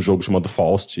 interesse num jogo chamado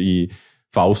Fausto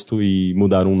e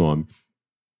mudaram o nome.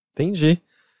 Entendi.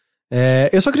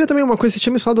 Eu só queria também uma coisa, você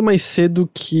tinha mencionado mais cedo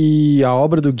que a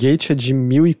obra do Goethe é de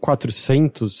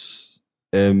 1400...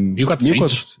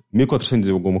 1400? 1400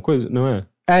 e alguma coisa? Não é?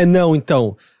 Não,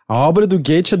 então. A obra do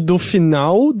Goethe é do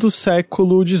final do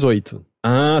século XVIII.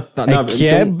 Ah, tá.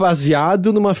 É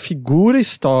baseado numa figura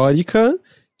histórica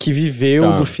que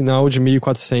viveu do final de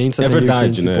 1400 até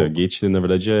 1500 verdade, né? Goethe, na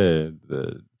verdade,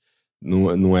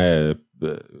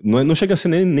 não chega a ser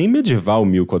nem medieval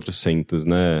 1400,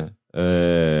 né?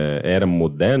 Era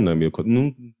moderna,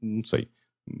 não sei.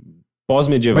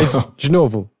 Pós-medieval. Mas, de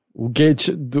novo, o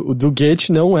Goethe, do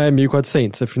Goethe não é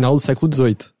 1400, é final do século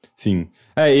XVIII. Sim.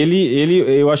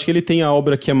 Eu acho que ele tem a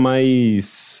obra que é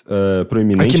mais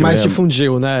proeminente. A que mais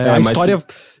difundiu, né? A história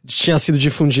tinha sido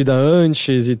difundida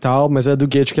antes e tal, mas é do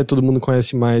Goethe que todo mundo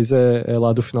conhece mais, é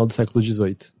lá do final do século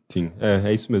XVIII. Sim,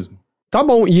 é isso mesmo. Tá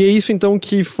bom, e é isso então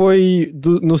que foi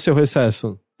no seu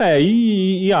recesso?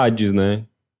 E Hades, né?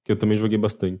 Que eu também joguei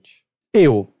bastante.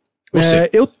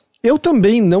 Eu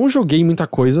também não joguei muita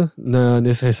coisa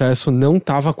nesse recesso, não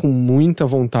tava com muita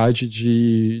vontade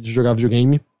de jogar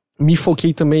videogame. Me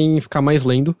foquei também em ficar mais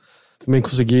lendo. Também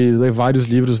consegui ler vários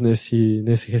livros nesse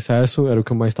recesso, era o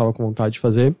que eu mais tava com vontade de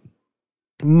fazer.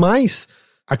 Mas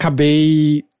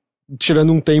acabei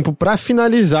tirando um tempo pra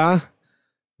finalizar,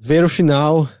 ver o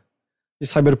final de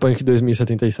Cyberpunk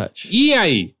 2077. E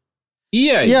aí?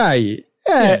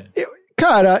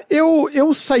 Cara,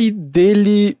 eu saí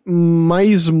dele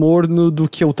mais morno do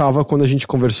que eu tava quando a gente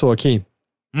conversou aqui.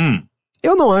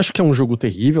 Eu não acho que é um jogo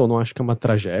terrível, eu não acho que é uma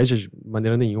tragédia de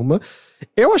maneira nenhuma.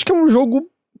 Eu acho que é um jogo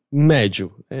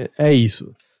médio, é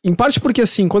isso. Em parte porque,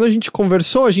 assim, quando a gente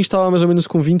conversou, a gente tava mais ou menos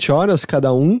com 20 horas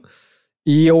cada um,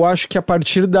 e eu acho que a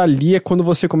partir dali é quando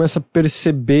você começa a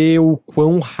perceber o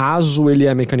quão raso ele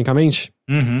é mecanicamente.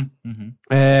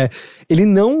 Ele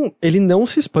não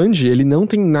se expande, ele não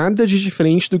tem nada de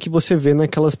diferente do que você vê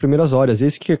naquelas primeiras horas.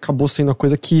 Esse que acabou sendo a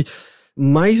coisa que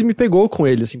mais me pegou com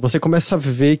ele, assim. Você começa a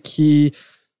ver que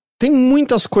tem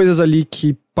muitas coisas ali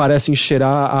que parecem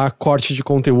cheirar a corte de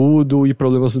conteúdo e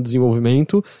problemas no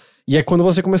desenvolvimento. E é quando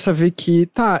você começa a ver que,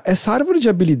 essa árvore de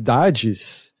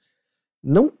habilidades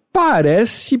não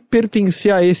parece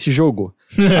pertencer a esse jogo.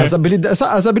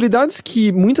 As habilidades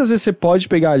que muitas vezes você pode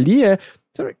pegar ali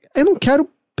eu não quero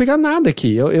pegar nada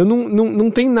aqui. Eu não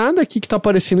tem nada aqui que tá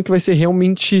parecendo que vai ser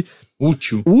realmente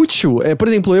útil. Por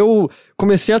exemplo, eu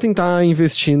comecei a tentar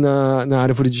investir na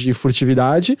árvore de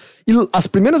furtividade e as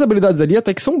primeiras habilidades ali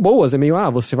até que são boas. É meio,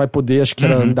 você vai poder, acho que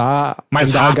era andar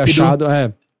mais rápido, agachado.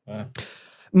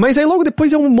 Mas aí logo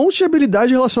depois é um monte de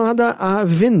habilidade relacionada a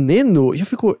veneno. E eu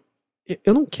fico,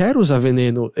 eu não quero usar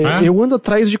veneno. Eu ando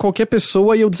atrás de qualquer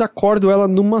pessoa e eu desacordo ela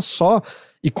numa só.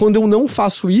 E quando eu não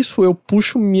faço isso, eu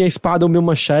puxo minha espada ou meu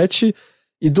machete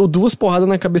e dou 2 porradas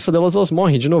na cabeça delas, elas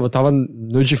morrem. De novo, eu tava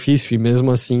no difícil e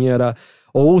mesmo assim era...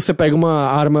 Ou você pega uma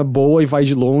arma boa e vai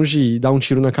de longe e dá um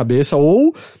tiro na cabeça,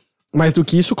 ou, mais do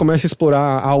que isso, começa a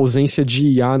explorar a ausência de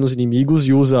IA nos inimigos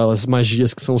e usa as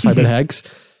magias que são os cyber hacks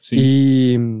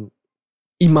e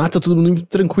mata todo mundo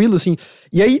tranquilo, assim.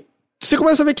 E aí, você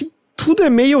começa a ver que tudo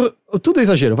é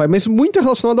exagero, vai, mas muito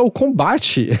relacionado ao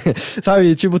combate,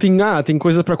 sabe? Tipo, tem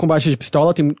coisa pra combate de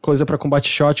pistola, tem coisa pra combate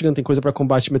shotgun, tem coisa pra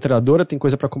combate metralhadora, tem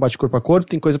coisa pra combate corpo a corpo,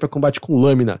 tem coisa pra combate com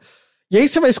lâmina. E aí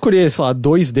você vai escolher, sei lá,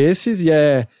 2 desses e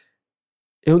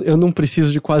eu não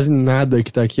preciso de quase nada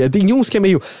que tá aqui. Tem uns que é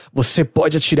meio, você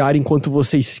pode atirar enquanto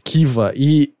você esquiva,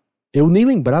 e eu nem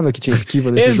lembrava que tinha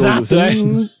esquiva nesse jogo.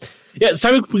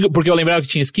 Sabe por que eu lembrava que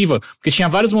tinha esquiva? Porque tinha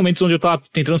vários momentos onde eu tava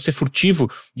tentando ser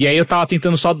furtivo, e aí eu tava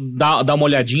tentando só dar uma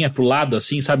olhadinha pro lado,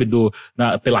 assim, sabe,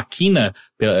 pela quina,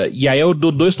 e aí eu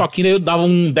dou 2 toquinhos e eu dava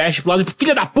um dash pro lado, tipo,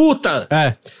 filha da puta!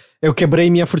 Eu quebrei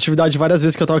minha furtividade várias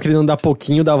vezes que eu tava querendo andar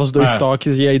pouquinho, dava os 2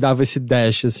 toques e aí dava esse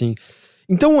dash, assim.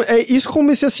 Então, isso que eu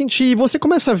comecei a sentir. E você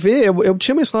começa a ver, eu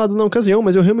tinha mencionado na ocasião,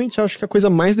 mas eu realmente acho que a coisa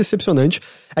mais decepcionante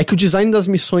é que o design das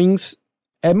missões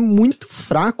é muito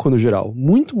fraco no geral.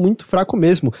 Muito, muito fraco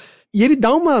mesmo. E ele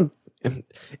dá uma... Eu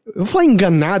vou falar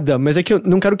enganada, mas é que eu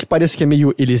não quero que pareça que é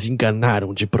meio... Eles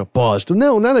enganaram de propósito.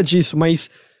 Não, nada disso, mas...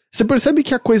 Você percebe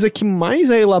que a coisa que mais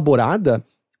é elaborada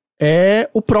é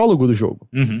o prólogo do jogo.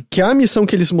 Uhum. Que é a missão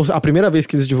que eles mostraram... A primeira vez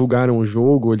que eles divulgaram o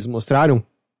jogo, eles mostraram...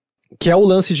 Que é o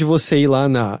lance de você ir lá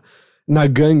na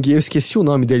gangue... Eu esqueci o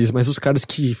nome deles, mas os caras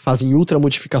que fazem ultra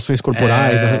modificações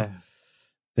corporais...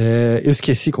 eu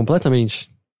esqueci completamente.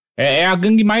 É a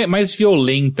gangue mais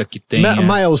violenta que tem.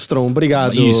 Maelstrom,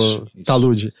 obrigado, isso.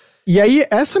 Talude. E aí,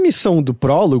 essa missão do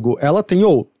prólogo, ela tem...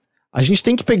 a gente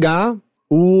tem que pegar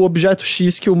o objeto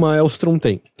X que o Maelstrom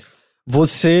tem.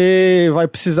 Você vai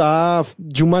precisar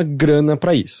de uma grana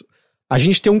pra isso. A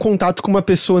gente tem um contato com uma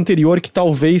pessoa anterior que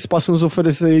talvez possa nos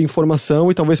oferecer informação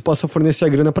e talvez possa fornecer a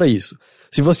grana pra isso.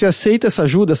 Se você aceita essa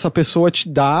ajuda, essa pessoa te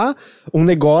dá um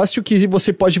negócio que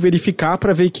você pode verificar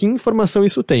pra ver que informação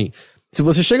isso tem. Se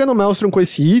você chega no Maelstrom com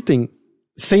esse item,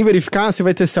 sem verificar, você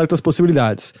vai ter certas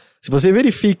possibilidades. Se você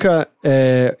verifica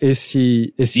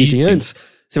esse item antes,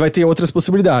 você vai ter outras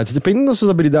possibilidades. Dependendo das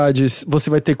suas habilidades, você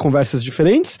vai ter conversas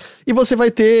diferentes e você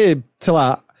vai ter, sei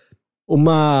lá,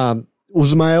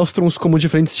 os Maelstroms como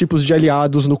diferentes tipos de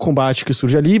aliados no combate que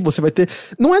surge ali. Você vai ter...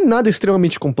 Não é nada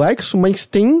extremamente complexo, mas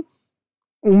tem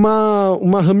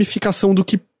uma ramificação do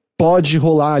que pode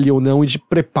rolar ali ou não e de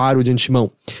preparo de antemão.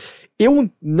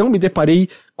 Eu não me deparei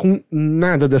com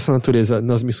nada dessa natureza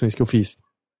nas missões que eu fiz.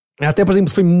 Até, por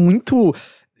exemplo, foi muito...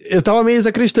 Eu tava meio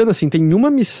desacreditando, assim. Tem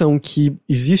uma missão que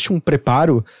existe um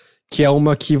preparo, que é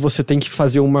uma que você tem que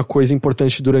fazer uma coisa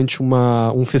importante durante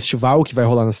um festival que vai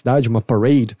rolar na cidade, uma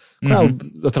parade. Qual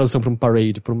é a tradução pra um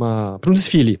parade? Pra um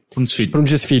desfile. Pra um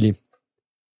desfile.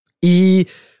 E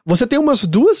você tem umas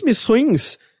 2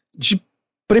 missões de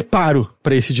preparo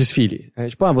pra esse desfile.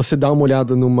 Você dá uma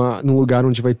olhada num lugar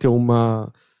onde vai ter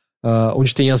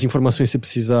onde tem as informações que você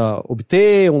precisa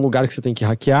obter, um lugar que você tem que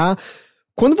hackear.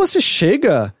 Quando você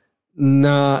chega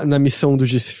na missão do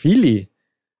desfile,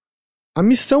 a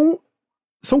missão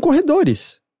são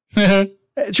corredores.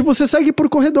 Você segue por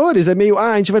corredores. É meio,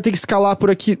 a gente vai ter que escalar por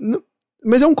aqui.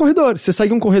 Mas é um corredor. Você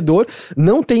segue um corredor,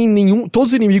 não tem nenhum...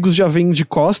 Todos os inimigos já vêm de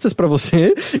costas pra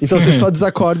você, então você só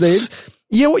desacorda eles.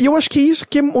 E eu acho que é isso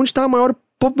que é onde tá a maior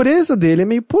pobreza dele. É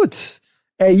meio,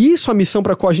 é isso a missão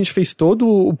pra qual a gente fez todo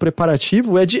o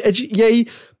preparativo? E aí,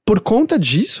 por conta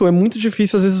disso, é muito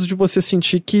difícil às vezes de você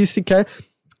sentir que sequer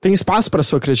tem espaço pra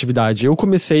sua criatividade. Eu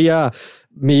comecei a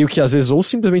meio que às vezes ou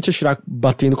simplesmente atirar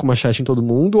batendo com machete em todo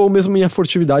mundo, ou mesmo minha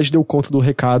furtividade deu conta do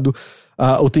recado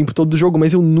o tempo todo do jogo,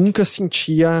 mas eu nunca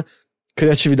sentia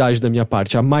criatividade da minha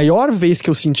parte. A maior vez que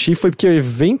eu senti foi porque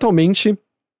eventualmente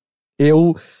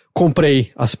eu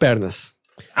comprei as pernas.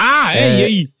 E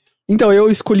aí? Então, eu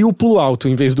escolhi o pulo alto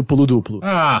em vez do pulo duplo.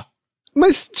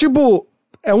 Mas,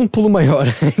 é um pulo maior.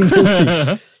 Então,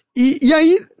 assim, e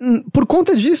aí, por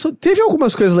conta disso, teve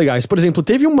algumas coisas legais. Por exemplo,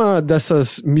 teve uma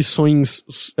dessas missões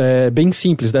bem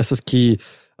simples, dessas que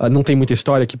não tem muita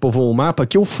história, que povoam o mapa,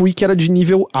 que eu fui que era de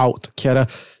nível alto. Que era,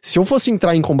 se eu fosse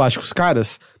entrar em combate com os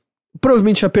caras,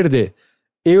 provavelmente ia perder.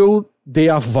 Eu dei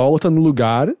a volta no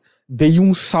lugar... Dei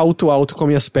um salto alto com as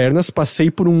minhas pernas,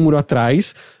 passei por um muro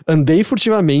atrás, andei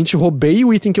furtivamente, roubei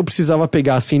o item que eu precisava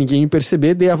pegar sem ninguém me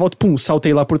perceber, dei a volta,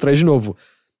 saltei lá por trás de novo.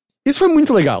 Isso foi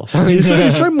muito legal, sabe?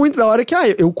 Isso foi muito da hora que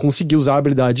eu consegui usar a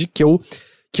habilidade que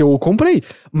eu comprei.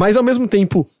 Mas ao mesmo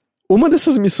tempo, uma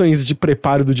dessas missões de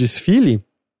preparo do desfile,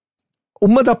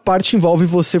 uma da parte envolve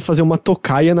você fazer uma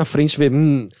tocaia na frente, ver,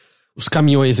 os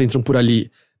caminhões entram por ali,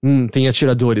 tem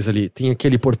atiradores ali, tem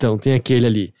aquele portão, tem aquele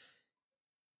ali.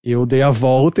 Eu dei a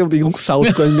volta, eu dei um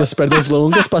salto com as minhas pernas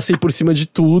longas, passei por cima de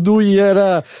tudo e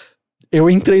eu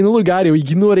entrei no lugar, eu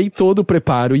ignorei todo o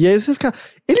preparo. E aí você fica...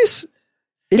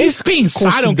 Eles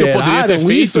pensaram que eu poderia ter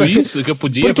feito isso, que eu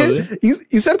podia fazer?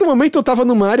 Em certo momento eu tava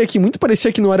numa área que muito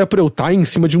parecia que não era pra eu estar, em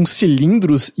cima de uns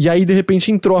cilindros, e aí de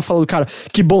repente entrou a fala do cara,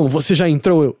 que bom, você já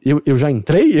entrou? Eu já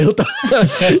entrei? Eu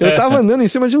tava andando em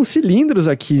cima de uns cilindros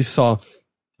aqui só.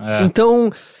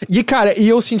 Então, e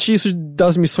eu senti isso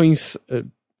das missões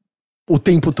o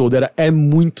tempo todo, é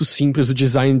muito simples o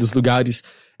design dos lugares,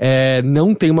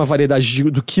 não tem uma variedade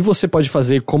do que você pode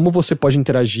fazer, como você pode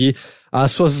interagir,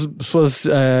 as suas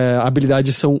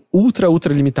habilidades são ultra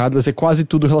limitadas, é quase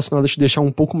tudo relacionado a te deixar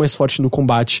um pouco mais forte no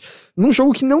combate, num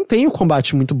jogo que não tem o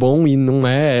combate muito bom e não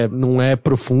é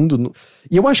profundo,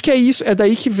 e eu acho que é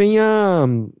daí que vem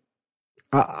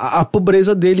a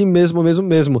pobreza dele mesmo.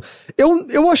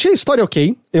 Eu achei a história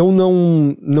ok, eu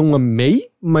não amei,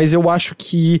 mas eu acho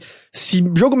que se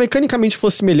o jogo mecanicamente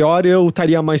fosse melhor, eu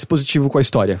estaria mais positivo com a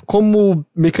história. Como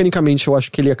mecanicamente eu acho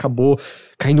que ele acabou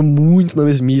caindo muito na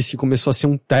mesmice, começou a ser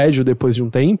um tédio depois de um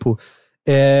tempo,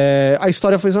 a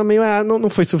história foi só meio, não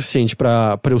foi suficiente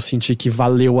pra eu sentir que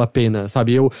valeu a pena,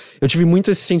 sabe? Eu tive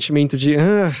muito esse sentimento de,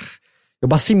 eu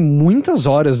passei muitas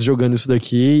horas jogando isso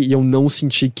daqui e eu não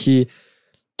senti que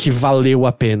valeu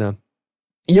a pena.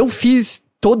 E eu fiz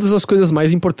todas as coisas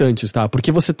mais importantes, tá?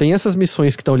 Porque você tem essas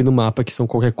missões que estão ali no mapa, que são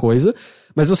qualquer coisa,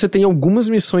 mas você tem algumas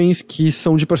missões que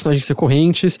são de personagens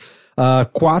recorrentes,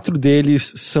 4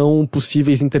 deles são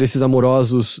possíveis interesses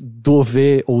amorosos do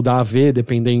V ou da AV,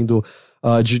 dependendo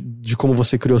de como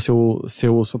você criou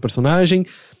seu personagem.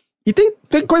 E tem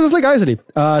coisas legais ali.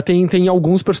 Tem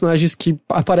alguns personagens que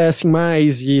aparecem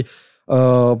mais e...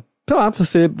 sei lá,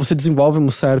 você desenvolve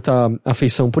uma certa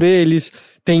afeição por eles.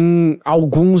 Tem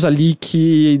alguns ali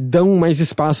que dão mais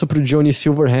espaço pro Johnny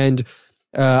Silverhand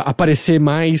aparecer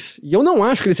mais. E eu não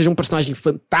acho que ele seja um personagem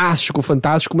fantástico,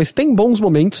 mas tem bons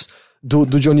momentos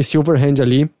do Johnny Silverhand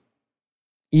ali.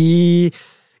 E...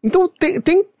 então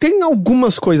tem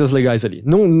algumas coisas legais ali.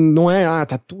 Não é,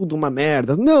 tá tudo uma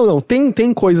merda. Não,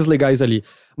 tem coisas legais ali.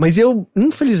 Mas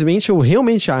infelizmente, eu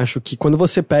realmente acho que quando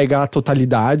você pega a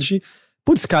totalidade...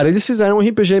 putz, cara, eles fizeram um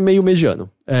RPG meio mediano.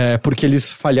 Porque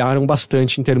eles falharam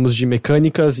bastante em termos de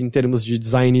mecânicas, em termos de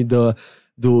design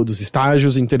dos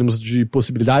estágios, em termos de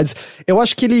possibilidades. Eu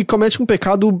acho que ele comete um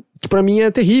pecado que pra mim é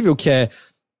terrível, que é...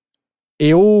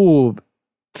 sei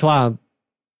lá,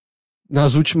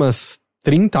 nas últimas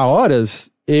 30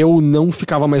 horas, eu não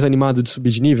ficava mais animado de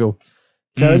subir de nível.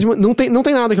 Não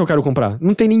tem nada que eu quero comprar.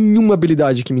 Não tem nenhuma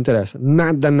habilidade que me interessa.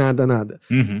 Nada.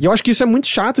 Uhum. E eu acho que isso é muito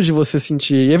chato de você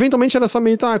sentir. E eventualmente era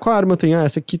somente, qual arma tem?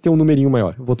 Essa aqui tem um numerinho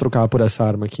maior. Eu vou trocar por essa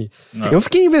arma aqui. Eu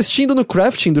fiquei investindo no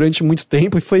crafting durante muito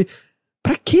tempo e foi...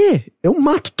 pra quê? Eu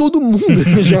mato todo mundo.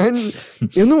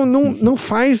 Eu não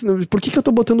faz... Por que eu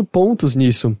tô botando pontos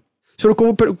nisso? O Sr.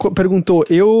 Como perguntou,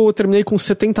 eu terminei com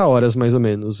 70 horas, mais ou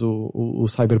menos, o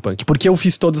Cyberpunk. Porque eu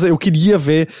fiz todas... eu queria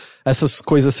ver essas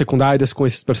coisas secundárias com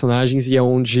esses personagens e é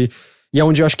onde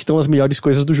eu acho que estão as melhores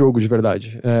coisas do jogo, de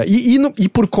verdade. E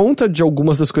por conta de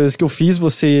algumas das coisas que eu fiz,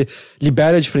 você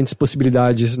libera diferentes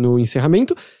possibilidades no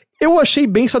encerramento. Eu achei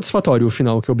bem satisfatório o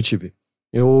final que eu obtive.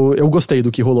 Eu gostei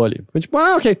do que rolou ali. Foi tipo,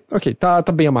 ok, tá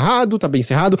bem amarrado, tá bem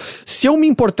encerrado. Se eu me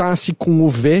importasse com o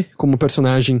V como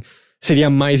personagem...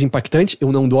 seria mais impactante,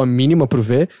 eu não dou a mínima pro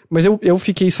V, mas eu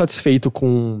fiquei satisfeito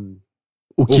com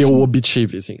o que eu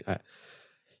obtive, assim.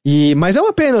 Mas é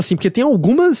uma pena, assim, porque tem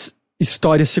algumas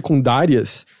histórias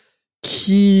secundárias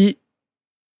que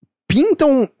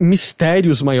pintam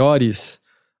mistérios maiores.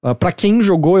 Pra quem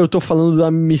jogou, eu tô falando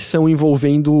da missão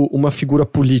envolvendo uma figura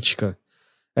política.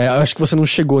 Eu acho que você não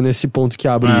chegou nesse ponto que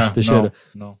abre isso, Teixeira.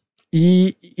 Não.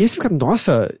 E esse fica,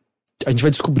 nossa... a gente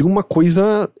vai descobrir uma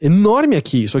coisa enorme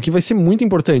aqui. Isso aqui vai ser muito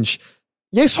importante.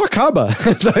 E aí só acaba.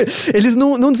 Eles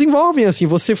não desenvolvem assim.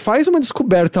 Você faz uma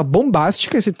descoberta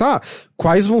bombástica e você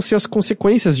quais vão ser as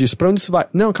consequências disso? Pra onde isso vai?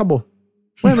 Não, acabou.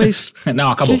 Ué, mas...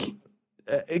 não, acabou.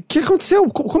 O que aconteceu?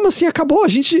 Como assim acabou? A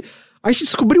gente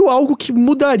descobriu algo que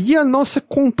mudaria a nossa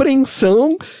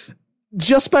compreensão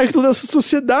de aspecto dessa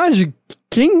sociedade.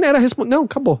 Quem era responsável? Não,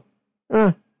 acabou.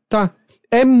 Tá.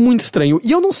 É muito estranho.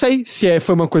 E eu não sei se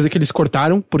foi uma coisa que eles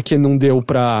cortaram, porque não deu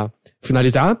pra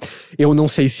finalizar. Eu não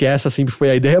sei se essa sempre foi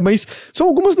a ideia, mas são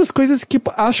algumas das coisas que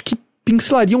acho que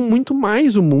pincelariam muito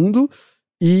mais o mundo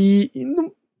e não,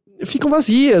 ficam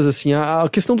vazias, assim. A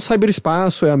questão do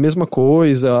cyberespaço é a mesma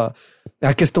coisa.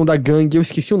 A questão da gangue, eu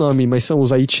esqueci o nome, mas são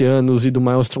os haitianos e do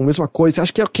Maelstrom, mesma coisa.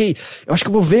 Acho que é ok. Eu acho que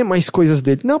eu vou ver mais coisas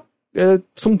dele. Não,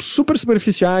 são super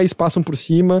superficiais, passam por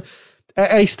cima...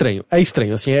 É estranho,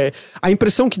 assim, a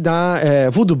impressão que dá,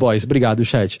 Voodoo Boys, obrigado,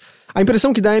 chat, a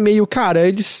impressão que dá é meio, cara,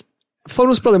 eles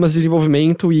foram os problemas de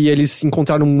desenvolvimento e eles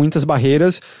encontraram muitas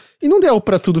barreiras e não deu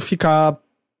pra tudo ficar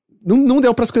não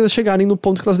deu para as coisas chegarem no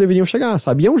ponto que elas deveriam chegar,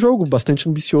 sabe? E é um jogo bastante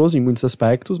ambicioso em muitos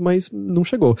aspectos, mas não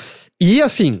chegou. E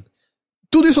assim,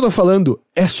 tudo isso que eu tô falando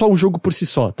é só o jogo por si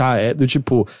só, tá? É do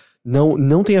tipo,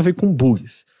 não tem a ver com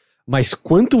bugs. Mas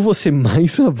quanto você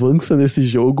mais avança nesse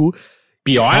jogo...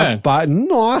 Piora?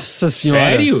 Nossa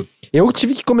senhora! Sério? Eu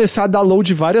tive que começar a dar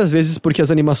load várias vezes porque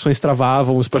as animações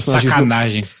travavam, os personagens...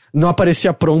 Sacanagem. Não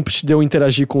aparecia prompt de eu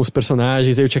interagir com os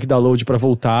personagens, aí eu tinha que dar load pra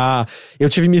voltar. Eu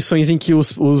tive missões em que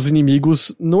os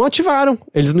inimigos não ativaram,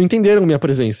 eles não entenderam minha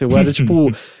presença. Eu era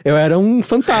tipo, eu era um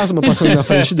fantasma passando na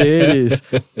frente deles.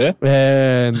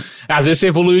 Às vezes você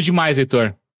evoluiu demais,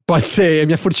 Heitor. Pode ser, a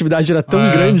minha furtividade era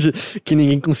tão grande que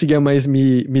ninguém conseguia mais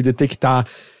me detectar.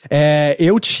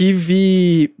 Eu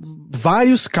tive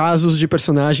vários casos de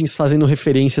personagens fazendo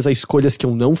referências a escolhas que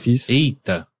eu não fiz.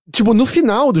 Eita. Tipo, no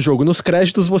final do jogo, nos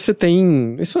créditos você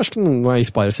tem... Isso eu acho que não é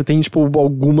spoiler. Você tem, tipo,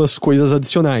 algumas coisas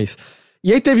adicionais.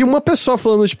 E aí teve uma pessoa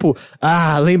falando, tipo...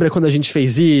 lembra quando a gente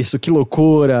fez isso? Que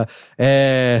loucura.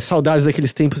 Saudades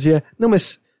daqueles tempos. E não,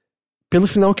 mas... Pelo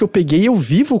final que eu peguei, eu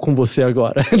vivo com você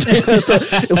agora.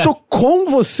 eu tô com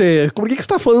você. Por que você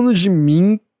tá falando de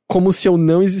mim como se eu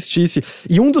não existisse?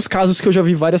 E um dos casos que eu já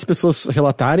vi várias pessoas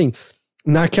relatarem...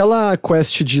 Naquela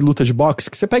quest de luta de boxe,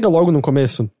 que você pega logo no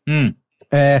começo...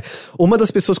 uma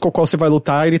das pessoas com a qual você vai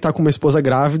lutar, ele tá com uma esposa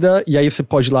grávida, e aí você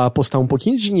pode ir lá apostar um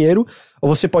pouquinho de dinheiro,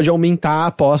 ou você pode aumentar a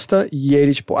aposta, e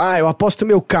ele tipo, eu aposto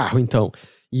meu carro, então.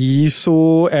 E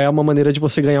isso é uma maneira de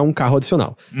você ganhar um carro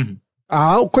adicional.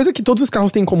 A coisa que todos os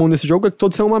carros têm em comum nesse jogo é que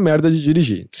todos são uma merda de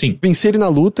dirigir. Sim. Venci ele na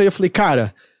luta, e eu falei,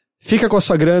 cara, fica com a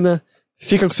sua grana,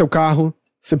 fica com o seu carro,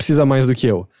 você precisa mais do que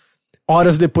eu.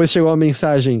 Horas depois chegou a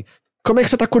mensagem... Como é que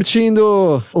você tá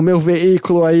curtindo o meu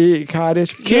veículo aí, cara?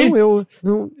 Tipo, eu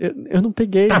não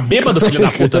peguei. Tá bêbado, filho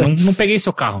da puta, não peguei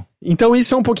seu carro. Então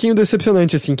isso é um pouquinho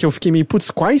decepcionante, assim, que eu fiquei meio,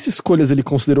 putz, quais escolhas ele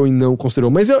considerou e não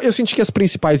considerou? Mas eu senti que as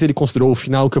principais ele considerou, o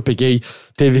final que eu peguei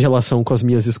teve relação com as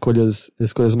minhas escolhas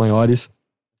maiores.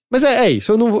 Mas é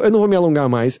isso, eu não vou me alongar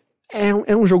mais.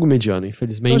 É um jogo mediano,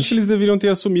 infelizmente. Eu acho que eles deveriam ter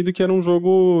assumido que era um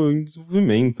jogo em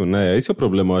desenvolvimento, né? Esse é o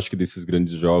problema, eu acho, que desses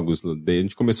grandes jogos. A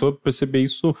gente começou a perceber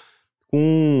isso...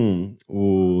 com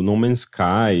o No Man's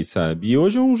Sky, sabe? E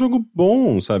hoje é um jogo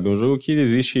bom, sabe? É um jogo que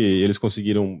existe, eles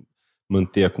conseguiram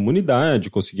manter a comunidade,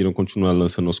 conseguiram continuar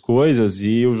lançando as coisas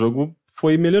e o jogo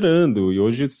foi melhorando. E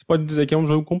hoje você pode dizer que é um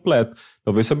jogo completo.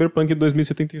 Talvez Cyberpunk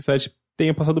 2077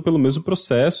 tenha passado pelo mesmo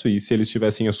processo e se eles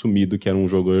tivessem assumido que era um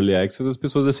jogo Early Access, as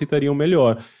pessoas aceitariam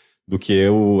melhor do que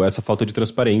essa falta de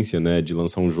transparência, né? De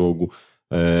lançar um jogo...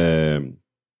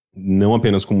 não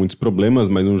apenas com muitos problemas,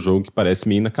 mas um jogo que parece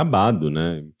meio inacabado,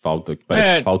 né?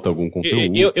 Parece que falta algum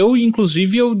conteúdo.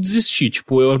 Inclusive, eu desisti.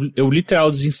 Tipo, eu literal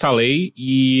desinstalei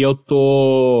e eu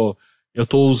tô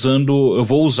usando... Eu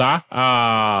vou usar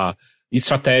a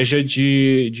estratégia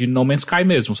de No Man's Sky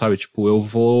mesmo, sabe? Tipo,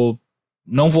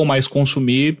 não vou mais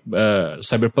consumir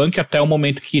Cyberpunk até o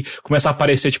momento que começar a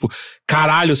aparecer, tipo,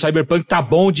 caralho, o Cyberpunk tá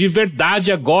bom de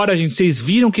verdade agora, gente, vocês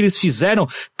viram o que eles fizeram?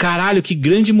 Caralho, que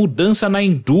grande mudança na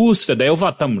indústria. Daí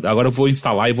agora eu vou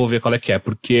instalar e vou ver qual é que é,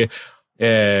 porque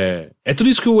é tudo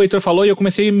isso que o Heitor falou e eu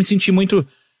comecei a me sentir muito...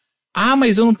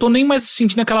 mas eu não tô nem mais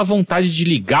sentindo aquela vontade de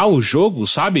ligar o jogo,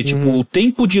 sabe? Tipo, o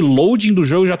tempo de loading do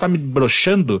jogo já tá me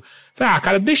broxando. Falei,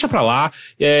 cara, deixa pra lá.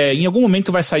 Em algum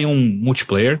momento vai sair um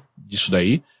multiplayer disso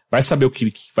daí. Vai saber o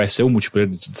que vai ser o multiplayer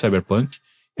de Cyberpunk.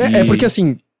 Porque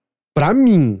assim, pra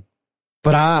mim,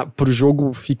 pro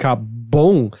jogo ficar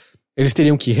bom, eles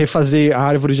teriam que refazer a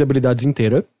árvore de habilidades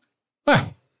inteira.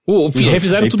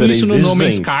 Refizeram tudo isso no No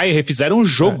Man's Sky, refizeram o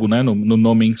jogo, né? No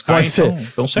No Man's Sky. Pode ser.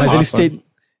 Então sei mas lá,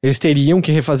 eles teriam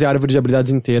que refazer a árvore de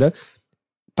habilidades inteira.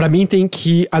 Pra mim tem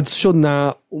que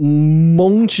adicionar um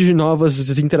monte de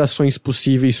novas interações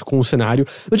possíveis com o cenário.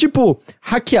 Tipo,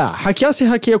 hackear. Você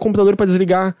hackeia o computador pra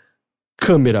desligar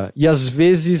câmera. E às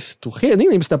vezes turreta. Nem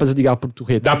lembro se dá pra desligar por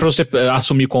turreta. Dá pra você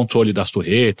assumir controle das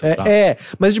turretas.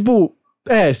 Mas tipo...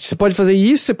 você pode fazer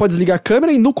isso, você pode desligar a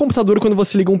câmera, e no computador, quando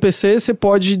você liga um PC, você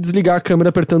pode desligar a câmera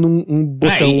apertando um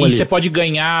botão ali. E você pode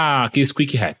ganhar aqueles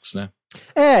quick hacks, né?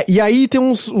 E aí tem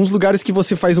uns lugares que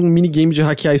você faz um minigame de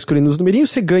hackear escolhendo os numerinhos,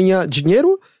 você ganha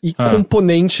dinheiro e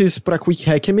componentes pra quick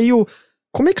hack. É meio...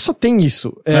 Como é que só tem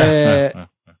isso?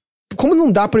 Como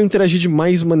não dá pra eu interagir de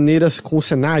mais maneiras com o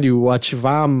cenário,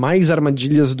 ativar mais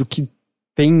armadilhas do que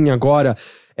tem agora?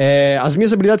 As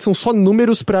minhas habilidades são só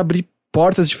números pra abrir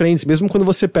portas diferentes. Mesmo quando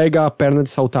você pega a perna de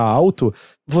saltar alto,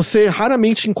 você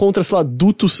raramente encontra, sei lá,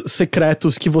 dutos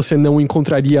secretos que você não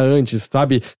encontraria antes,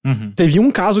 sabe? Teve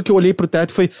um caso que eu olhei pro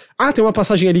teto e foi, tem uma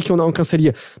passagem ali que eu não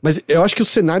alcançaria. Mas eu acho que os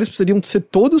cenários precisariam ser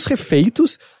todos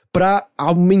refeitos pra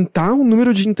aumentar o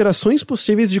número de interações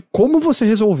possíveis de como você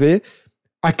resolver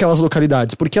aquelas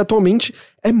localidades, porque atualmente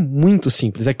é muito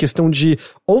simples, é questão de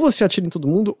ou você atira em todo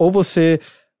mundo, ou você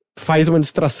faz uma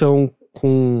distração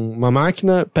com uma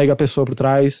máquina, pega a pessoa por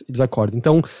trás e desacorda.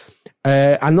 Então,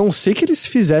 a não ser que eles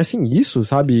fizessem isso,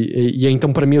 sabe? E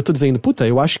então pra mim eu tô dizendo, puta,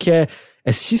 eu acho que é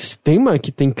sistema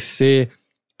que tem que ser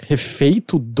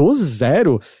refeito do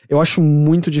zero, eu acho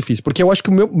muito difícil, porque eu acho que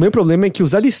o meu problema é que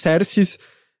os alicerces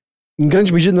em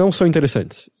grande medida não são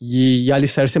interessantes. E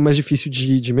alicerce é mais difícil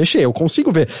de mexer. Eu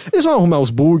consigo ver. Eles vão arrumar os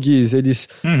bugs, eles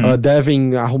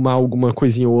devem arrumar alguma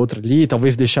coisinha ou outra ali,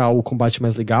 talvez deixar o combate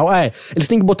mais legal. Eles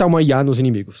têm que botar uma IA nos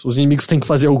inimigos. Os inimigos têm que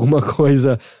fazer alguma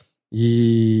coisa.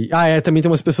 E... também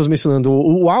tem umas pessoas mencionando.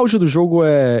 O áudio do jogo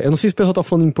eu não sei se o pessoal tá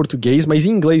falando em português, mas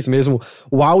em inglês mesmo.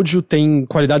 O áudio tem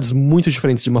qualidades muito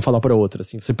diferentes de uma fala pra outra,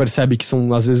 assim. Você percebe que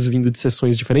são, às vezes, vindo de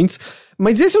sessões diferentes.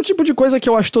 Mas esse é o tipo de coisa que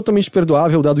eu acho totalmente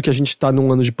perdoável, dado que a gente tá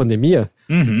num ano de pandemia.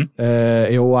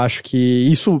 Eu acho que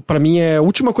isso, pra mim, é a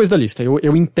última coisa da lista.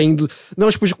 Eu entendo. Não é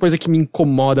o tipo de coisa que me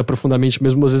incomoda profundamente,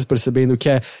 mesmo às vezes percebendo que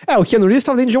o Keanu Reeves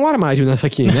tava dentro de um armário nessa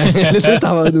aqui, né? Ele não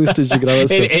tava no estúdio de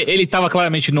gravação. Ele tava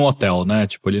claramente no hotel, né?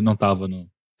 Tipo, ele não tava no...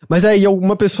 Mas e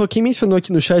uma pessoa que mencionou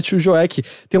aqui no chat, o Joek,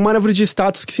 tem uma árvore de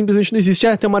status que simplesmente não existe.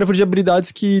 Tem uma árvore de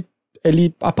habilidades que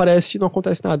ele aparece e não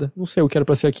acontece nada. Não sei o que era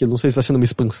pra ser aquilo. Não sei se vai ser numa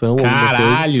expansão ou alguma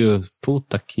coisa. Caralho!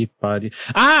 Puta que pariu.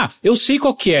 Eu sei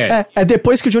qual que é. É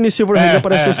depois que o Johnny Silverhand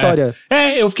aparece na história.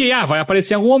 Eu fiquei, vai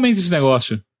aparecer em algum momento esse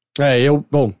negócio.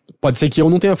 Bom, pode ser que eu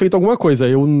não tenha feito alguma coisa.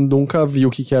 Eu nunca vi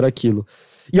o que era aquilo.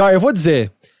 E eu vou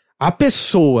dizer, a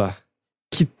pessoa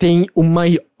que tem o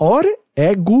maior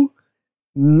ego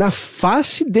na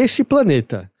face desse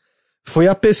planeta foi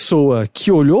a pessoa que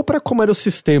olhou pra como era o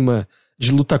sistema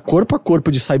de luta corpo a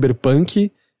corpo de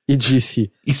Cyberpunk e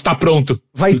disse... Está pronto.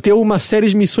 Vai ter uma série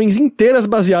de missões inteiras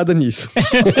baseada nisso.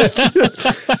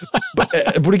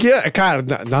 Porque, cara,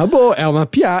 na boa, é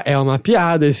uma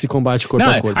piada esse combate corpo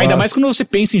a corpo. Ainda mais quando você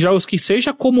pensa em jogos que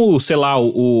seja como, sei lá,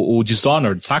 o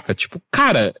Dishonored, saca? Tipo,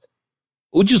 cara,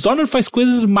 o Dishonored faz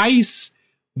coisas mais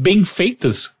bem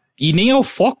feitas e nem é o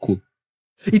foco.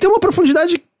 E tem uma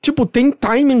profundidade, tipo, tem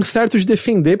timing certo de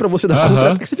defender pra você dar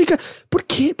contra-ataque. Você fica, por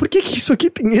que isso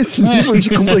aqui tem esse nível de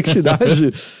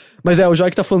complexidade? Mas o Joy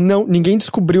que tá falando, não, ninguém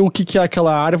descobriu o que é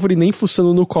aquela árvore, nem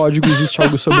fuçando no código existe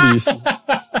algo sobre isso.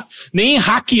 Nem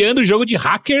hackeando o jogo de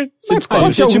hacker. Você descobre.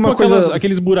 Pode ser alguma coisa...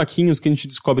 Aqueles buraquinhos que a gente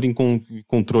descobre em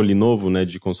controle novo, né,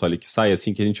 de console que sai,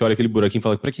 assim, que a gente olha aquele buraquinho e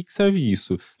fala, pra que serve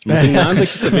isso? Não tem nada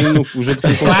que você vem no jogo com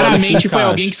console. Claramente foi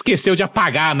alguém que esqueceu de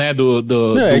apagar, né, do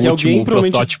que alguém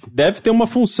protótipo. Deve ter uma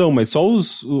função, mas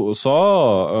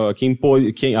só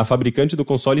quem a fabricante do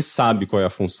console sabe qual é a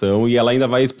função e ela ainda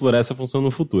vai explorar essa função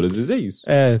no futuro. Às vezes é isso.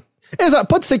 Exato,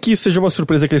 pode ser que isso seja uma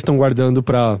surpresa que eles estão guardando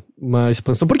pra uma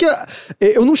expansão, porque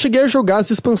eu não cheguei a jogar as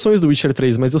expansões do Witcher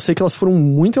 3, mas eu sei que elas foram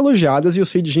muito elogiadas e eu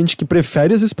sei de gente que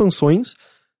prefere as expansões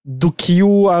do que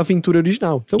a aventura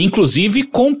original. Então... Inclusive,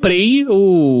 comprei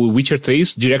o Witcher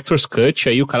 3 Director's Cut,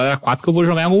 aí o cara era 4 que eu vou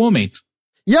jogar em algum momento.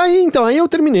 E aí, então, eu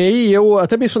terminei, e eu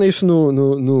até mencionei isso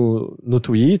no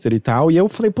Twitter e tal, e eu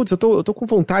falei, putz, eu tô com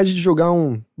vontade de jogar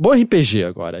um bom RPG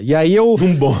agora. E aí eu...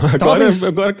 Um bom,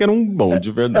 agora eu quero um bom,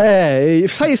 de verdade.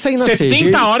 Saí na 70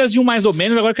 sede. horas de um mais ou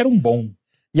menos, agora eu quero um bom.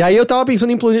 E aí eu tava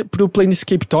pensando em pro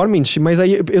Planescape Torment, mas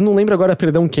aí eu não lembro agora,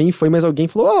 perdão, quem foi, mas alguém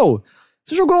falou,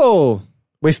 você jogou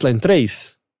Wasteland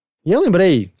 3? E eu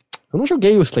lembrei, eu não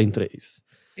joguei Wasteland 3.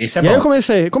 Esse é bom. E aí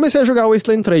eu comecei a jogar o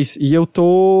Wasteland 3 e eu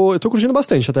tô curtindo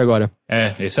bastante até agora.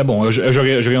 Esse é bom. Eu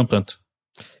joguei um tanto.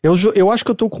 Eu acho que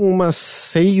eu tô com umas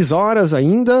 6 horas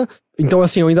ainda. Então,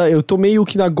 assim, eu tô meio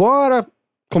que agora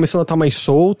começando a estar mais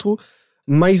solto.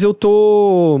 Mas eu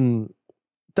tô...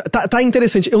 Tá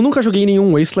interessante. Eu nunca joguei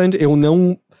nenhum Wasteland.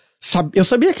 Eu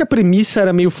sabia que a premissa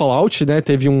era meio Fallout, né?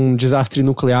 Teve um desastre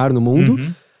nuclear no mundo.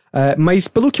 Mas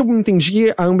pelo que eu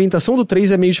entendi, a ambientação do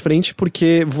 3 é meio diferente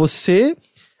porque você...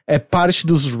 é parte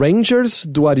dos Rangers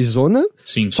do Arizona.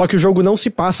 Sim. Só que o jogo não se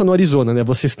passa no Arizona, né?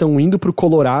 Vocês estão indo pro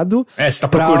Colorado. Você tá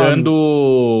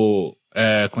procurando...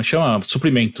 como chama?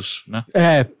 Suprimentos, né?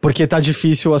 Porque tá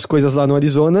difícil as coisas lá no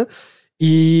Arizona.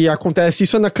 E acontece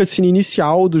isso na cutscene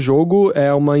inicial do jogo.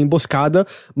 É uma emboscada.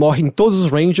 Morrem todos os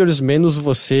Rangers, menos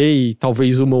você e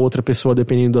talvez uma ou outra pessoa,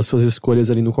 dependendo das suas escolhas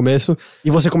ali no começo.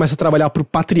 E você começa a trabalhar pro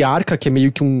Patriarca, que é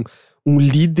meio que um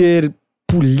líder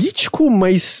político,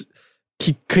 mas...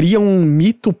 que cria um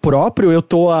mito próprio. Eu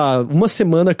tô há uma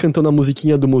semana cantando a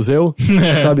musiquinha do museu,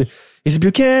 sabe? It's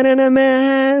Buchanan a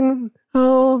man,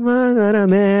 oh man, a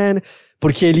man.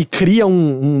 Porque ele cria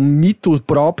um mito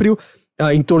próprio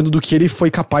em torno do que ele foi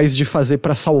capaz de fazer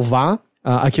pra salvar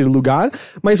aquele lugar.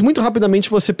 Mas muito rapidamente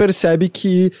você percebe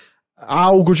que há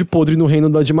algo de podre no reino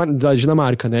da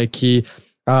Dinamarca, né? Que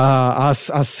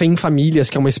as 100 famílias,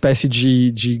 que é uma espécie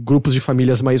de grupos de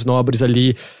famílias mais nobres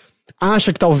ali,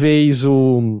 acha que talvez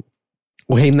o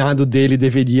reinado dele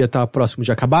deveria estar próximo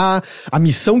de acabar. A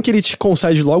missão que ele te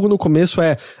concede logo no começo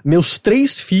é: meus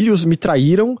 3 filhos me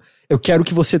traíram, eu quero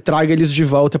que você traga eles de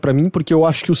volta pra mim, porque eu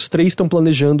acho que os 3 estão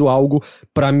planejando algo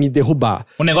pra me derrubar.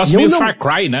 Um negócio meio Far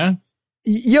Cry, né?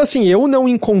 E assim, eu não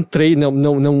encontrei,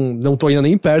 não tô ainda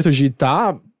nem perto de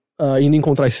estar indo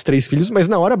encontrar esses 3 filhos, mas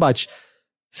na hora bate.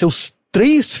 Seus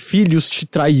 3 filhos te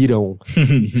traíram.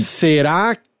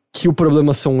 Será que o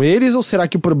problema são eles ou será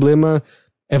que o problema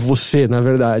é você, na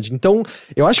verdade? Então,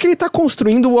 eu acho que ele tá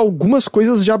construindo algumas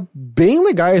coisas já bem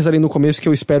legais ali no começo, que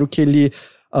eu espero que ele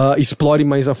explore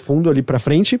mais a fundo ali pra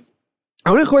frente.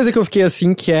 A única coisa que eu fiquei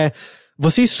assim, que é: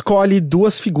 você escolhe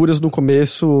 2 figuras no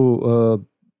começo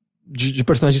de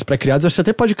personagens pré-criados. Você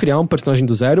até pode criar um personagem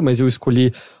do zero, mas eu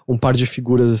escolhi um par de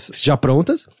figuras já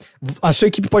prontas. A sua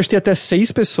equipe pode ter até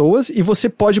 6 pessoas, e você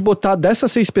pode botar dessas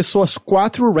 6 pessoas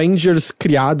 4 Rangers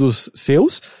criados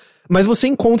seus, mas você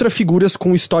encontra figuras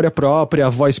com história própria,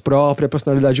 voz própria,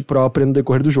 personalidade própria no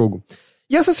decorrer do jogo.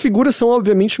 E essas figuras são,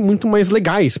 obviamente, muito mais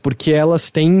legais, porque elas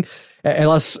têm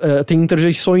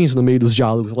interjeições no meio dos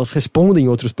diálogos, elas respondem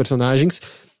outros personagens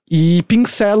e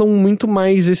pincelam muito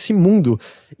mais esse mundo.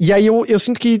 E aí eu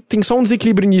sinto que tem só um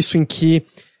desequilíbrio nisso, em que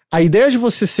a ideia de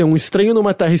você ser um estranho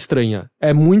numa terra estranha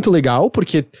é muito legal,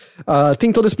 porque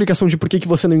tem toda a explicação de por que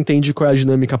você não entende qual é a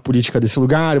dinâmica política desse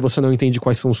lugar, você não entende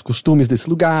quais são os costumes desse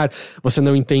lugar, você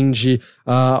não entende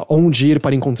onde ir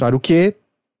para encontrar o quê.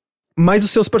 Mas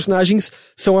os seus personagens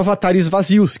são avatares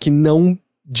vazios, que não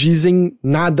dizem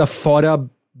nada fora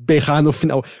berrar no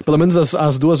final. Pelo menos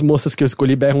as 2 moças que eu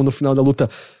escolhi berram no final da luta: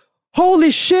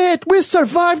 "Holy shit, we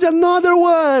survived another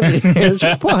one!"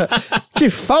 Tipo, porra, que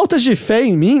falta de fé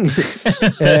em mim.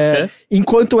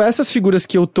 Enquanto essas figuras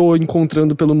que eu tô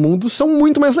encontrando pelo mundo são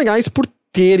muito mais legais por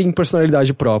terem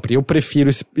personalidade própria. Eu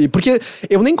prefiro... Porque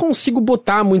eu nem consigo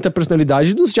botar muita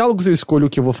personalidade. Nos diálogos eu escolho o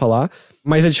que eu vou falar,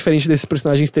 mas é diferente desses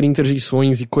personagens terem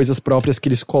interjeições e coisas próprias que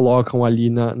eles colocam ali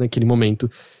naquele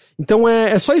momento. Então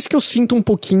é só isso que eu sinto um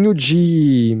pouquinho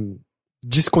de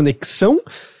desconexão.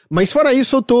 Mas fora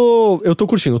isso, eu tô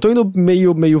curtindo. Eu tô indo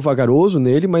meio vagaroso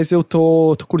nele, mas eu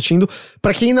tô curtindo.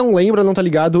 Pra quem não lembra, não tá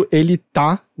ligado, ele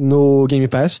tá no Game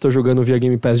Pass. Tô jogando via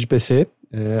Game Pass de PC.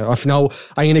 Afinal,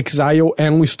 a inXile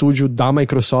é um estúdio da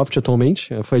Microsoft atualmente.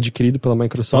 Foi adquirido pela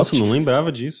Microsoft. Nossa, não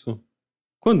lembrava disso.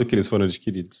 Quando que eles foram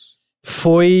adquiridos?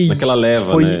 Foi... Naquela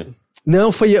leva, né?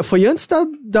 Não, foi antes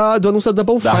do anúncio da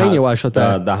Double Fine, eu acho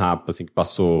até. Da Rapa, assim, que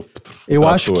passou. Eu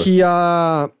acho que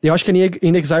a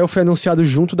inXile foi anunciado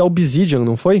junto da Obsidian,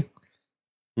 não foi?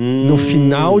 No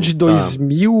final de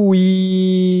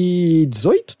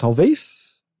 2018, talvez?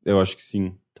 Eu acho que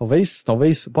sim. Talvez.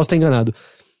 Posso estar enganado.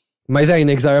 Mas a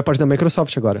inXile é parte da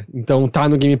Microsoft agora. Então tá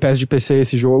no Game Pass de PC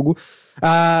esse jogo.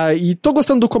 E tô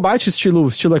gostando do combate, estilo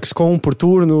XCOM, por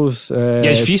turnos. E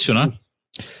é difícil, né?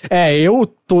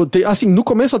 Assim, no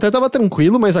começo até tava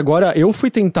tranquilo, mas agora eu fui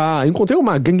tentar... Encontrei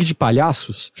uma gangue de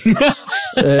palhaços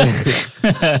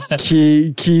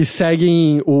que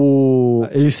seguem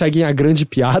eles seguem a grande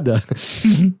piada.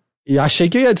 E achei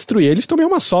que eu ia destruir eles. Tomei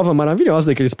uma sova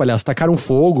maravilhosa daqueles palhaços. Tacaram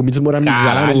fogo, me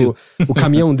desmoralizaram. O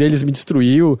caminhão deles me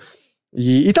destruiu.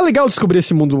 E tá legal descobrir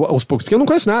esse mundo aos poucos, porque eu não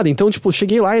conheço nada. Então, tipo,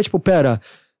 cheguei lá e pera,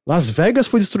 Las Vegas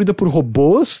foi destruída por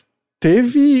robôs,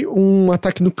 teve um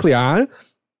ataque nuclear,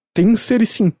 tem seres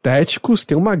sintéticos,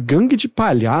 tem uma gangue de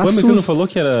palhaços. Mas você não falou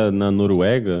que era na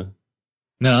Noruega?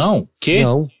 Não, que?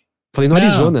 Não, falei no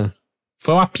Arizona.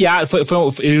 Foi uma piada,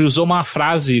 ele usou uma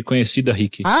frase conhecida,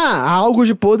 Rick. Há algo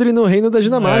de podre no reino da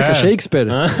Dinamarca, Shakespeare.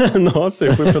 Nossa,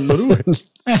 eu fui pra Noruega.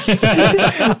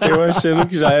 Eu achando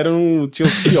que já tinha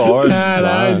os fiordes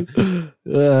lá.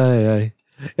 Ai.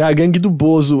 É a gangue do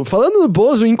Bozo. Falando do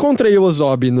Bozo, encontrei o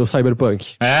Ozob no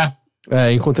Cyberpunk.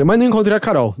 Encontrei, mas não encontrei a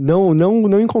Carol.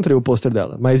 Não encontrei o pôster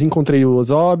dela, mas encontrei o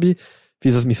Ozob,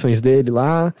 fiz as missões dele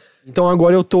lá. Então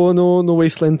agora eu tô no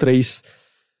Wasteland 3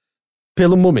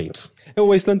 pelo momento. O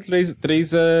Wasteland 3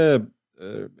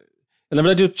 na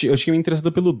verdade, eu tinha me interessado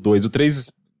pelo 2. O 3,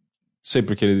 não sei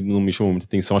porque ele não me chamou muita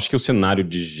atenção. Acho que é o cenário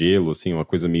de gelo, assim, uma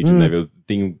coisa meio de neve. Eu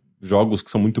tenho jogos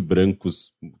que são muito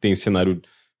brancos, tem cenário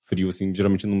frio, assim,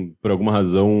 geralmente, por alguma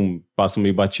razão, passa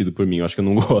meio batido por mim. Eu acho que eu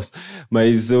não gosto.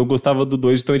 Mas eu gostava do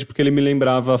 2 justamente porque ele me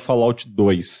lembrava Fallout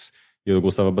 2. Eu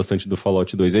gostava bastante do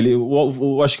Fallout 2.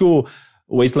 Eu acho que o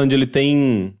Wasteland,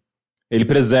 ele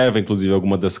preserva, inclusive,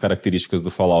 alguma das características do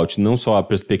Fallout. Não só a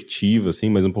perspectiva, assim,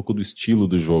 mas um pouco do estilo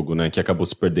do jogo, né? Que acabou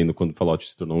se perdendo quando o Fallout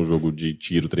se tornou um jogo de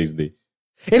tiro 3D.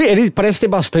 Ele parece ter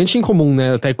bastante em comum,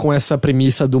 né? Até com essa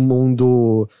premissa do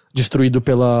mundo destruído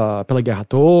pela Guerra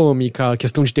Atômica, a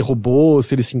questão de ter robôs,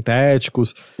 seres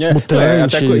sintéticos,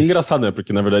 mutantes. Até engraçado, né?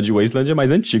 Porque, na verdade, o Wasteland é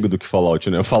mais antigo do que Fallout,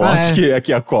 né? O Fallout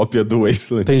que é a cópia do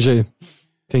Wasteland.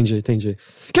 Entendi.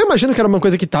 Que eu imagino que era uma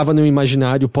coisa que tava no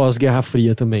imaginário pós-Guerra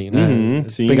Fria também, né?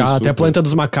 Sim, pegar super. até a Planeta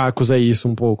dos Macacos é isso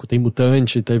um pouco. Tem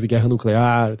mutante, teve guerra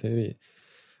nuclear, teve...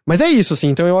 Mas é isso, assim.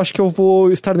 Então eu acho que eu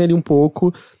vou estar nele um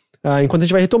pouco... enquanto a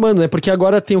gente vai retomando, né? Porque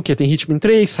agora tem o quê? Tem Hitman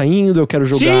 3 saindo, eu quero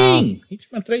jogar... Sim!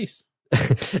 Hitman 3.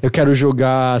 Eu quero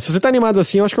jogar... Se você tá animado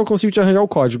assim, eu acho que eu consigo te arranjar o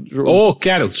código.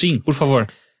 Quero, sim, por favor.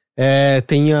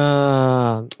 Tem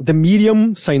a The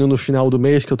Medium saindo no final do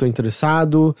mês, que eu tô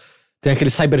interessado. Tem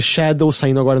aquele Cyber Shadow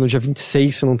saindo agora no dia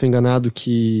 26, se eu não tô enganado,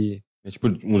 que... É tipo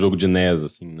um jogo de NES,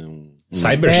 assim, né?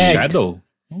 Cyber Shadow?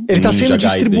 Ele tá sendo Ninja Gaiden.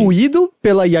 distribuído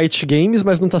pela Yacht Games,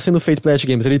 mas não tá sendo feito pela Yacht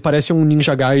Games. Ele parece um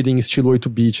Ninja Gaiden estilo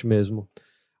 8-bit mesmo.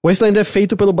 O Wasteland é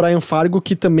feito pelo Brian Fargo,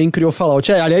 que também criou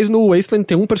Fallout. Aliás, no Wasteland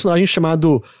tem um personagem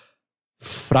chamado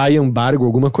Brian Fargo,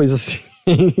 alguma coisa assim.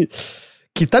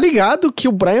 Que tá ligado que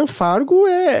o Brian Fargo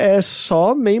é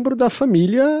só membro da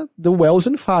família do Wells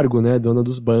and Fargo, né? Dona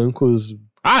dos bancos.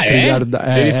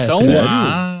 Eles são...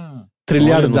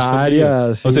 Trilhardária.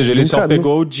 Assim, ou seja, ele só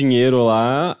pegou o dinheiro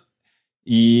lá...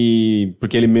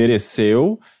 porque ele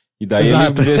mereceu, e daí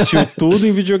Exato. ele investiu tudo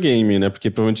em videogame, né? Porque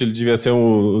provavelmente ele devia ser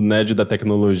o nerd da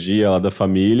tecnologia lá da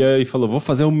família e falou, vou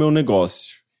fazer o meu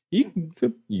negócio. E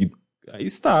aí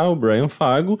está, o Brian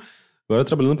Fargo, agora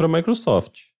trabalhando pra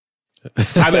Microsoft.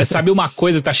 Sabe uma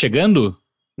coisa que tá chegando?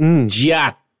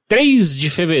 Dia 3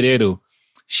 de fevereiro,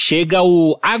 chega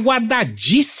o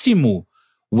aguardadíssimo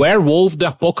Werewolf the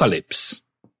Apocalypse.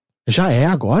 Já é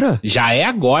agora? Já é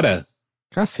agora.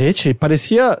 Cacete,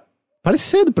 parece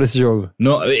cedo pra esse jogo.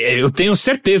 Não, eu tenho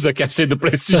certeza que é cedo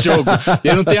pra esse jogo.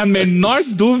 Eu não tenho a menor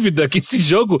dúvida que esse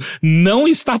jogo não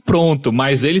está pronto,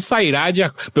 mas ele sairá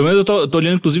pelo menos eu tô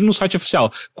olhando inclusive no site oficial.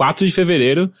 4 de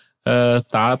fevereiro,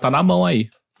 tá na mão aí.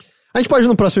 A gente pode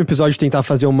no próximo episódio tentar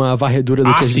fazer uma varredura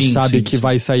do que a gente sabe que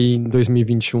vai sair em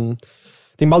 2021.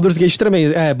 Tem Baldur's Gate também.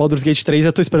 Baldur's Gate 3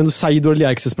 eu tô esperando sair do Early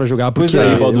Access pra jogar. Pois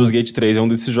Baldur's Gate 3 é um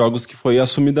desses jogos que foi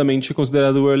assumidamente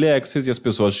considerado o Early Access e as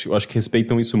pessoas, eu acho que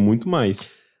respeitam isso muito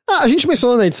mais. A gente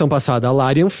mencionou na edição passada, a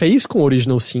Larian fez com o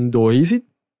Original Sin 2 e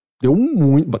deu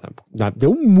muito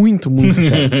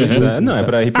certo. É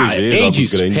pra RPG,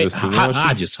 jogos grandes assim.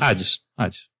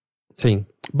 Hades. Sim.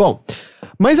 Bom,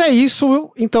 mas é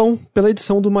isso, então, pela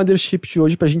edição do Mothership de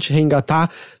hoje, pra gente reengatar.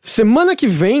 Semana que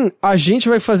vem, a gente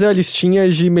vai fazer a listinha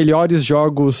de melhores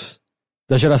jogos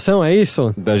da geração, é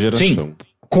isso? Da geração. Sim.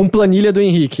 Com planilha do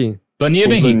Henrique.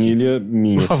 Planilha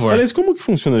minha. Por favor. Aliás, como que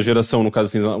funciona a geração, no caso,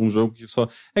 assim, um jogo que só...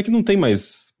 É que não tem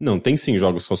mais... Não, tem sim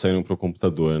jogos que só saíram pro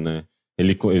computador, né? A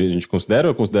gente considera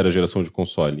ou considera a geração de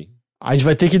console? A gente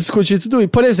vai ter que discutir tudo.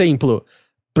 Por exemplo,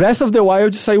 Breath of the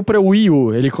Wild saiu pra Wii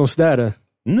U, ele considera?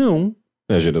 Não.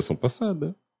 É a geração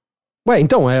passada. Ué,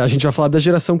 então, a gente vai falar da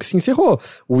geração que se encerrou.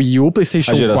 Wii U,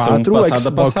 PlayStation 4,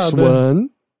 Xbox One...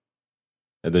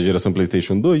 É da geração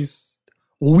PlayStation 2.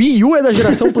 O Wii U é da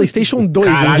geração PlayStation 2.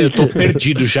 Caralho, Henrique. eu tô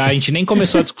perdido já, a gente nem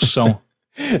começou a discussão.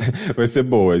 Vai ser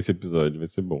bom esse episódio, vai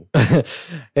ser bom.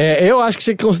 Eu acho que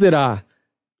você tem que considerar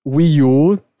Wii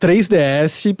U,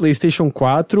 3DS, PlayStation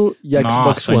 4 e Xbox One.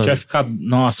 Nossa, a gente vai ficar...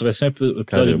 Nossa, vai ser um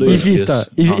episódio de E Vita.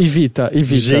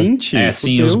 Gente,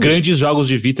 sim, fudeu. os grandes jogos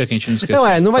de Vita que a gente não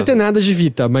esqueceu. Não vai ter nada de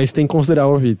Vita, mas tem que considerar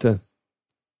o Vita.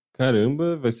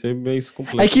 Caramba, vai ser mais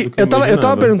complexo É que do eu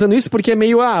tava perguntando isso porque é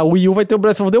meio, o Wii U vai ter o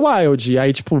Breath of the Wild. E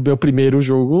aí, tipo, o meu primeiro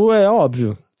jogo é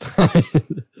óbvio.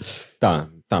 Tá,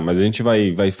 mas a gente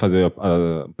vai fazer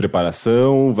a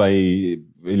preparação, vai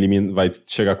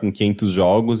chegar com 500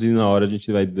 jogos e na hora a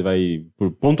gente vai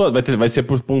ser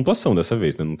por pontuação dessa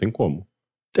vez, né? Não tem como.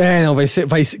 Não, vai ser...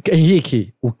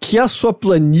 Henrique, o que a sua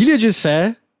planilha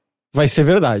disser vai ser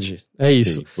verdade. É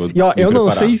isso. Sim, E ó, eu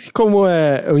não sei como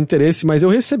é o interesse, mas eu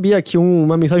recebi aqui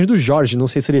uma mensagem do Jorge. Não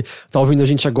sei se ele tá ouvindo a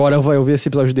gente agora ou vai ouvir esse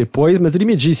episódio depois, mas ele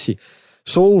me disse: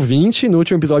 sou ouvinte, no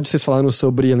último episódio vocês falaram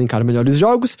sobre elencar melhores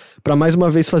jogos, pra mais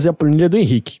uma vez fazer a planilha do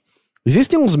Henrique.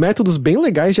 Existem uns métodos bem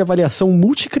legais de avaliação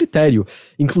multicritério,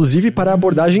 inclusive para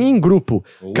abordagem em grupo.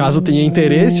 Caso tenha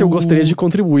interesse, eu gostaria de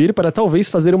contribuir para talvez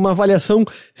fazer uma avaliação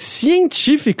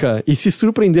científica e se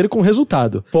surpreender com o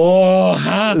resultado.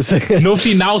 Porra! No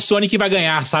final, o Sonic vai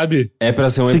ganhar, sabe? É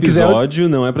pra ser um episódio,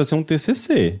 não é pra ser um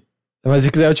TCC. Mas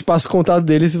se quiser, eu te passo o contato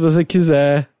dele se você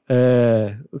quiser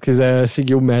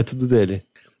seguir o método dele.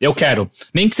 Eu quero.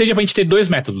 Nem que seja pra gente ter 2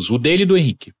 métodos, o dele e do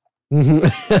Henrique.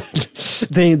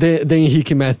 The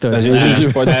Henrique Method. A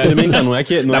gente pode experimentar, não é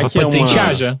que é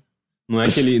uma... Já. Não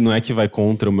é que vai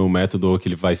contra o meu método ou que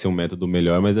ele vai ser um método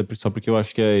melhor, mas é só porque eu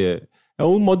acho que é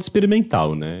um modo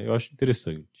experimental, né? Eu acho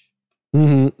interessante.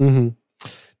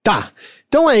 Tá,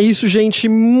 então é isso, gente.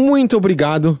 Muito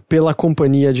obrigado pela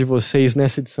companhia de vocês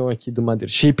nessa edição aqui do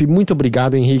Mothership. Muito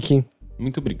obrigado, Henrique.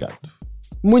 Muito obrigado.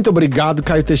 Muito obrigado,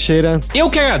 Caio Teixeira.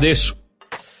 Eu que agradeço.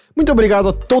 Muito obrigado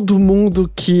a todo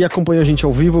mundo que acompanhou a gente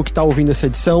ao vivo, que tá ouvindo essa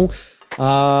edição.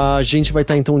 A gente vai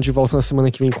estar então de volta na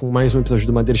semana que vem com mais um episódio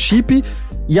do Mothership.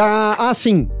 E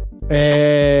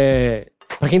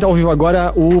pra quem tá ao vivo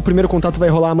agora, o primeiro contato vai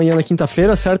rolar amanhã na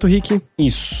quinta-feira, certo, Rick?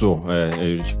 Isso,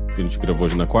 a gente gravou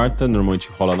hoje na quarta, normalmente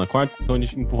rola na quarta, então a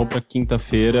gente empurrou pra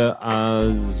quinta-feira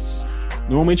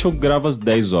Normalmente eu gravo às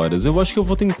 10 horas, eu acho que eu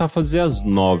vou tentar fazer às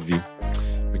 9,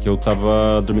 porque eu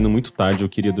tava dormindo muito tarde, eu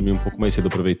queria dormir um pouco mais cedo, eu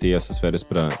aproveitei essas férias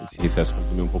esse recesso pra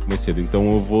dormir um pouco mais cedo,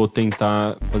 então eu vou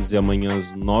tentar fazer amanhã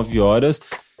às 9 horas.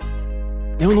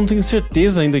 Eu não tenho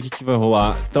certeza ainda o que vai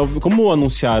rolar. Como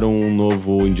anunciaram um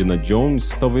novo Indiana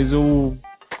Jones, talvez eu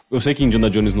sei que Indiana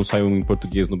Jones não saiu em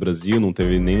português no Brasil, não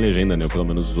teve nem legenda, né? Pelo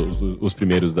menos os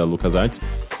primeiros da LucasArts.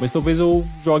 Mas talvez eu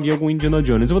jogue algum Indiana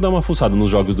Jones. Eu vou dar uma fuçada nos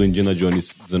jogos do Indiana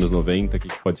Jones dos anos 90, que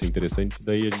pode ser interessante,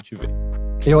 daí a gente vê.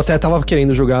 Eu até tava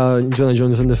querendo jogar Indiana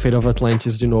Jones and the Fate of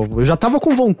Atlantis de novo. Eu já tava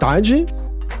com vontade,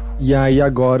 e aí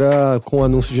agora, com o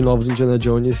anúncio de novos Indiana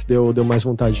Jones, deu mais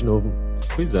vontade de novo.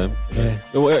 Pois é.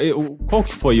 Qual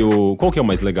que é o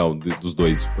mais legal dos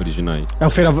dois originais? É o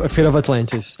Fate of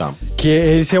Atlantis. Tá. Que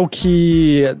esse é o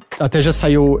que até já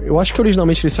saiu... Eu acho que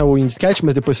originalmente ele saiu em disquete,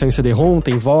 mas depois saiu em CD-ROM,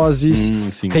 tem vozes,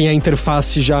 tem a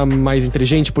interface já mais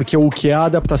inteligente, porque o que é a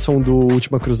adaptação do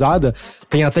Última Cruzada,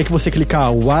 tem até que você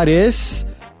clicar What is...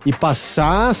 e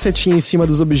passar a setinha em cima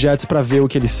dos objetos pra ver o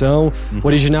que eles são. O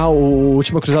original, o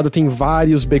Última Cruzada, tem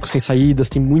vários becos sem saídas,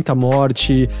 tem muita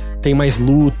morte, tem mais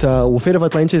luta. O Fate of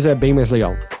Atlantis é bem mais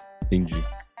legal. Entendi.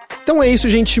 Então é isso,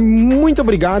 gente. Muito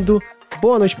obrigado.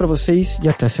 Boa noite pra vocês e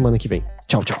até semana que vem.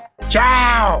 Tchau, tchau.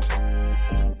 Tchau!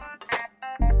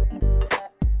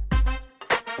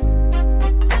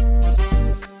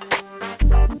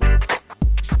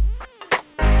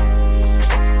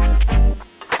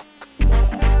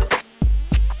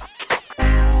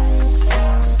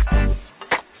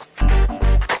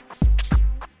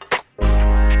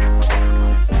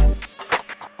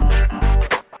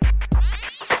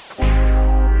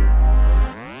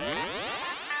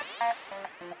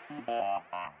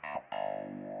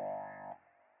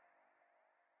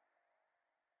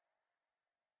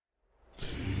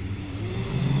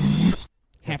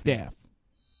 Half-Death.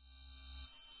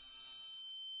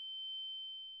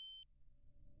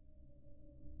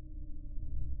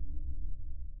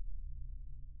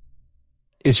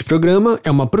 Este programa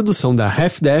é uma produção da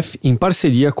Half-Death em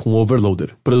parceria com o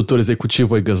Overloader. Produtor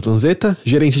executivo é Gus Lanzetta,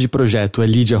 gerente de projeto é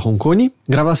Lídia Ronconi,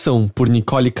 gravação por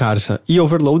Nicole Carça e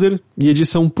Overloader e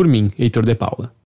edição por mim, Heitor de Paula.